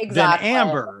troubled than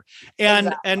Amber.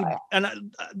 And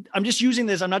I'm just using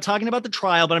this. I'm not talking about the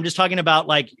trial, but I'm just talking about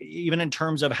even in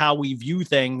terms of how we view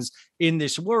things in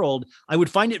this world. I would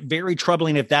find it very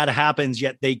troubling if that happens,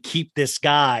 yet they keep this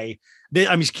guy.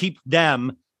 Keep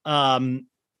them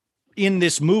in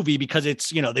this movie because it's,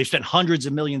 they've spent hundreds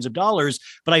of millions of dollars,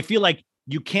 but I feel like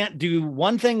you can't do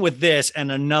one thing with this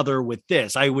and another with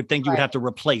this. I would think you would have to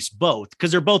replace both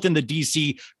because they're both in the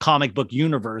DC comic book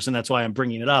universe. And that's why I'm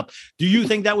bringing it up. Do you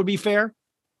think that would be fair?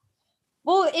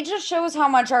 Well, it just shows how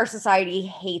much our society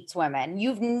hates women.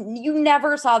 You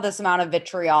never saw this amount of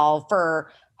vitriol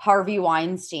for Harvey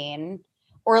Weinstein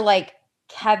or like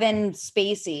Kevin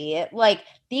Spacey. Like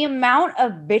the amount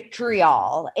of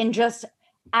vitriol and just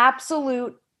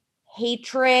absolute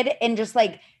hatred and just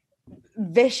like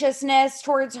viciousness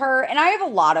towards her. And I have a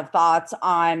lot of thoughts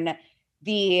on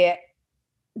the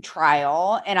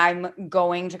trial, and I'm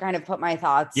going to kind of put my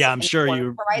thoughts. Yeah, I'm sure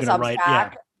you're going to write.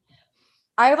 Yeah.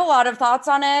 I have a lot of thoughts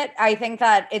on it. I think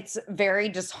that it's very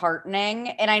disheartening.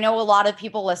 And I know a lot of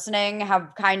people listening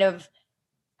have kind of,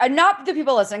 not the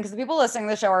people listening, because the people listening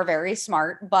to the show are very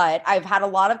smart, but I've had a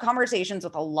lot of conversations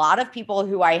with a lot of people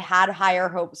who I had higher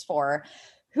hopes for,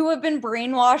 who have been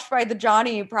brainwashed by the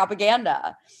Johnny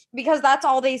propaganda because that's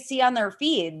all they see on their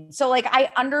feed. So like, I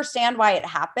understand why it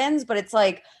happens, but it's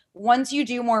like, once you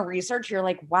do more research, you're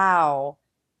like, wow,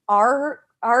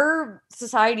 our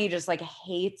society just like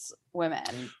hates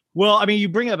women. Well, I mean, you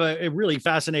bring up a really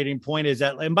fascinating point is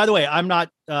that, and by the way, I'm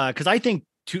not, cause I think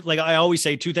like I always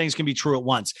say, two things can be true at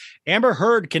once. Amber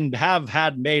Heard can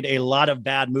have made a lot of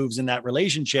bad moves in that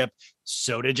relationship.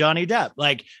 So did Johnny Depp.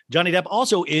 Like Johnny Depp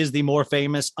also is the more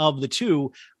famous of the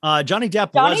two. Johnny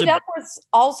Depp was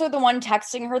also the one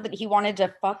texting her that he wanted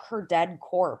to fuck her dead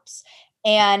corpse.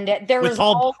 And there was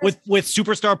with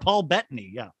superstar Paul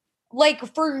Bettany. Yeah.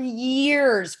 Like for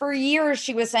years,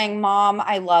 she was saying, Mom,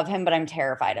 I love him, but I'm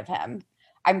terrified of him.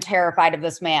 I'm terrified of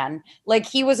this man. Like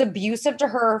he was abusive to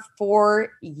her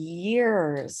for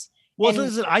years. Well,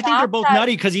 listen, I think they're both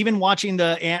nutty because even listening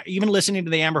to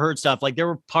the Amber Heard stuff, like there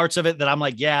were parts of it that I'm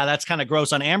like, yeah, that's kind of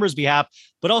gross on Amber's behalf.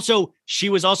 But also she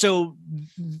was also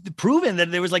proven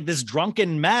that there was like this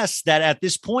drunken mess that at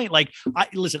this point, like, I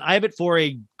have it for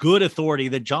a good authority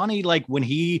that Johnny, like when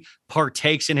he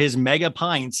partakes in his mega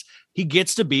pints, he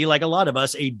gets to be like a lot of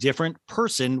us, a different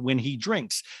person when he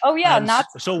drinks. Oh yeah. And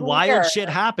that's so wild shit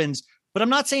happens. But I'm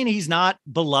not saying he's not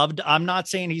beloved. I'm not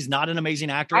saying he's not an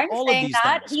amazing actor. I'm all saying of these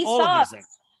that things. He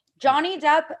sucks. Johnny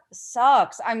Depp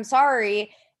sucks. I'm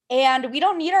sorry. And we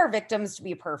don't need our victims to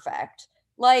be perfect.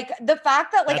 Like the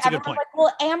fact that like everyone's like,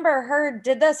 well, Amber Heard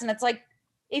did this. And it's like,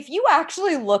 if you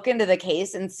actually look into the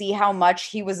case and see how much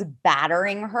he was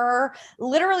battering her,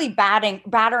 literally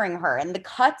battering her, and the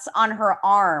cuts on her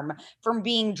arm from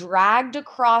being dragged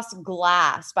across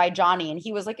glass by Johnny. And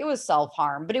he was like, it was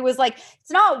self-harm, but it was like, it's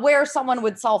not where someone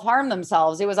would self-harm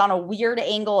themselves. It was on a weird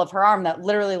angle of her arm that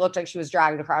literally looked like she was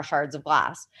dragged across shards of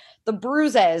glass. The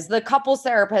bruises, the couples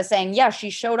therapist saying, yeah, she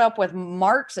showed up with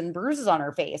marks and bruises on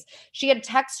her face. She had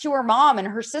texts to her mom and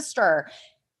her sister.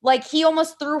 Like he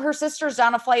almost threw her sisters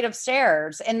down a flight of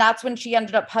stairs. And that's when she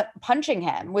ended up punching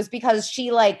him, was because she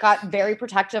like got very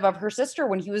protective of her sister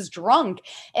when he was drunk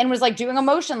and was like doing a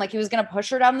motion like he was going to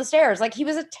push her down the stairs. Like he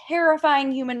was a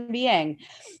terrifying human being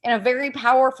and a very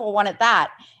powerful one at that.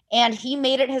 And he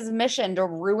made it his mission to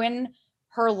ruin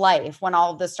her life when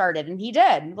all of this started. And he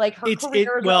did. Like her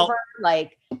career is over.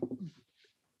 Like,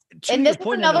 and this is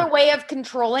another way of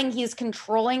controlling. He's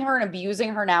controlling her and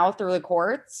abusing her now through the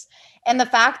courts. And the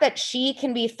fact that she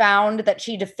can be found that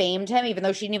she defamed him, even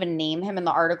though she didn't even name him in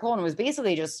the article, and was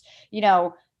basically just,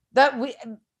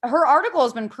 her article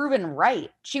has been proven right.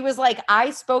 She was like,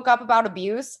 I spoke up about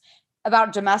abuse,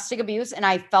 about domestic abuse, and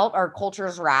I felt our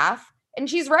culture's wrath. And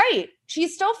she's right.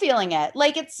 She's still feeling it.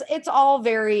 Like it's all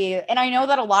very, and I know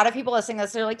that a lot of people listening to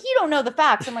this, they're like, you don't know the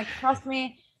facts. I'm like, trust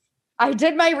me, I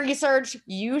did my research.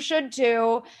 You should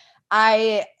too.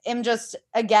 I am just,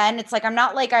 again, it's like,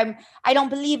 I don't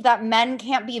believe that men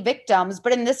can't be victims,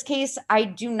 but in this case, I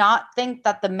do not think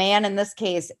that the man in this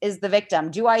case is the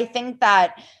victim. Do I think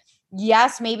that,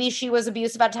 yes, maybe she was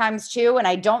abusive at times too. And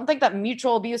I don't think that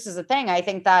mutual abuse is a thing. I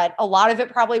think that a lot of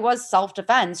it probably was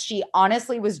self-defense. She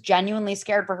honestly was genuinely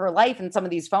scared for her life in some of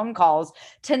these phone calls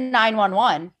to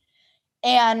 911.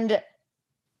 And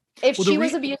if she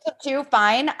was abusive too,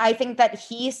 fine. I think that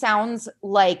he sounds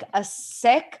like a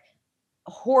sick,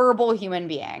 horrible human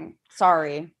being.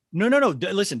 Sorry. No.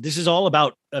 Listen, this is all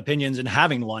about opinions and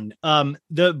having one. But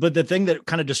the thing that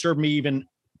kind of disturbed me, even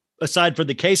aside from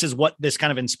the case, is what this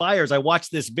kind of inspires. I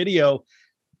watched this video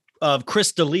of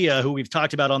Chris D'Elia, who we've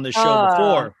talked about on this show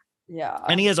before. Yeah.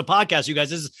 And he has a podcast, you guys.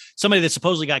 This is somebody that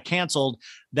supposedly got canceled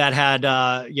that had,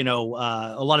 a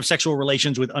lot of sexual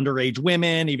relations with underage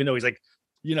women, even though he's like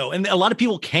And a lot of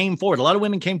people came forward. A lot of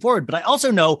women came forward. But I also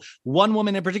know one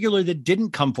woman in particular that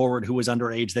didn't come forward who was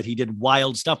underage that he did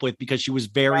wild stuff with because she was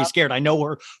very scared. I know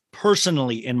her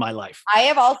personally in my life. I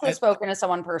have also spoken to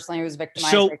someone personally who was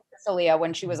victimized by Crystalia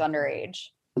when she was underage.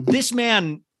 This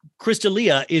man,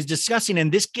 Crystalia, is discussing,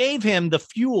 and this gave him the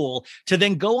fuel to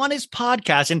then go on his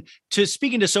podcast. And to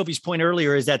speaking to Sophie's point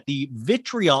earlier is that the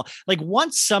vitriol, like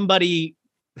once somebody...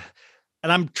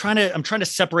 And I'm trying to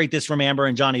separate this from Amber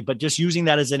and Johnny, but just using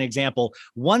that as an example,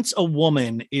 once a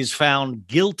woman is found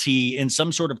guilty in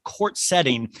some sort of court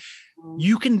setting,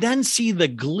 you can then see the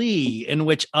glee in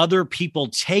which other people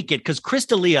take it. Because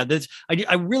Crystalia,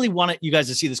 I really want you guys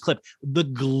to see this clip. The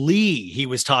glee he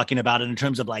was talking about in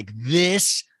terms of like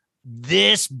this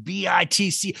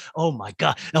BITC. Oh my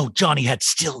God. Oh, Johnny had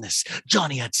stillness.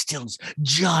 Johnny,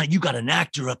 you got an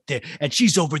actor up there and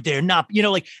she's over there. Not,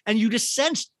 and you just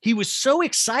sensed he was so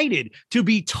excited to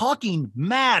be talking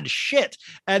mad shit.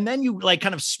 And then you like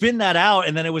kind of spin that out.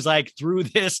 And then it was like through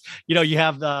this, you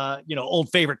have the,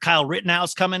 old favorite Kyle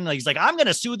Rittenhouse coming. He's like, I'm going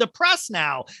to sue the press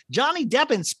now. Johnny Depp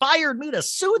inspired me to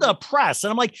sue the press.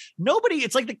 And I'm like,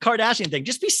 it's like the Kardashian thing.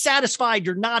 Just be satisfied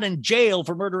you're not in jail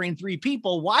for murdering 3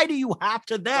 people. Why do you have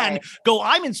to then go,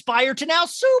 I'm inspired to now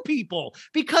sue people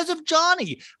because of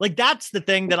Johnny? Like, that's the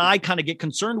thing that I kind of get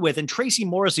concerned with. And Tracy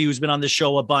Morrissey, who's been on this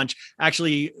show a bunch,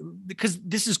 actually, because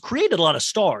this has created a lot of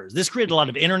stars. This created a lot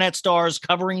of internet stars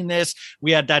covering this.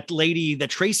 We had that lady that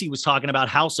Tracy was talking about,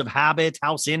 House in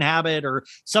Habit, or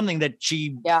something that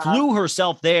she flew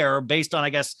herself there based on, I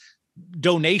guess,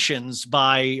 donations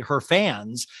by her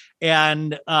fans.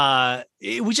 And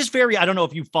it was just I don't know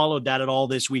if you followed that at all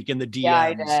this week in the DMs. Yeah,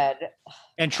 I did.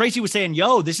 And Tracy was saying,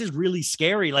 this is really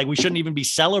scary. Like, we shouldn't even be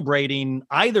celebrating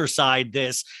either side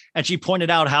this. And she pointed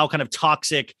out how kind of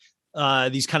toxic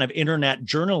these kind of internet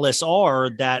journalists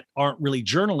that aren't really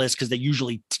journalists because they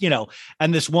usually,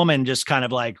 and this woman just kind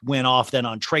of like went off then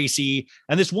on Tracy.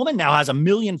 And this woman now has 1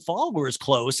 million followers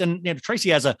close. And Tracy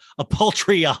has a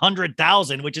paltry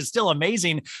 100,000, which is still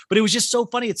amazing. But it was just so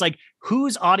funny. It's like,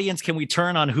 whose audience can we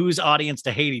turn on whose audience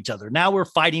to hate each other? Now we're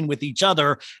fighting with each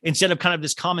other instead of kind of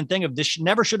this common thing of this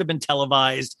never should have been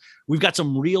televised. We've got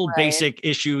some real basic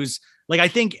issues. Like, I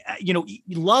think,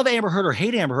 love Amber Heard or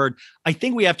hate Amber Heard, I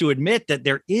think we have to admit that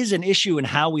there is an issue in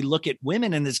how we look at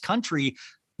women in this country.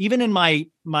 Even in my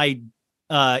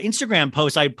Instagram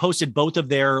post, I posted both of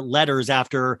their letters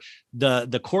after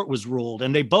the court was ruled,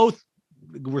 and they both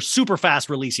were super fast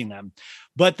releasing them.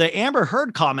 But the Amber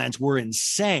Heard comments were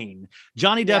insane.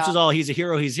 Johnny Depp was all, he's a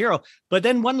hero. But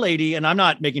then one lady, and I'm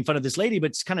not making fun of this lady,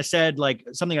 but kind of said like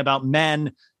something about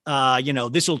men,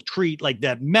 this will treat like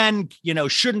that men,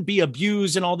 shouldn't be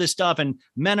abused and all this stuff. And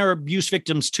men are abuse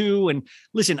victims too. And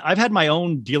listen, I've had my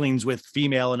own dealings with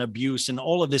female and abuse and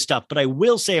all of this stuff. But I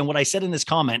will say, and what I said in this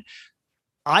comment,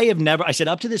 I said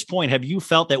up to this point, have you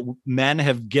felt that men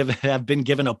have been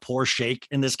given a poor shake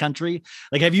in this country?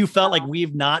 Like, have you felt like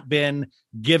we've not been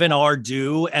given our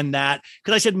due? And that,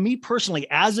 because I said, me personally,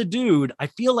 as a dude, I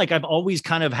feel like I've always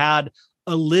kind of had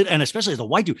a little, and especially as a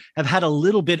white dude, have had a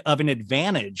little bit of an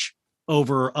advantage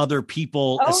over other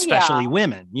people, especially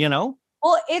women,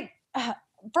 Well,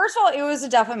 first of all, it was a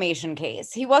defamation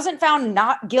case. He wasn't found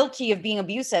not guilty of being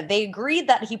abusive. They agreed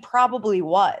that he probably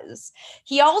was.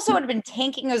 He also had been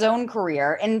tanking his own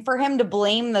career. And for him to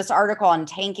blame this article on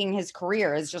tanking his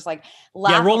career is just like...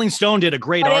 Rolling Stone did a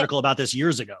great article about this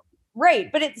years ago.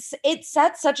 Right. But it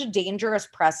sets such a dangerous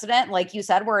precedent, like you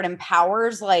said, where it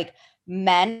empowers like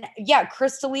men. Yeah,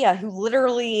 Crystalia, who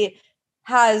literally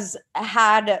has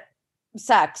had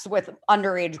sex with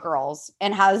underage girls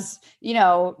and has,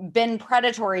 been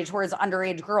predatory towards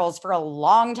underage girls for a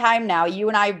long time now. You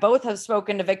and I both have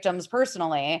spoken to victims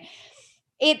personally.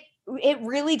 It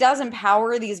really does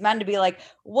empower these men to be like,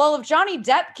 well, if Johnny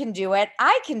Depp can do it,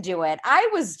 I can do it. I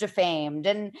was defamed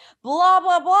and blah,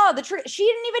 blah, blah. She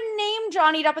didn't even name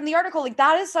Johnny Depp in the article. Like,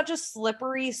 that is such a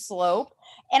slippery slope.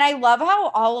 And I love how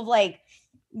all of like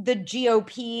the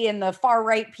GOP and the far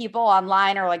right people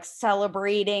online are like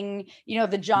celebrating,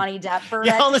 the Johnny Depp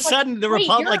verdict. Yeah, all of a sudden the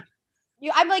Republic.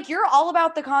 I'm like, you're all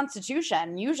about the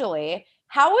Constitution usually.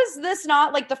 How is this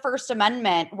not like the First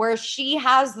Amendment where she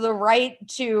has the right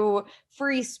to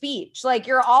free speech? Like,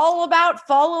 you're all about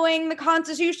following the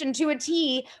Constitution to a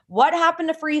T. What happened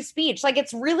to free speech? Like,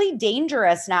 it's really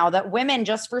dangerous now that women,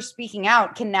 just for speaking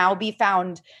out, can now be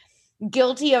found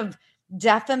guilty of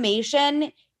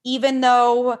defamation, even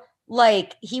though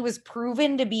like he was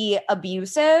proven to be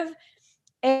abusive.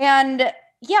 And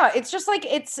yeah, it's just like,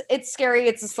 it's scary.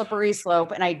 It's a slippery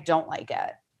slope and I don't like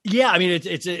it. Yeah, I mean,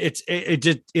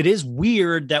 it is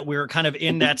weird that we're kind of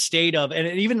in that state of, and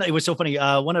it was so funny.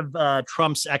 One of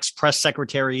Trump's ex-press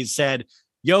secretaries said,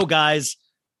 "Yo, guys,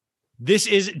 this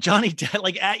is Johnny Depp."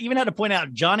 Like, even had to point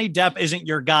out Johnny Depp isn't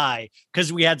your guy because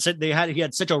he had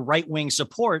such a right-wing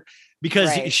support.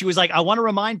 Because she was like, I want to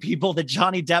remind people that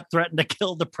Johnny Depp threatened to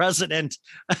kill the president.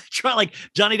 Like,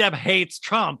 Johnny Depp hates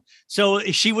Trump. So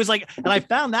she was like, and I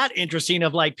found that interesting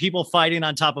of like people fighting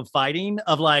on top of fighting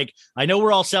of like, I know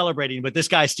we're all celebrating, but this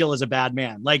guy still is a bad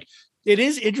man. Like, it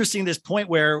is interesting, this point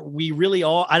where we really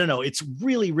all, I don't know, it's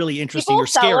really, really interesting or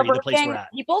scary, the place we're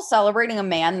at. People celebrating a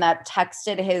man that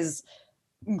texted his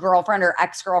girlfriend or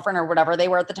ex-girlfriend or whatever they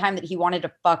were at the time that he wanted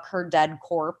to fuck her dead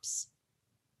corpse.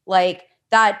 Like,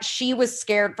 that she was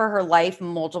scared for her life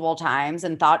multiple times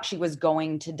and thought she was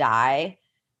going to die.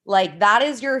 Like, that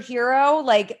is your hero.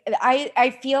 Like,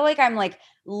 I feel like I'm like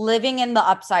living in the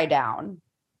upside down.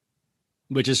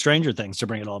 Which is Stranger Things, to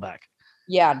bring it all back.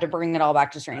 Yeah, to bring it all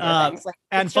back to Stranger Things. Like,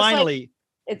 and finally, like,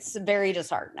 it's very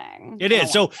disheartening. It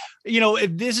is. So,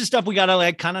 this is stuff we got to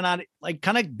like kind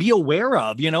of be aware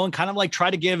of, and kind of like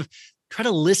try to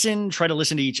listen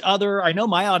to each other. I know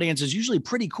my audience is usually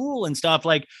pretty cool and stuff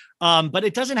like, but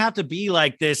it doesn't have to be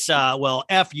like this, well,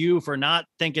 F you for not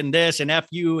thinking this and F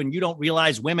you, and you don't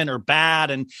realize women are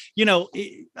bad. And,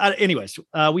 anyways,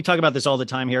 we talk about this all the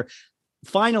time here.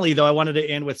 Finally, though, I wanted to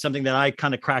end with something that I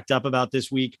kind of cracked up about this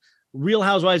week. Real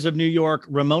Housewives of New York,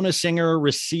 Ramona Singer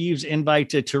receives invite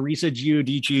to Teresa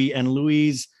Giudice and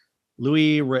Louis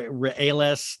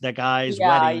Reales, that guy's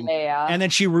wedding. Yeah. And then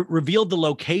she revealed the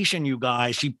location, you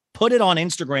guys. She put it on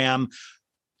Instagram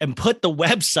and put the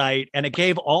website, and it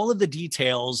gave all of the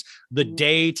details, the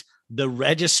date, the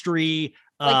registry.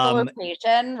 Like the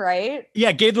location, right? Yeah,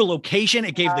 it gave the location.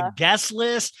 It gave the guest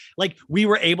list. Like, we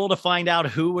were able to find out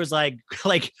who was like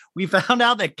we found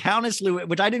out that Countess Luann,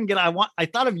 which I didn't get. I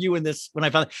thought of you in this when I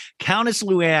found it. Countess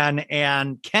Luann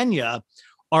and Kenya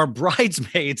are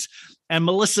bridesmaids, and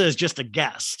Melissa is just a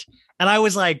guest. And I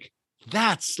was like,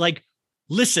 that's like,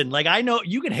 listen, like, I know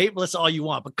you can hate Melissa all you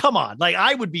want, but come on. Like,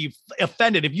 I would be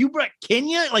offended if you brought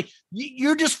Kenya, like,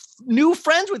 you're just new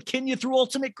friends with Kenya through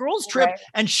Ultimate Girls Trip,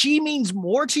 and she means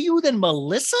more to you than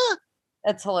Melissa?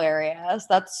 It's hilarious.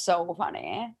 That's so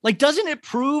funny. Like, doesn't it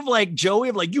prove like Joey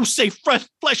of like, you say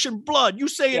flesh and blood, you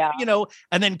say it,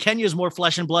 and then Kenya's more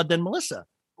flesh and blood than Melissa.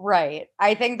 Right.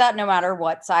 I think that no matter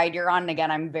what side you're on,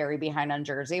 again, I'm very behind on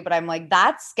Jersey, but I'm like,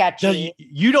 that's sketchy.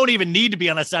 You don't even need to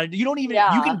be on a side. You don't even,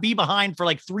 you can be behind for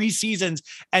like 3 seasons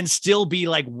and still be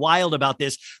like wild about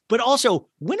this. But also,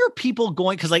 when are people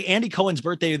going? Cause like Andy Cohen's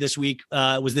birthday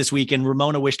was this week, and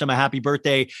Ramona wished him a happy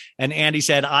birthday. And Andy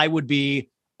said, I would be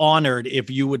honored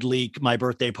if you would leak my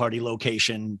birthday party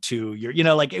location to your, he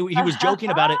was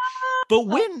joking about it. But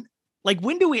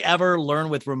when do we ever learn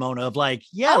with Ramona of like,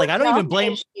 I don't even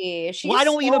blame. I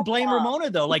don't even blame Ramona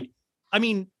though. Like, I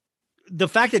mean, the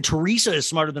fact that Teresa is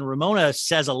smarter than Ramona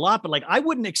says a lot, but like, I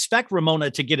wouldn't expect Ramona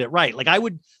to get it right. Like, I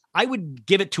would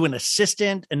give it to an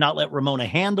assistant and not let Ramona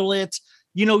handle it.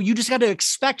 You just got to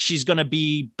expect she's going to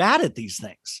be bad at these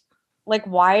things. Like,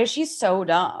 why is she so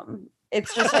dumb?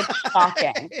 It's just like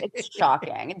shocking. It's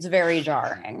shocking. It's very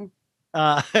jarring.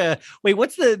 Wait,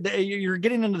 what's you're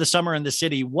getting into the summer in the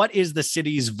city. What is the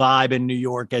city's vibe in New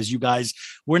York as you guys,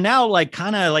 we're now like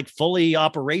kind of like fully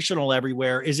operational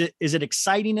everywhere. Is it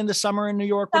exciting in the summer in New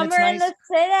York? Summer in the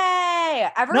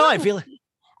city.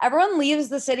 Everyone leaves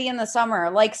the city in the summer.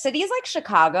 Like, cities like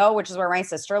Chicago, which is where my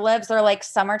sister lives, they're like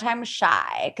summertime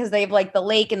shy because they have like the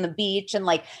lake and the beach and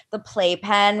like the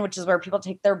playpen, which is where people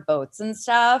take their boats and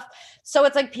stuff. So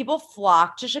it's like people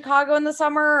flock to Chicago in the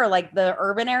summer, or like the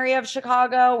urban area of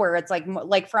Chicago where it's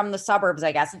like from the suburbs,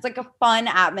 I guess. It's like a fun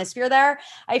atmosphere there.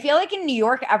 I feel like in New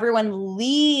York, everyone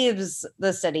leaves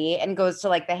the city and goes to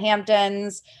like the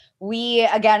Hamptons.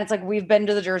 It's like we've been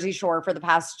to the Jersey Shore for the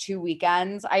past 2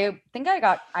 weekends. I think I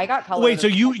got color. Wait, so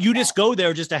you just go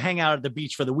there just to hang out at the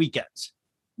beach for the weekends?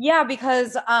 Yeah,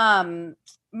 because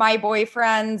my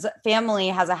boyfriend's family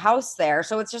has a house there,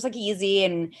 so it's just like easy.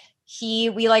 And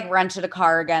we like rented a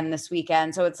car again this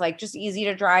weekend, so it's like just easy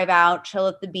to drive out, chill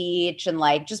at the beach, and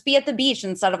like just be at the beach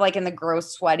instead of like in the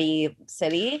gross, sweaty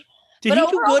city. Did he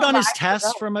do good on his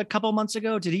tests from a couple months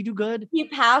ago? Did he do good? He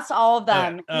passed all of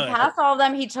them.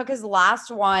 He took his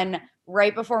last one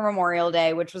right before Memorial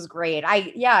Day, which was great.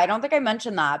 I don't think I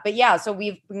mentioned that. But yeah, so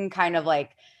we've been kind of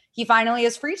like, he finally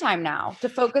has free time now to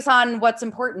focus on what's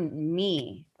important,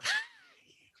 me.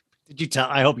 Did you tell?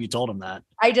 I hope you told him that.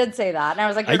 I did say that. And I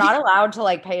was like, you're not allowed to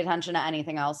like pay attention to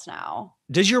anything else now.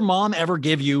 Does your mom ever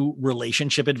give you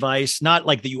relationship advice? Not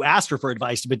like that you asked her for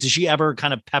advice, but does she ever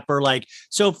kind of pepper like,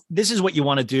 so this is what you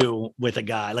want to do with a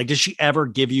guy? Like, does she ever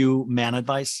give you man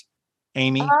advice,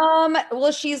 Amy?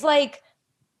 Well, she's like,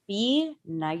 be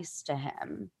nice to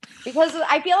him. Because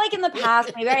I feel like in the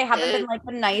past, maybe I haven't been like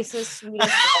the nicest,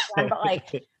 sweetest girlfriend, but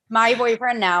like my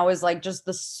boyfriend now is like just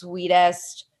the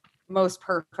sweetest, most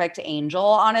perfect angel,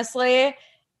 honestly.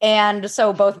 And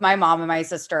so both my mom and my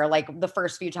sister, like the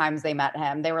first few times they met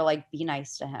him, they were like, be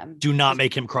nice to him. Do not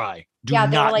make him cry. Do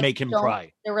not make him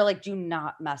cry. They were like, do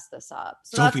not mess this up.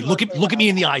 So Sophie, look at me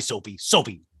in the eye, Sophie.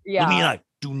 Sophie, yeah. Look me in the eye.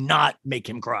 Do not make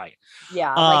him cry.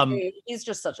 Yeah. Like, he's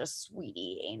just such a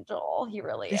sweetie angel. He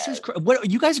really is.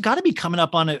 What you guys got to be coming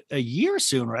up on a year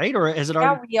soon, right? Or is it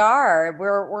already? Yeah, we are.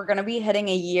 We're going to be hitting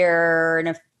a year in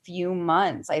a few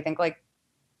months. I think like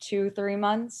 2-3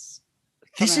 months.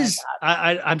 This is,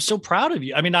 like I'm so proud of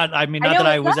you. I mean, not that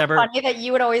I was ever funny that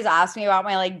you would always ask me about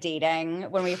my like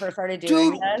dating when we first started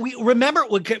doing this. We remember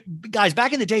guys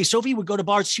back in the day, Sophie would go to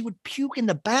bars. She would puke in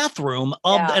the bathroom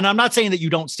and I'm not saying that you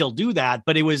don't still do that,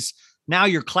 but it was, now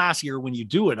you're classier when you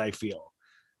do it. I feel.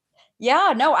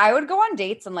 Yeah, no, I would go on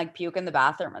dates and like puke in the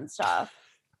bathroom and stuff.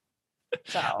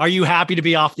 So are you happy to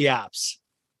be off the apps?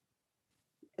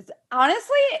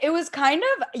 Honestly, it was kind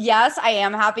of, yes, I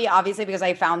am happy, obviously, because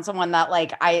I found someone that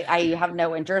like I have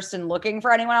no interest in looking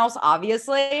for anyone else,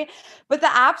 obviously. But the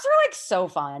apps are like so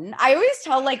fun. I always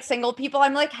tell like single people,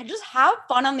 I'm like, just have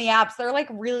fun on the apps. They're like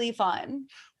really fun.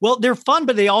 Well, they're fun,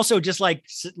 but they also just like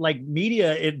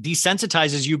media, it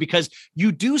desensitizes you because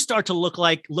you do start to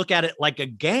look at it like a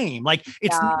game. Like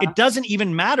it doesn't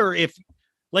even matter if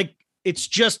like, it's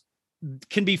just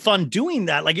can be fun doing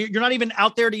that. Like you're not even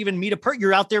out there to even meet a person.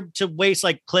 You're out there to waste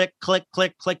like click, click,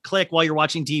 click, click, click while you're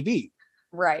watching TV.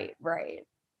 Right.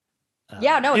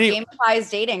 Yeah, no, it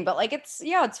gamifies dating, but like it's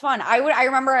fun. I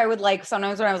remember I would like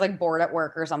sometimes when I was like bored at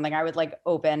work or something, I would like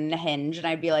open Hinge and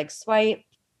I'd be like swipe.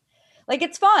 Like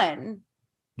it's fun.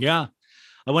 Yeah.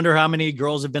 I wonder how many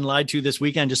girls have been lied to this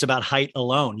weekend just about height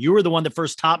alone. You were the one that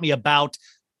first taught me about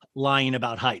lying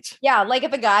about height. Yeah, like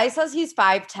if a guy says he's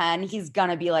 5'10", he's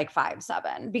gonna be like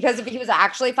 5'7", because if he was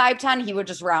actually 5'10", he would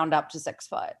just round up to 6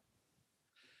 foot.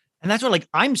 And that's what, like,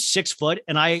 I'm 6 foot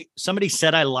and somebody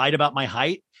said I lied about my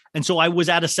height. And so I was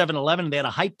at a 7-Eleven and they had a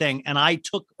height thing and I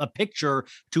took a picture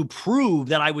to prove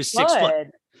that I was 6 foot.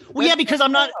 Well, yeah, because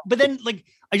I'm not, but then like,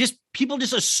 people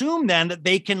just assume then that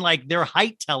they can like, they're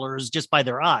height tellers just by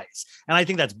their eyes. And I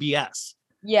think that's BS.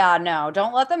 Yeah, no,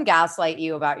 don't let them gaslight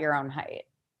you about your own height.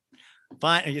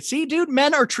 Fine. You see, dude,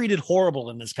 men are treated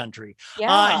horrible in this country.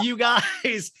 Yeah. You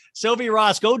guys, Sophie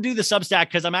Ross, go do the Substack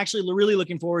because I'm actually really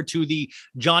looking forward to the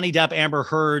Johnny Depp Amber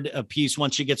Heard piece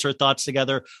once she gets her thoughts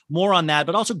together. More on that,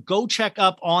 but also go check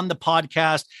up on the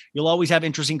podcast. You'll always have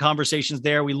interesting conversations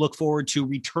there. We look forward to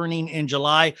returning in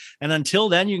July. And until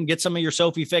then, you can get some of your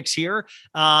Sophie fix here.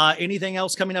 Anything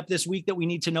else coming up this week that we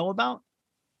need to know about?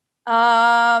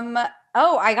 Oh,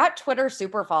 I got Twitter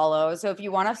super follow. So if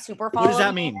you want to super follow, what does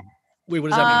that mean? Wait,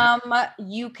 what does that mean?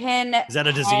 You can is that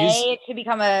a disease to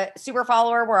become a super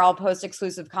follower where I'll post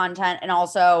exclusive content. And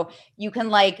also you can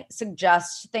like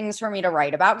suggest things for me to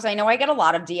write about. Cause I know I get a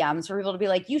lot of DMs for people to be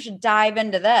like, you should dive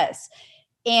into this.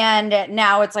 And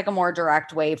now it's like a more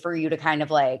direct way for you to kind of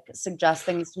like suggest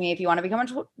things to me. If you want to become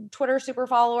a Twitter super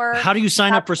follower. How do you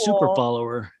sign up for super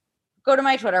follower? Go to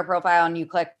my Twitter profile and you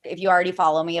click, if you already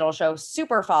follow me, it'll show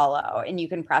super follow and you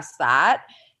can press that.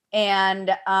 And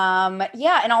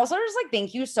and also just like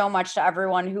thank you so much to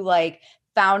everyone who like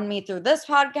found me through this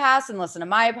podcast and listened to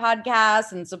my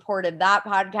podcast and supported that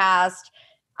podcast.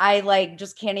 I like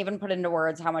just can't even put into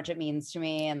words how much it means to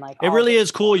me. And like it really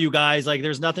is cool, you guys. Like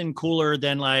there's nothing cooler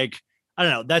than like, I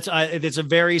don't know. It's a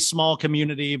very small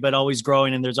community, but always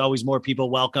growing, and there's always more people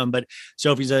welcome. But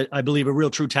Sophie's I believe a real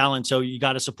true talent, so you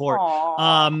got to support. Also,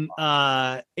 I'm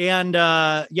going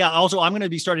to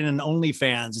be starting an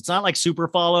OnlyFans. It's not like super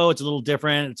follow; it's a little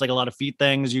different. It's like a lot of feet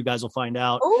things. You guys will find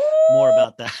out more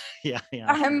about that. Yeah.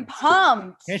 I'm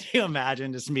pumped. Can you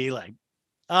imagine just me like?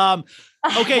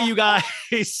 Okay, you guys,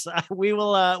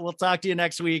 we'll talk to you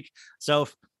next week. So,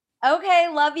 okay,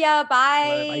 love ya.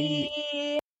 Bye.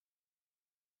 Bye.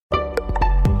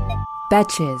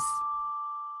 Betches.